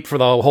me bleep for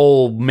the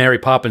whole Mary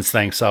Poppins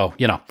thing, so,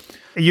 you know.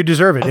 You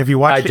deserve it. Have you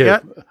watched it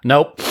yet?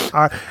 Nope.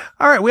 All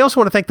right. We also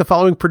want to thank the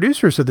following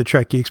producers of the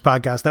Trek Geeks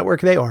Podcast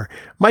Network. They are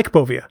Mike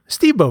Bovia,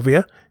 Steve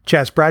Bovia,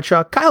 Chaz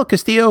Bradshaw, Kyle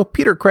Castillo,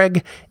 Peter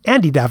Craig,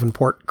 Andy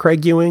Davenport,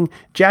 Craig Ewing,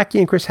 Jackie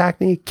and Chris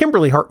Hackney,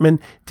 Kimberly Hartman,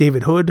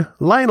 David Hood,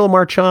 Lionel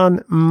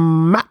Marchand,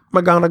 Matt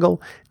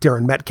McGonigal,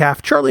 Darren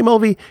Metcalf, Charlie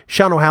Mulvey,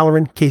 Sean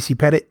O'Halloran, Casey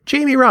Pettit,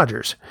 Jamie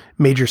Rogers,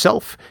 Major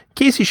Self,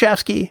 Casey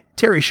Shafsky,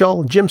 Terry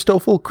Shull, Jim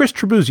Stoffel, Chris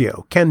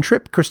Trabuzio, Ken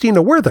Tripp,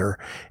 Christina Werther,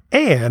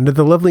 and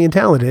the lovely and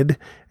talented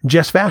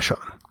Jess Vashon.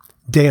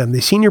 Dan, the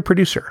senior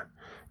producer,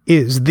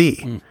 is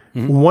the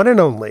one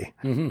and only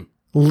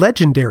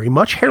legendary,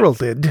 much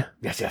heralded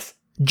Yes.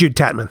 Jude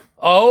Tatman.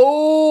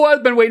 Oh,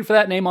 I've been waiting for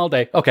that name all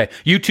day. Okay.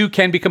 You too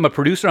can become a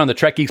producer on the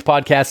Trek Geeks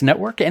Podcast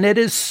Network, and it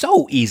is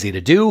so easy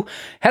to do.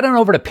 Head on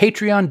over to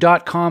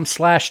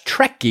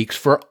patreon.com/TrekGeeks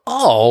for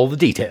all the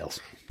details.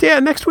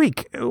 Dan, next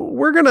week,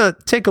 we're going to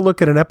take a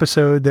look at an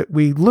episode that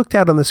we looked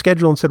at on the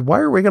schedule and said, why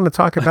are we going to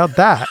talk about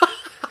that?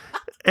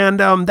 And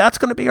that's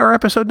going to be our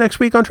episode next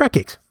week on Trek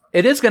Geeks.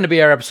 It is going to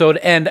be our episode,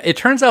 and it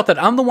turns out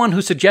that I'm the one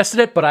who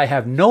suggested it, but I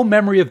have no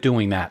memory of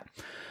doing that.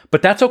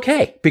 But that's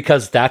okay,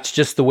 because that's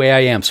just the way I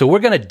am. So we're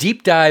going to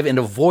deep dive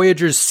into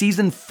Voyager's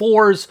Season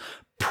 4's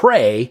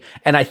Prey,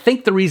 and I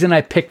think the reason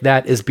I picked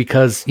that is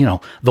because, you know,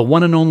 the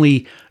one and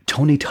only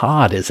Tony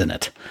Todd is in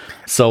it.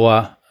 So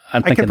I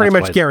can pretty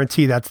much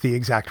guarantee that's the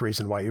exact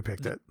reason why you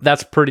picked it.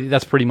 That's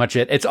pretty much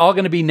it. It's all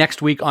going to be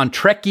next week on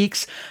Trek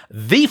Geeks,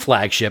 the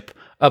flagship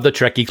of the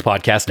Trek Geeks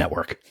Podcast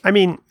Network. I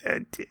mean,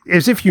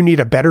 as if you need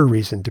a better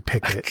reason to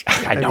pick it.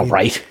 I know,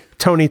 right?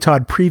 Tony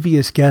Todd,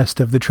 previous guest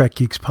of the Trek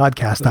Geeks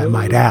Podcast, I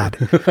might add.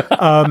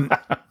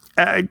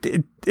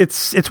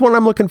 It's one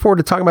I'm looking forward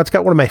to talking about. It's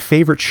got one of my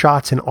favorite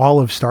shots in all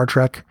of Star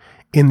Trek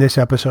in this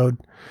episode.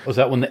 Was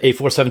that when the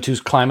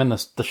A472's climbing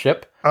the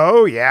ship?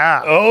 Oh,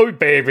 yeah. Oh,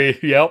 baby.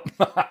 Yep.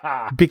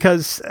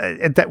 Because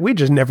that we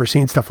just never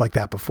seen stuff like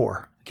that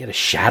before. Get a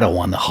shadow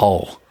on the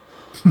hull.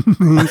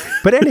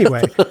 But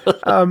anyway,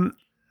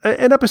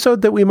 an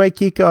episode that we might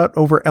geek out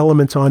over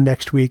elements on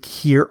next week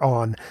here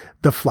on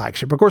the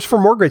flagship. Of course, for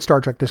more great Star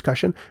Trek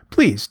discussion,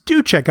 please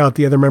do check out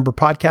the other member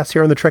podcasts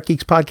here on the Trek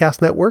Geeks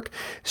Podcast Network.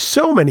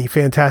 So many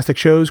fantastic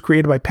shows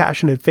created by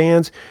passionate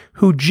fans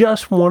who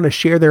just want to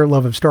share their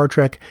love of Star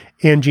Trek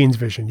and Gene's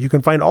vision. You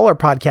can find all our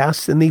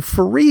podcasts in the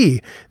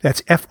free,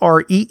 that's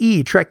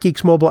FREE, Trek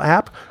Geeks mobile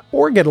app,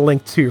 or get a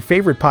link to your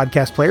favorite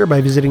podcast player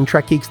by visiting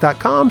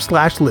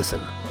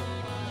trekgeeks.com/listen.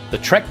 The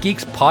Trek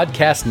Geeks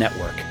Podcast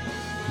Network.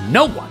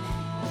 No one,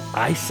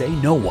 I say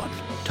no one,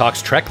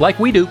 talks Trek like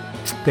we do.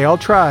 They all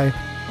try.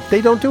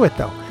 They don't do it,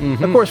 though.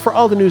 Of course, for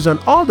all the news on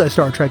all the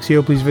Star Trek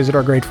CO, please visit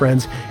our great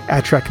friends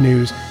at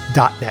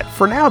treknews.net.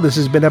 For now, this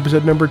has been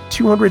episode number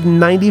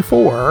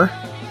 294.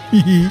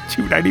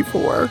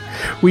 294.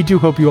 We do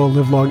hope you all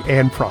live long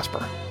and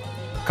prosper.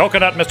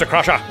 Coconut, Mr.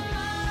 Crusher.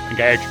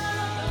 Engage.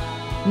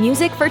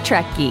 Music for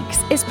Trek Geeks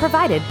is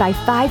provided by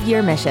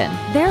 5-Year Mission.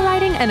 They're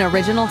writing an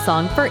original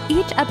song for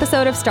each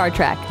episode of Star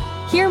Trek.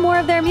 Hear more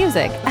of their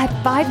music at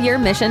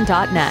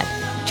 5yearmission.net.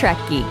 Trek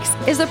Geeks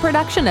is a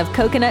production of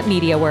Coconut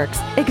Media Works.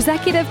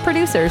 Executive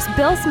producers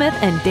Bill Smith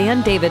and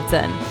Dan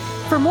Davidson.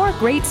 For more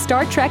great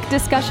Star Trek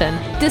discussion,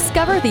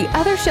 discover the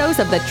other shows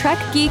of the Trek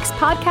Geeks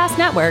Podcast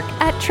Network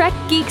at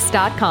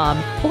trekgeeks.com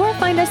or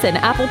find us in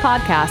Apple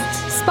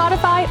Podcasts,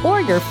 Spotify,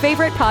 or your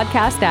favorite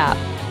podcast app.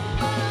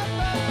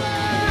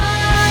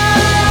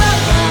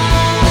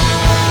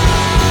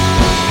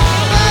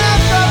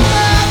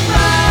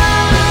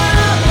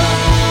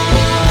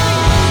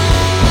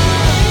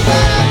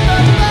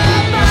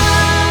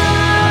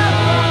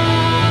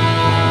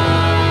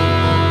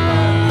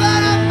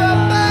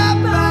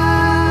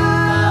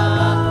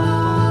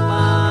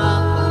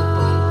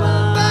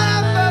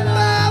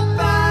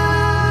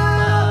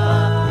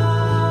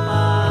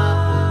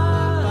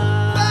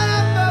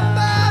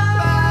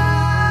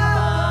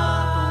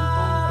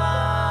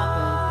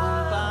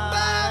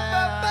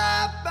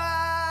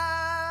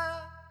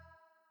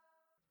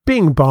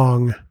 Bing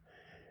bong.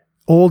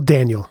 Old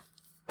Daniel.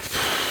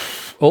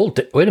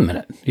 Wait a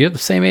minute. You're the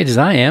same age as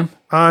I am.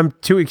 I'm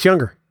 2 weeks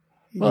younger.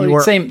 Well, You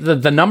are- same.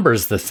 The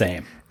number's the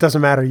same.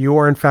 Doesn't matter. You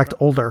are, in fact,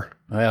 older.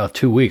 Well,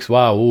 2 weeks.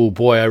 Wow. Oh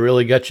boy, I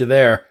really got you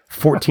there.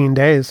 14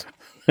 days.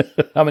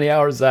 How many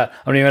hours is that?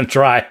 I'm not even gonna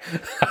try.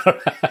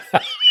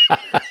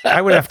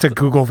 I would have to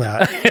Google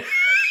that.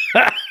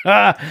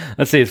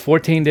 Let's see. It's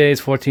 14 days,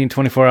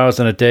 24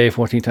 hours in a day.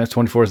 14 times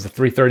 24 is the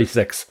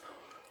 336.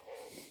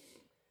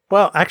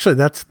 Well, actually,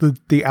 that's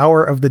the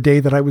hour of the day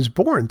that I was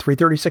born,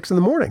 3:36 in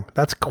the morning.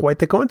 That's quite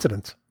the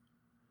coincidence.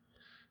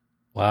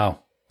 Wow.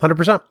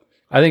 100%.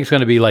 I think it's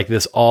going to be like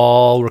this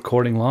all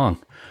recording long.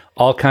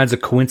 All kinds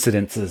of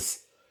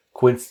coincidences.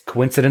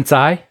 Coincidence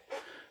eye?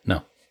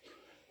 No.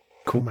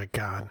 Oh, my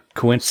God.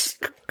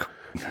 Coinc.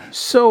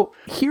 So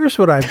here's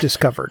what I've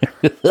discovered.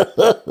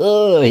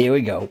 Oh, here we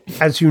go.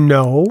 As you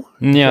know,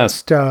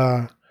 Yes.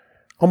 just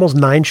almost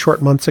 9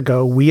 short months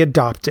ago, we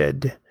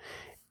adopted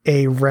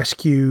a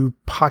rescue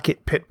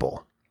pocket pit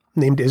bull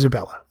named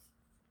Isabella.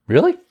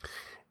 Really?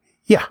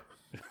 Yeah.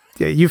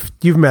 Yeah,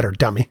 you've met her,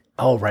 dummy.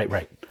 Oh, right.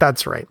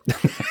 That's right.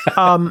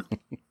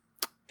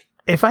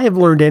 If I have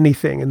learned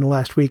anything in the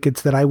last week,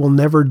 it's that I will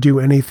never do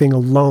anything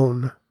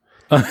alone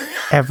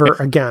ever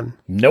again.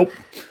 Nope.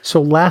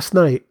 So last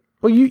night,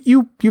 well,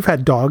 you've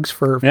had dogs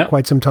for Yeah.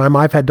 quite some time.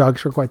 I've had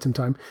dogs for quite some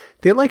time.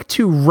 They like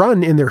to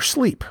run in their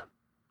sleep.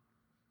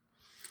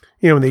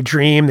 You know, when they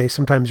dream, they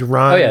sometimes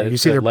run. Oh, yeah. You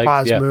see their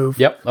paws yeah. move.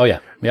 Yep. Oh, yeah.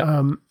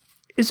 Yep.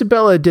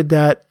 Isabella did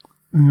that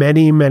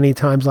many, many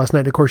times last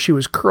night. Of course, she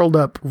was curled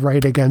up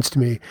right against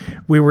me.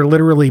 We were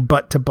literally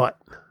butt to butt.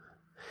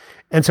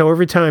 And so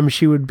every time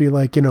she would be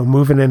like, you know,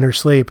 moving in her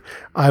sleep,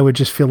 I would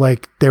just feel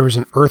like there was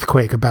an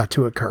earthquake about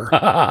to occur.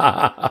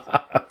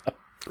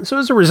 So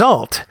as a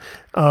result,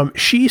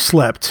 she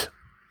slept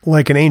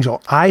like an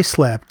angel. I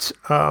slept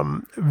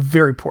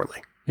very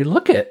poorly. You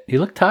look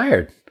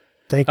tired.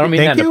 Thank I you. don't mean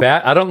Thank that in you. a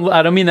bad. I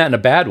don't mean that in a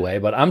bad way,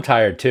 but I'm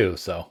tired too.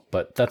 So,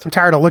 but that's I'm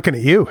tired of looking at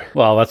you.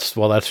 that's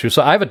true.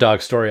 So I have a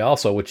dog story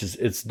also, which is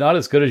it's not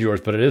as good as yours,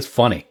 but it is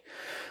funny.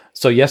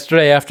 So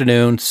yesterday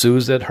afternoon,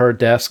 Sue's at her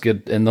desk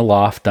in the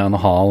loft down the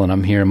hall, and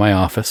I'm here in my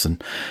office.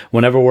 And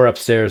whenever we're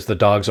upstairs, the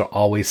dogs are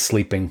always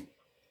sleeping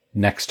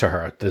next to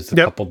her. There's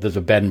there's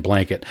a bed and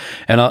blanket,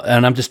 and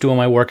I'm just doing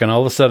my work, and all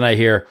of a sudden I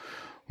hear,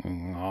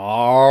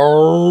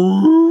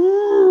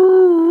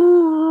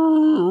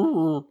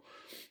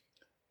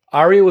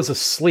 Aria was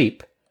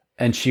asleep,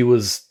 and she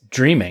was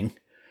dreaming.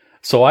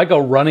 So I go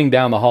running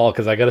down the hall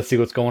because I got to see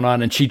what's going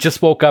on. And she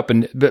just woke up,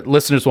 and the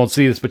listeners won't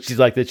see this, but she's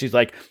like this. She's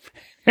like,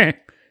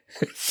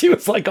 she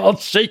was like all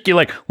shaky,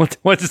 like,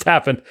 what just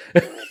happened?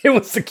 It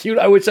was so cute.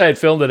 I wish I had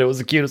filmed it. It was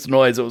the cutest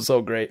noise. It was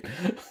so great.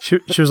 She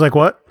was like,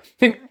 what?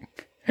 She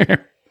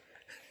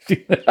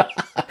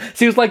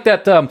was like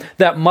that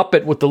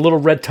Muppet with the little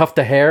red tuft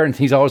of hair, and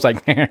he's always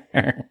like,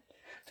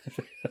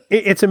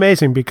 It's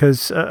amazing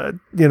because,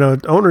 you know,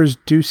 owners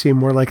do seem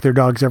more like their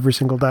dogs every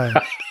single day.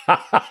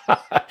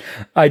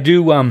 I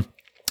do.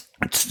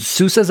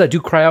 Sue says I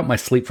do cry out my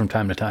sleep from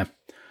time to time.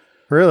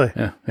 Really?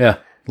 Yeah.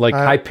 Like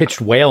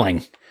high-pitched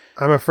wailing.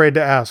 I'm afraid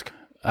to ask.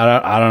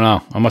 I don't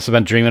know. I must have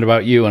been dreaming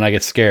about you and I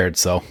get scared,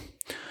 so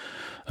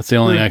that's the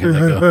only thing I can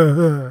think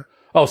of.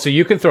 Oh, so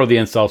you can throw the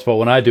insults, but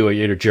when I do it,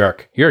 you're a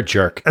jerk. You're a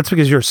jerk. That's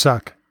because you're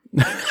suck.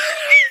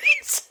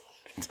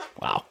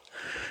 Wow.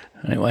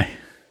 Anyway.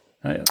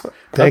 Other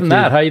Thank than you.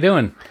 that, how you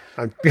doing?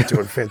 I'm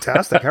doing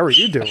fantastic. How are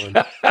you doing?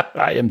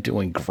 I am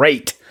doing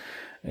great.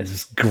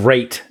 As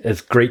great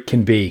as great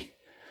can be.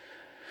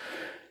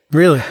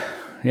 Really?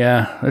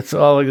 Yeah, it's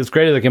all as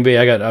great as it can be.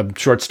 I'm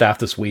short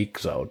staffed this week,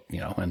 so you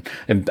know,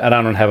 and I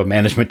don't have a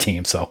management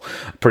team, so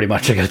pretty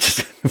much I got to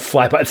just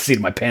fly by the seat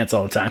of my pants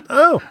all the time.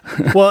 Oh,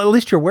 well, at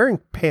least you're wearing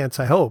pants,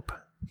 I hope.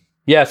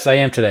 Yes, I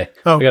am today.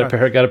 Oh,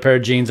 I got a pair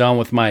of jeans on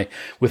with my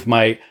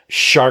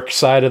Shark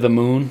Side of the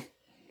Moon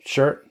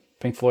shirt,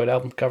 Pink Floyd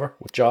album cover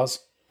with Jaws.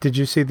 Did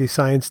you see the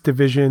Science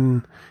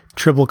Division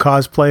Tribble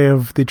cosplay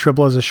of the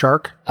Tribble as a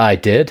shark? I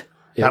did.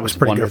 That was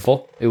pretty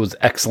wonderful. It was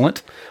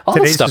excellent. All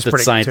Today's the stuff is that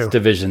pretty Science good, too.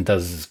 Division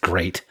does is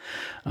great.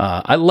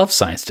 I love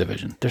Science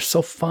Division. They're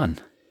so fun.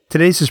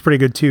 Today's is pretty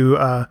good too.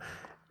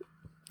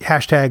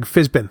 Hashtag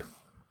Fizbin.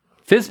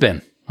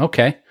 Fizbin.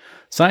 Okay.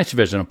 Science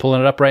Division. I'm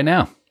pulling it up right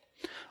now.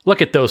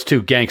 Look at those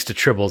two gangsta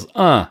tribbles.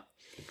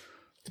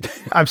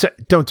 I'm saying,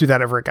 don't do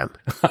that ever again.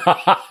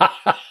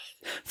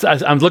 So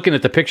I'm looking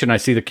at the picture and I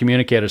see the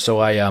communicator. So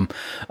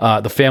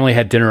the family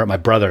had dinner at my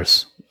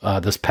brother's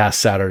this past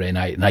Saturday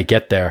night, and I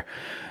get there,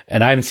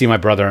 and I haven't seen my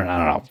brother in, I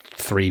don't know,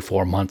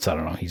 3-4 months. I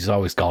don't know. He's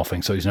always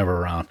golfing, so he's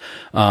never around.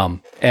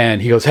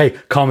 And he goes, "Hey,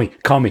 call me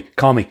on my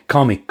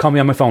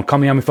phone. Call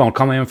me on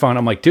my phone.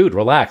 I'm like, dude,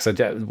 relax.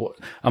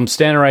 I'm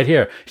standing right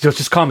here. He goes,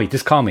 just call me.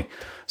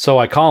 So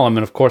I call him,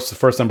 and of course, the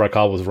first number I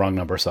called was the wrong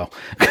number. So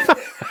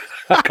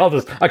I called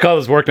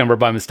his work number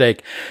by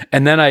mistake,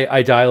 and then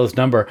I dial his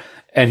number,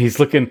 and he's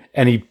looking,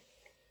 and he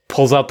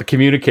pulls out the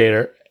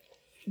communicator,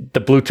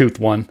 the Bluetooth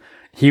one.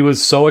 He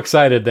was so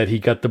excited that he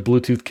got the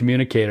Bluetooth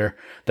communicator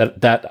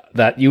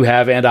that you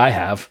have and I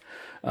have,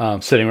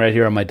 sitting right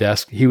here on my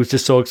desk. He was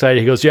just so excited.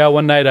 He goes, "Yeah,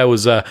 one night I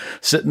was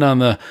sitting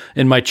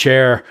in my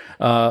chair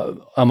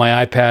on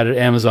my iPad at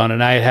Amazon,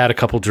 and I had a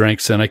couple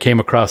drinks, and I came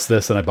across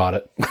this, and I bought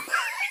it."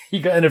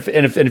 And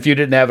if you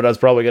didn't have it, I was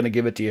probably going to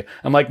give it to you.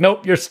 I'm like,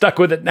 "Nope, you're stuck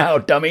with it now,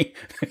 dummy."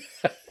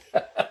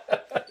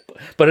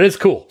 But it is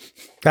cool.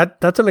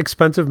 That's an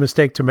expensive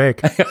mistake to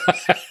make.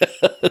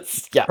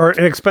 Yeah. Or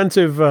an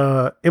expensive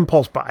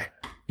impulse buy.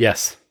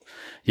 Yes.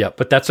 Yeah,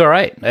 but that's all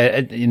right.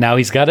 Now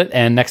he's got it,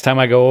 and next time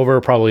I go over,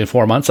 probably in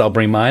 4 months, I'll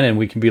bring mine, and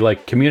we can be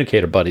like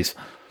communicator buddies.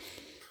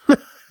 I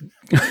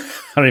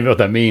don't even know what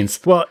that means.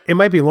 Well, it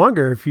might be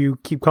longer if you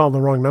keep calling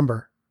the wrong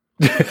number.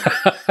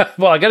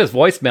 Well, I got his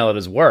voicemail at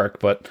his work,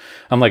 but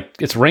I'm like,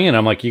 it's ringing.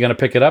 I'm like, you gonna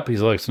pick it up?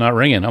 He's like, it's not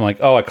ringing. I'm like,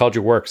 oh, I called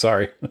your work.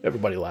 Sorry.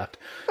 Everybody laughed.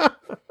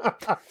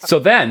 So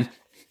then,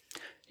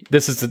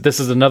 this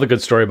is another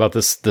good story about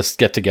this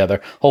get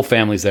together. Whole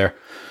family's there.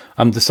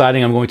 I'm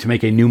deciding I'm going to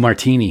make a new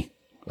martini,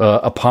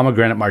 a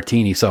pomegranate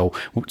martini. So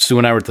Sue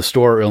and I were at the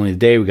store early in the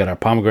day. We got our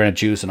pomegranate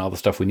juice and all the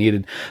stuff we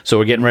needed. So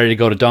we're getting ready to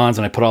go to Don's,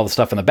 and I put all the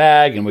stuff in the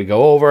bag, and we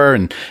go over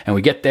and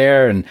we get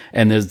there,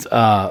 and there's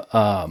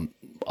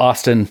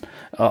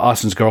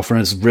Austin's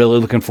girlfriend is really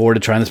looking forward to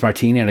trying this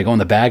martini, and I go in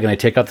the bag and I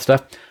take out the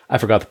stuff. I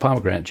forgot the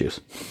pomegranate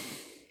juice.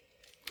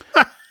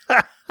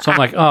 So I'm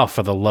like, oh,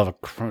 for the love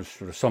of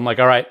Christ. So I'm like,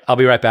 all right, I'll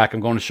be right back. I'm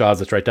going to Shaw's.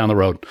 That's right down the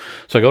road.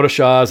 So I go to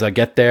Shaw's. I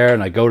get there,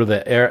 and I go to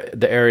the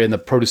area in the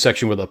produce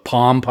section where the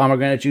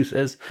pomegranate juice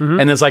is. Mm-hmm.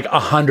 And there's like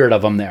 100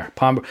 of them there.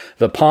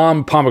 The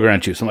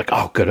pomegranate juice. I'm like,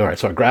 oh, good. All right.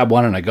 So I grab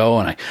one, and I go,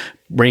 and I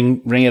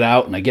ring it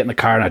out, and I get in the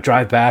car, and I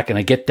drive back, and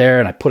I get there,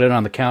 and I put it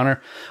on the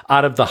counter.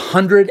 Out of the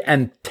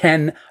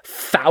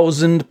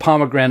 110,000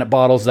 pomegranate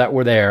bottles that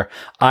were there,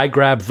 I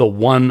grabbed the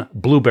one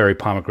blueberry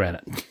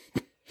pomegranate.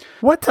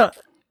 What the...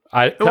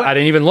 I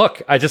didn't even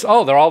look. I just,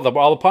 they're all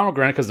the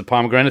pomegranate, because the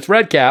pomegranate's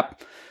red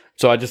cap.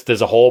 So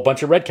there's a whole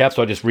bunch of red caps.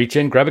 So I just reach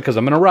in, grab it, because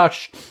I'm in a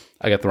rush.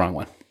 I got the wrong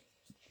one.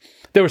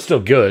 They were still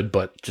good,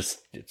 but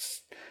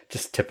it's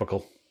just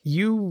typical.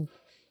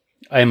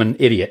 I am an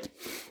idiot.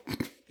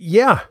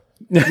 Yeah.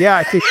 Yeah.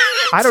 I think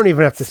I don't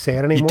even have to say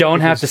it anymore. You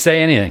don't have to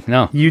say anything.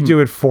 No. You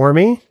do it for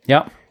me.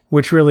 Yep.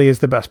 Which really is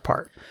the best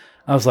part.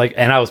 I was like,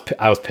 and I was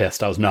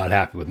pissed. I was not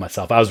happy with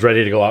myself. I was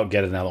ready to go out and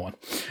get another one.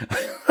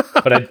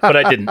 But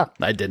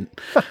I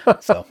didn't.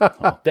 So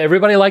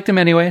everybody liked him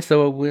anyway,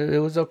 so it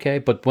was okay.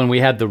 But when we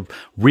had the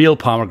real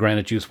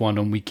pomegranate juice one,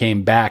 when we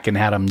came back and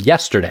had them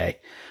yesterday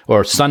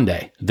or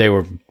Sunday, they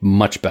were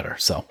much better.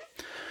 So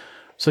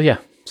yeah.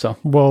 So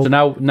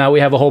now we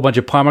have a whole bunch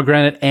of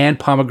pomegranate and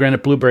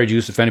pomegranate blueberry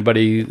juice if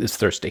anybody is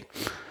thirsty.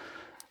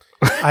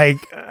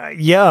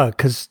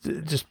 Because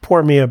just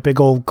pour me a big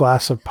old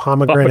glass of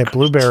pomegranate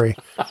blueberry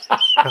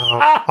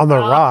on the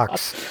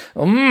rocks.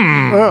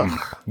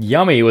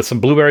 Yummy, with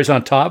some blueberries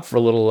on top for a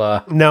little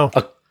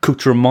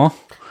accoutrement.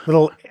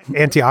 Little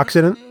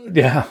antioxidant.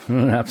 Yeah,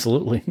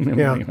 absolutely.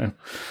 Yeah.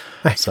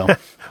 So,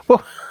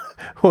 well,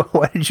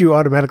 why did you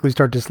automatically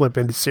start to slip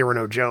into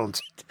Cyrano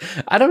Jones?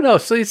 I don't know.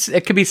 So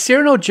it could be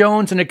Cyrano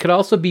Jones, and it could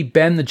also be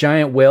Ben the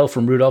Giant Whale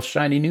from Rudolph's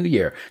Shiny New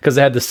Year, because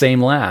they had the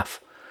same laugh.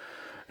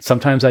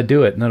 Sometimes I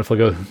do it, and then if I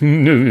go,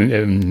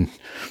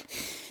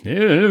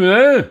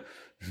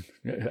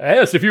 I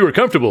asked if you were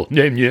comfortable.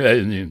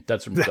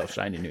 That's from Rudolph's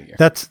Shiny New Year.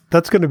 That's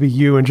going to be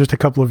you in just a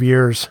couple of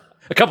years.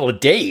 A couple of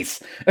days.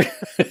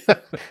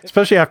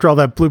 Especially after all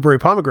that blueberry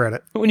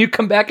pomegranate. When you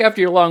come back after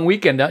your long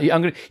weekend, you're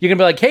going to be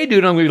like, hey,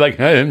 dude, I'm going to be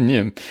like, I'm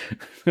going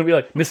to be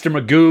like Mr.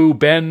 Magoo,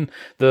 Ben,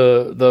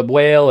 the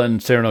Whale,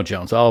 and Cyrano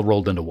Jones, all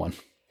rolled into one.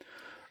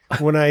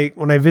 When I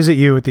visit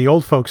you at the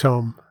old folks'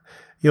 home,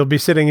 you'll be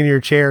sitting in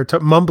your chair,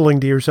 mumbling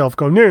to yourself,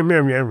 going, and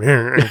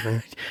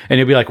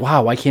you'll be like,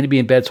 wow, why can't he be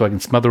in bed so I can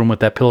smother him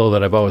with that pillow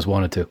that I've always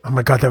wanted to? Oh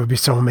my God, that would be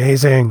so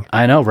amazing.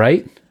 I know,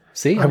 right?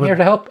 See, I'm here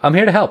to help. I'm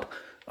here to help.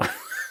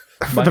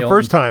 For the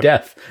first time.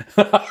 Death.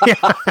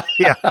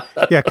 Yeah.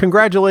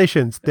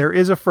 Congratulations. There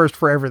is a first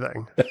for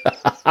everything.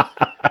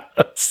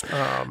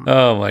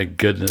 Oh my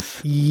goodness.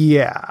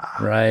 Yeah.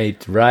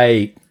 Right.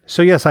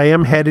 So yes, I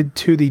am headed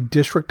to the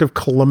District of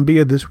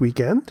Columbia this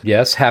weekend.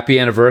 Yes, happy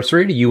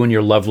anniversary to you and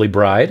your lovely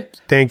bride.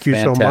 Thank you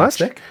so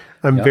much.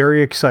 I'm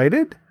very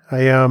excited.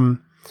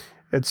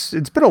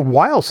 It's been a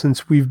while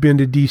since we've been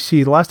to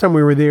DC. The last time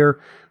we were there,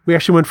 we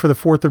actually went for the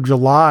 4th of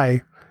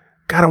July.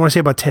 God, I want to say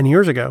about 10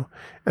 years ago,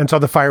 and saw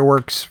the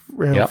fireworks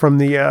from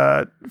the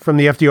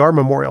FDR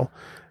Memorial.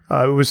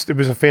 It was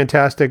a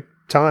fantastic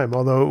time,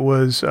 although it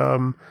was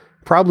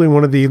probably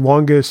one of the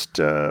longest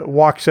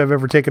walks I've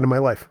ever taken in my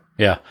life.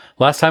 Yeah.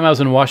 Last time I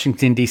was in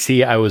Washington,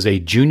 D.C., I was a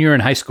junior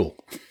in high school.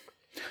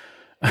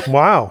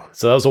 Wow.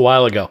 So that was a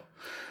while ago.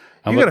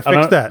 You got to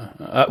fix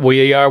that.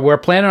 We're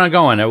planning on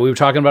going. We were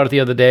talking about it the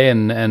other day,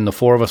 and the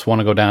four of us want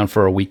to go down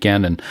for a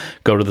weekend and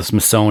go to the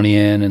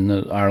Smithsonian and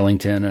the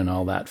Arlington and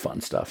all that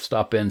fun stuff.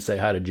 Stop in, say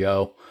hi to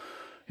Joe.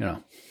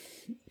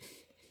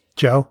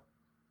 Joe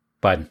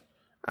Biden.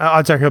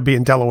 Odds are he'll be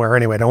in Delaware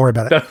anyway. Don't worry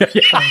about it.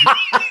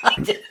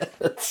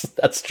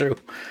 That's true.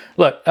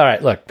 Look,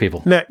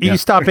 people. Now, you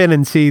stop in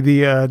and see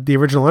the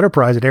original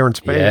Enterprise at Air and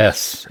Space.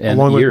 Yes.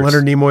 Along with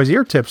Leonard Nimoy's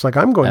ear tips, like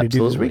I'm going to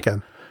do this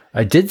weekend.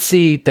 I did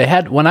see they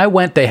had when I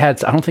went. They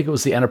had I don't think it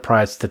was the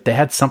Enterprise that they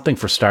had something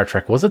for Star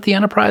Trek. Was it the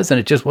Enterprise? And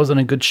it just wasn't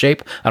in good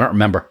shape. I don't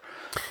remember.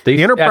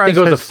 The Enterprise I think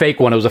it was has- a fake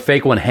one. It was a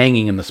fake one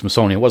hanging in the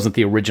Smithsonian. It wasn't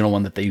the original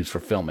one that they used for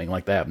filming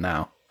like they have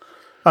now.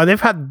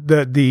 They've had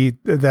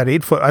that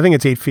 8 foot. I think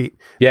it's 8 feet.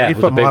 Yeah, it 8 was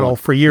a foot big model one.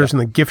 for years in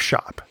the gift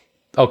shop.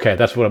 Okay,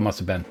 that's what it must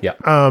have been. Yeah.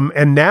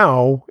 And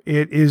now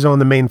it is on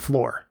the main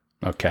floor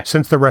Okay.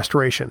 since the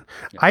restoration.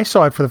 I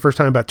saw it for the first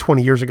time about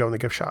 20 years ago in the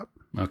gift shop.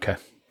 Okay.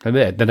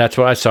 Then that's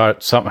what I saw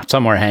it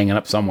somewhere hanging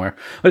up somewhere.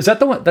 But is that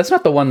the one? That's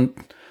not the one.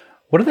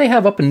 What do they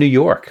have up in New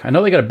York? I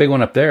know they got a big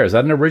one up there. Is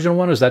that an original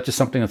one, or is that just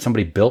something that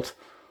somebody built?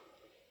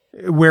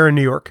 Where in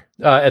New York?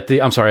 At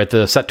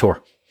the set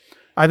tour.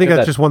 I think that's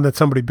that- just one that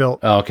somebody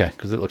built. Oh, okay,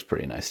 because it looks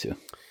pretty nice too.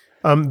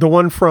 The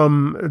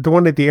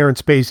one at the Air and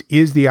Space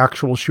is the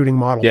actual shooting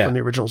model Yeah. from the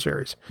original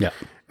series. Yeah.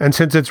 And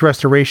since its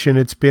restoration,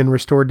 it's been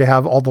restored to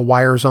have all the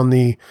wires on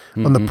the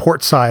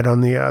port side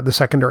on the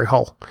secondary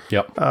hull.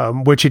 Yep.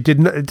 Which it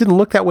didn't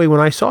look that way when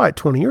I saw it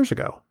 20 years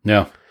ago.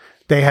 Yeah.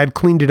 They had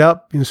cleaned it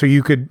up, so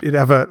it'd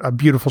have a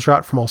beautiful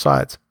shot from all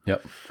sides.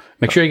 Yep.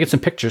 Make sure you get some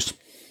pictures.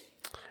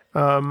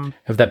 Of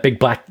that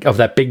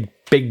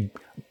big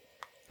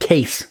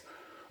case,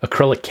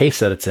 acrylic case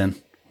that it's in.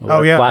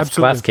 Oh, yeah, glass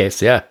absolutely.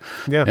 case. Yeah.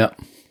 Yeah.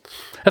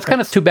 That's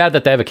kind of too bad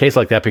that they have a case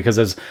like that because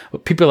as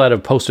people that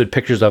have posted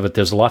pictures of it,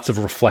 there's lots of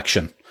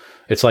reflection.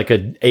 It's like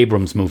an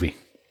Abrams movie.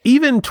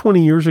 Even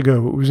 20 years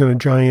ago, it was in a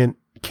giant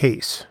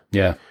case.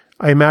 Yeah.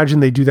 I imagine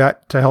they do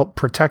that to help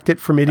protect it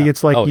from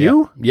idiots like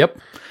you. Yeah. Yep.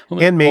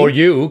 And me. Or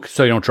you,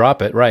 so you don't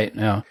drop it. Right.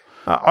 Yeah.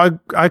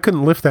 I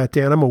couldn't lift that,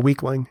 Dan. I'm a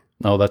weakling.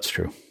 Oh, that's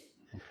true.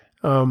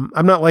 I'm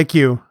not like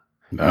you.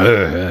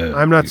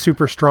 I'm not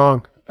super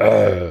strong.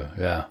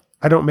 Yeah.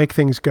 I don't make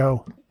things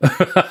go.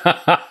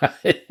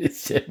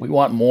 We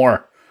want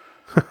more.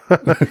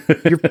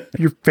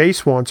 Your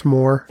face wants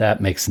more.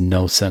 That makes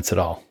no sense at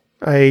all.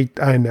 I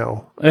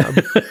know.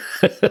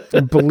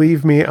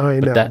 Believe me, I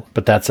know.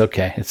 But that's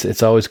okay.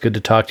 It's always good to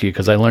talk to you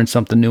because I learn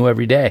something new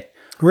every day.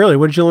 Really?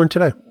 What did you learn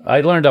today?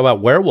 I learned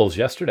about werewolves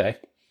yesterday.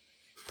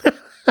 Go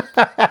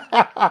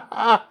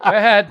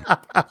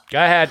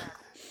ahead.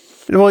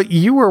 Well,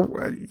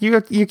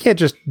 you can't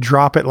just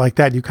drop it like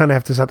that. You kind of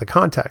have to set the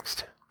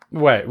context.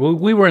 Right. Well,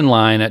 we were in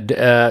line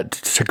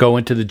to go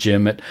into the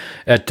gym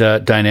at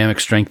Dynamic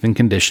Strength and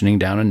Conditioning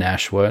down in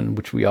Nashua,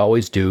 which we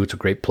always do. It's a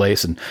great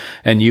place.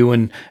 And you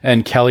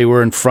and Kelly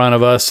were in front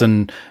of us,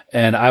 and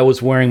I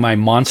was wearing my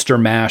Monster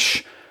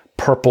Mash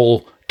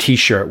purple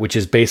T-shirt, which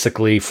is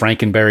basically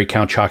Frankenberry,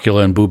 Count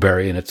Chocula, and Boo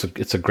Berry, and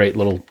it's a great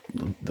little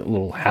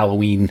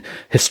Halloween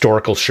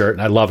historical shirt,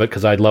 and I love it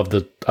because I love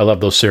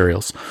those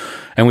cereals.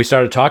 And we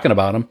started talking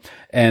about them,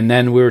 and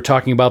then we were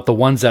talking about the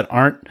ones that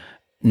aren't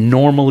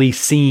normally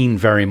seen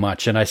very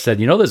much. And I said,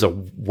 there's a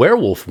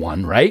werewolf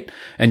one, right?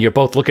 And you're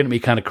both looking at me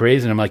kind of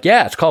crazy. And I'm like,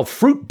 yeah, it's called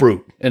Fruit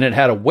Brute. And it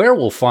had a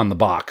werewolf on the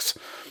box.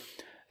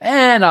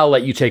 And I'll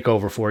let you take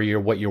over for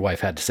what your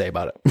wife had to say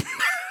about it.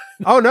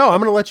 Oh, no, I'm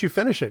going to let you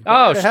finish it. Go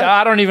Oh, ahead.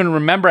 I don't even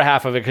remember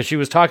half of it because she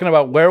was talking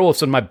about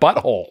werewolves in my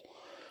butthole,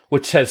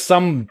 which has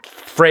some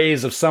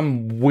phrase of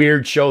some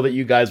weird show that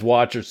you guys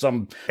watch or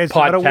some It's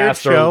not a weird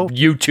podcast show. or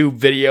YouTube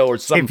video or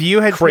some If you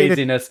had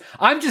craziness.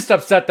 I'm just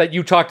upset that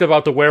you talked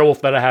about the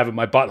werewolf that I have in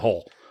my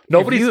butthole.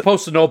 Nobody's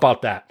supposed to know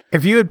about that.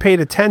 If you had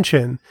paid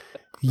attention,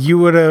 you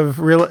would have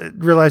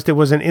realized it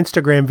was an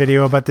Instagram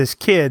video about this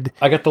kid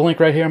I got the link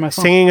right here on my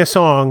phone. singing a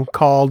song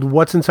called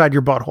 "What's Inside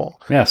Your Butthole."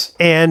 Yes.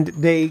 And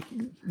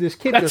this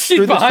kid goes She's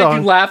through the behind you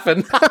song,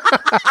 laughing.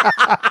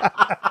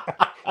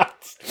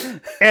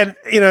 and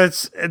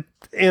it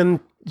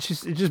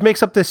just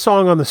makes up this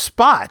song on the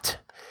spot.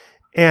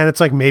 And it's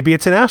like maybe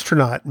it's an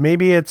astronaut,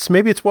 maybe it's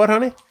what,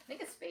 honey? I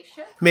think it's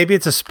spaceship. Maybe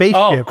it's a spaceship.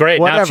 Oh, great.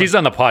 Now whatever. she's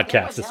on the I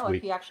podcast this don't know if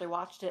week. he actually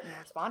watched it and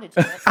responded to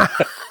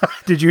it.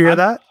 Did you hear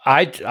that?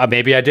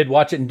 Maybe I did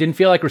watch it and didn't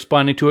feel like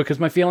responding to it because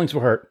my feelings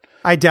were hurt.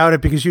 I doubt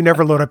it because you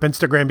never load up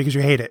Instagram because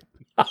you hate it.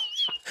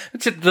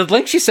 The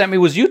link she sent me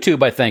was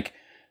YouTube, I think.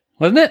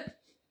 Wasn't it?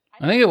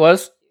 I think it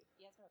was.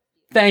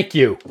 Thank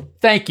you.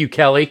 Thank you,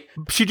 Kelly.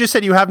 She just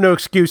said you have no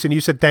excuse, and you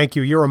said thank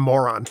you. You're a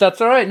moron. That's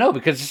all right. No,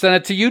 because she sent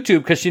it to YouTube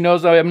because she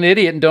knows I'm an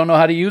idiot and don't know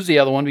how to use the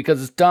other one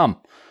because it's dumb.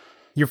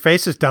 Your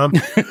face is dumb.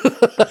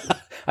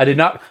 I did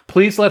not.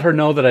 Please let her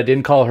know that I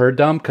didn't call her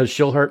dumb because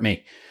she'll hurt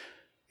me.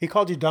 He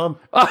called you dumb.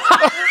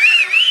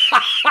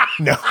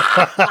 He knows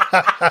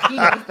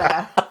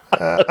better.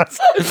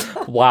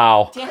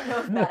 Wow. Dan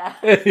knows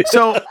better.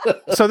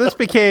 So this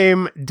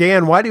became,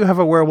 Dan, why do you have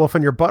a werewolf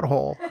in your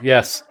butthole?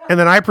 Yes. And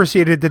then I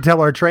proceeded to tell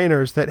our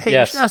trainers that, hey,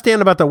 Yes. you should ask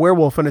Dan about the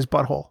werewolf in his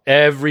butthole.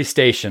 Every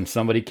station,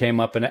 somebody came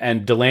up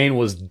and Delane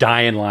was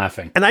dying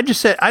laughing. And I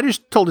just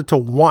told it to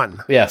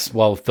one. Yes.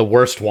 Well, the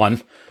worst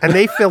one. And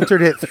they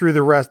filtered it through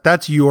the rest.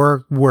 That's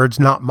your words,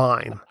 not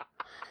mine.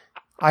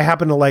 I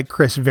happen to like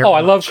Chris very Oh, I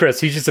much. love Chris.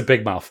 He's just a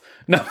big mouth.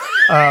 No.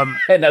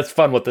 And that's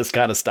fun with this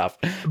kind of stuff.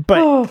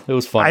 But It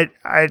was fun.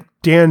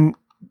 Dan,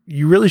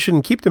 you really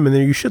shouldn't keep them in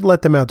there. You should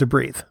let them out to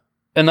breathe.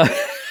 And the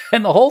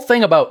whole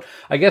thing about,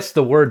 I guess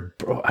the word,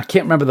 I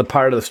can't remember the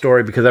part of the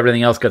story because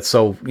everything else got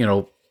so,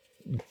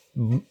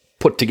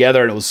 put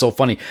together, and it was so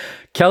funny.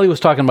 Kelly was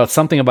talking about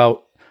something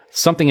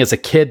as a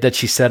kid that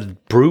she said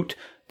brute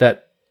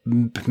that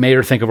made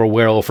her think of a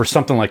werewolf or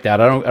something like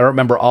that. I don't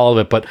remember all of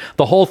it, but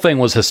the whole thing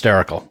was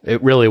hysterical.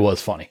 It really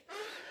was funny.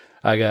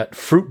 I got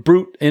fruit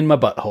brute in my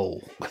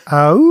butthole.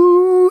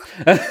 Oh,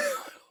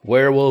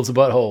 Werewolves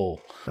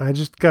butthole. I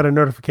just got a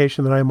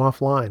notification that I'm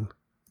offline.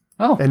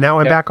 Oh, And now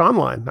I'm okay. back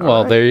online. All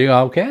Well, right. there you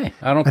go. Okay.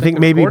 I think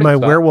maybe my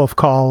werewolf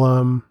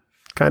call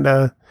kind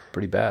of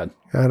pretty bad.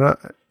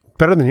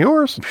 better than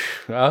yours.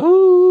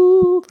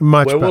 Oh,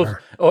 Much werewolf.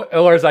 better.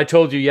 Or as I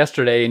told you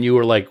yesterday, and you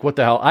were like, "What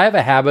the hell?" I have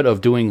a habit of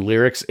doing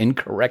lyrics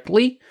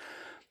incorrectly,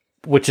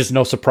 which is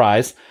no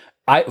surprise.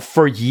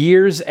 For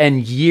years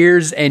and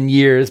years and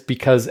years,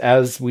 because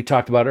as we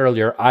talked about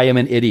earlier, I am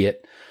an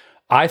idiot.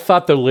 I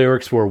thought the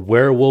lyrics were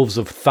 "Werewolves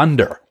of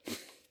Thunder."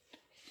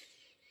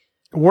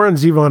 Warren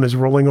Zevon is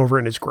rolling over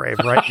in his grave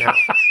right now.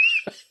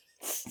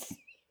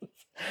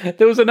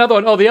 There was another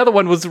one. Oh, the other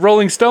one was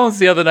Rolling Stones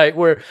the other night.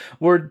 We're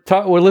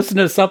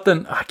listening to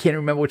something. I can't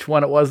remember which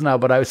one it was now,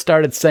 but I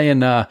started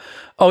saying,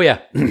 "Oh yeah."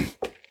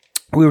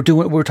 We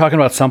were talking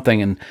about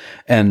something,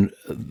 and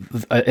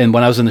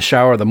when I was in the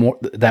shower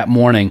that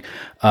morning,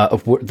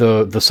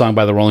 the song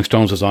by the Rolling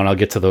Stones was on. I'll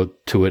get to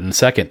it in a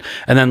second.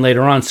 And then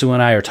later on, Sue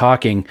and I are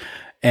talking,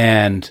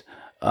 and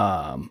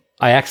I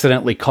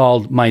accidentally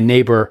called my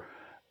neighbor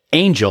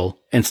Angel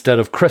instead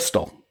of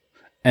Crystal.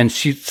 And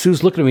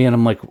Sue's looking at me, and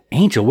I'm like,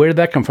 "Angel, where did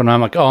that come from?" And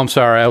I'm like, "Oh, I'm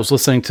sorry. I was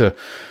listening to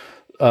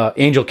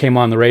Angel came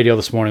on the radio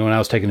this morning when I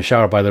was taking a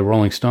shower by the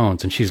Rolling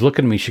Stones." And she's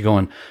looking at me. She's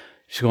going,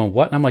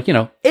 "What?" And I'm like,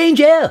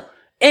 "Angel."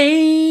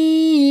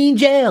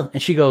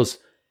 And she goes,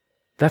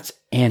 "That's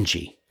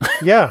Angie."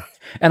 Yeah.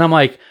 And I'm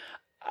like,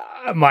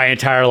 my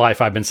entire life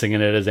I've been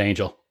singing it as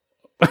Angel.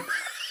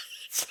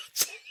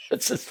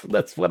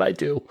 That's what I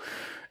do.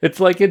 It's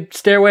like in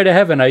Stairway to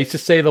Heaven. I used to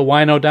say the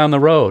wino down the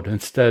road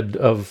instead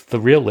of the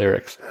real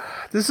lyrics.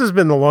 This has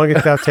been the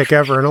longest outtake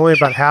ever, and only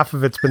about half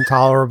of it's been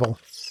tolerable.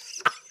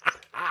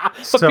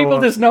 But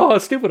people just know how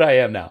stupid I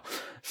am now.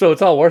 So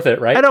it's all worth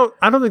it, right? I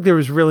don't think there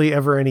was really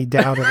ever any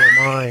doubt in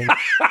their mind.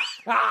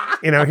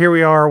 Here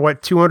we are,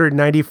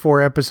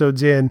 294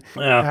 episodes in.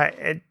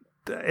 Yeah.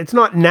 It's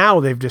not now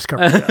they've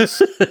discovered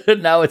this.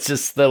 Now it's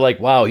just, they're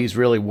like, wow, he's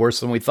really worse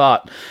than we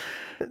thought.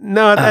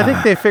 No, I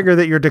think they figure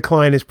that your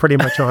decline is pretty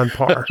much on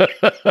par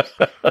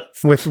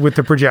with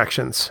the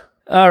projections.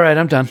 All right,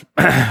 I'm done.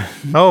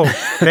 Oh,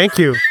 thank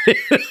you.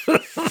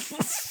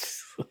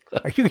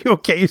 Are you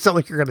okay? You sound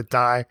like you're going to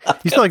die.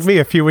 You sound like me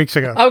a few weeks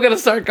ago. I'm going to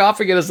start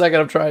coughing in a second.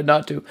 I'm trying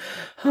not to.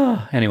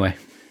 Anyway.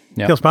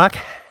 Yeah. Kill Spock.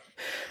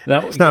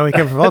 That's not what we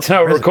came for. That's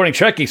not what we're recording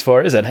Trek Geeks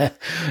for, is it?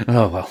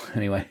 Oh, well,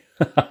 anyway.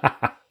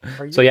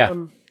 So, yeah,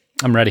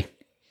 I'm ready.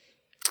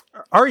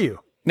 Are you?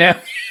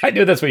 Yeah, I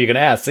knew that's what you're going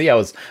to ask. See, I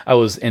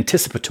was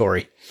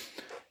anticipatory,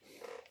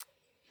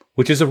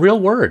 which is a real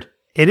word.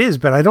 It is,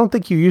 but I don't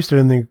think you used it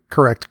in the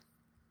correct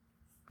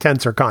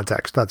tense or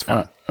context. That's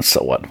fine.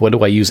 So what? What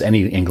do I use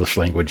any English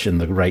language in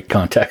the right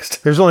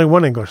context? There's only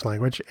one English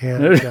language,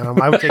 and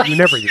I would say you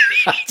never use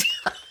it.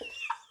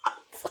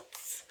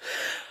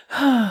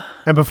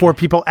 And before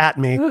people at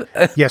me,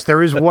 yes,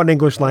 there is one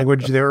English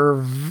language. There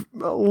are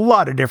a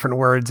lot of different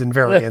words and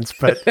variants,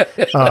 but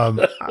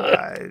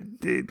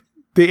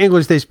the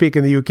English they speak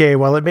in the UK,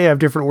 while it may have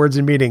different words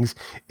and meanings,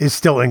 is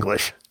still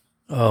English.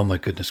 Oh my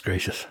goodness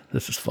gracious,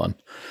 this is fun.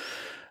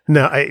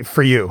 No,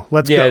 for you.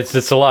 Let's go. Yeah,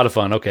 it's a lot of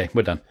fun. Okay,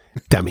 we're done.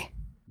 Dummy.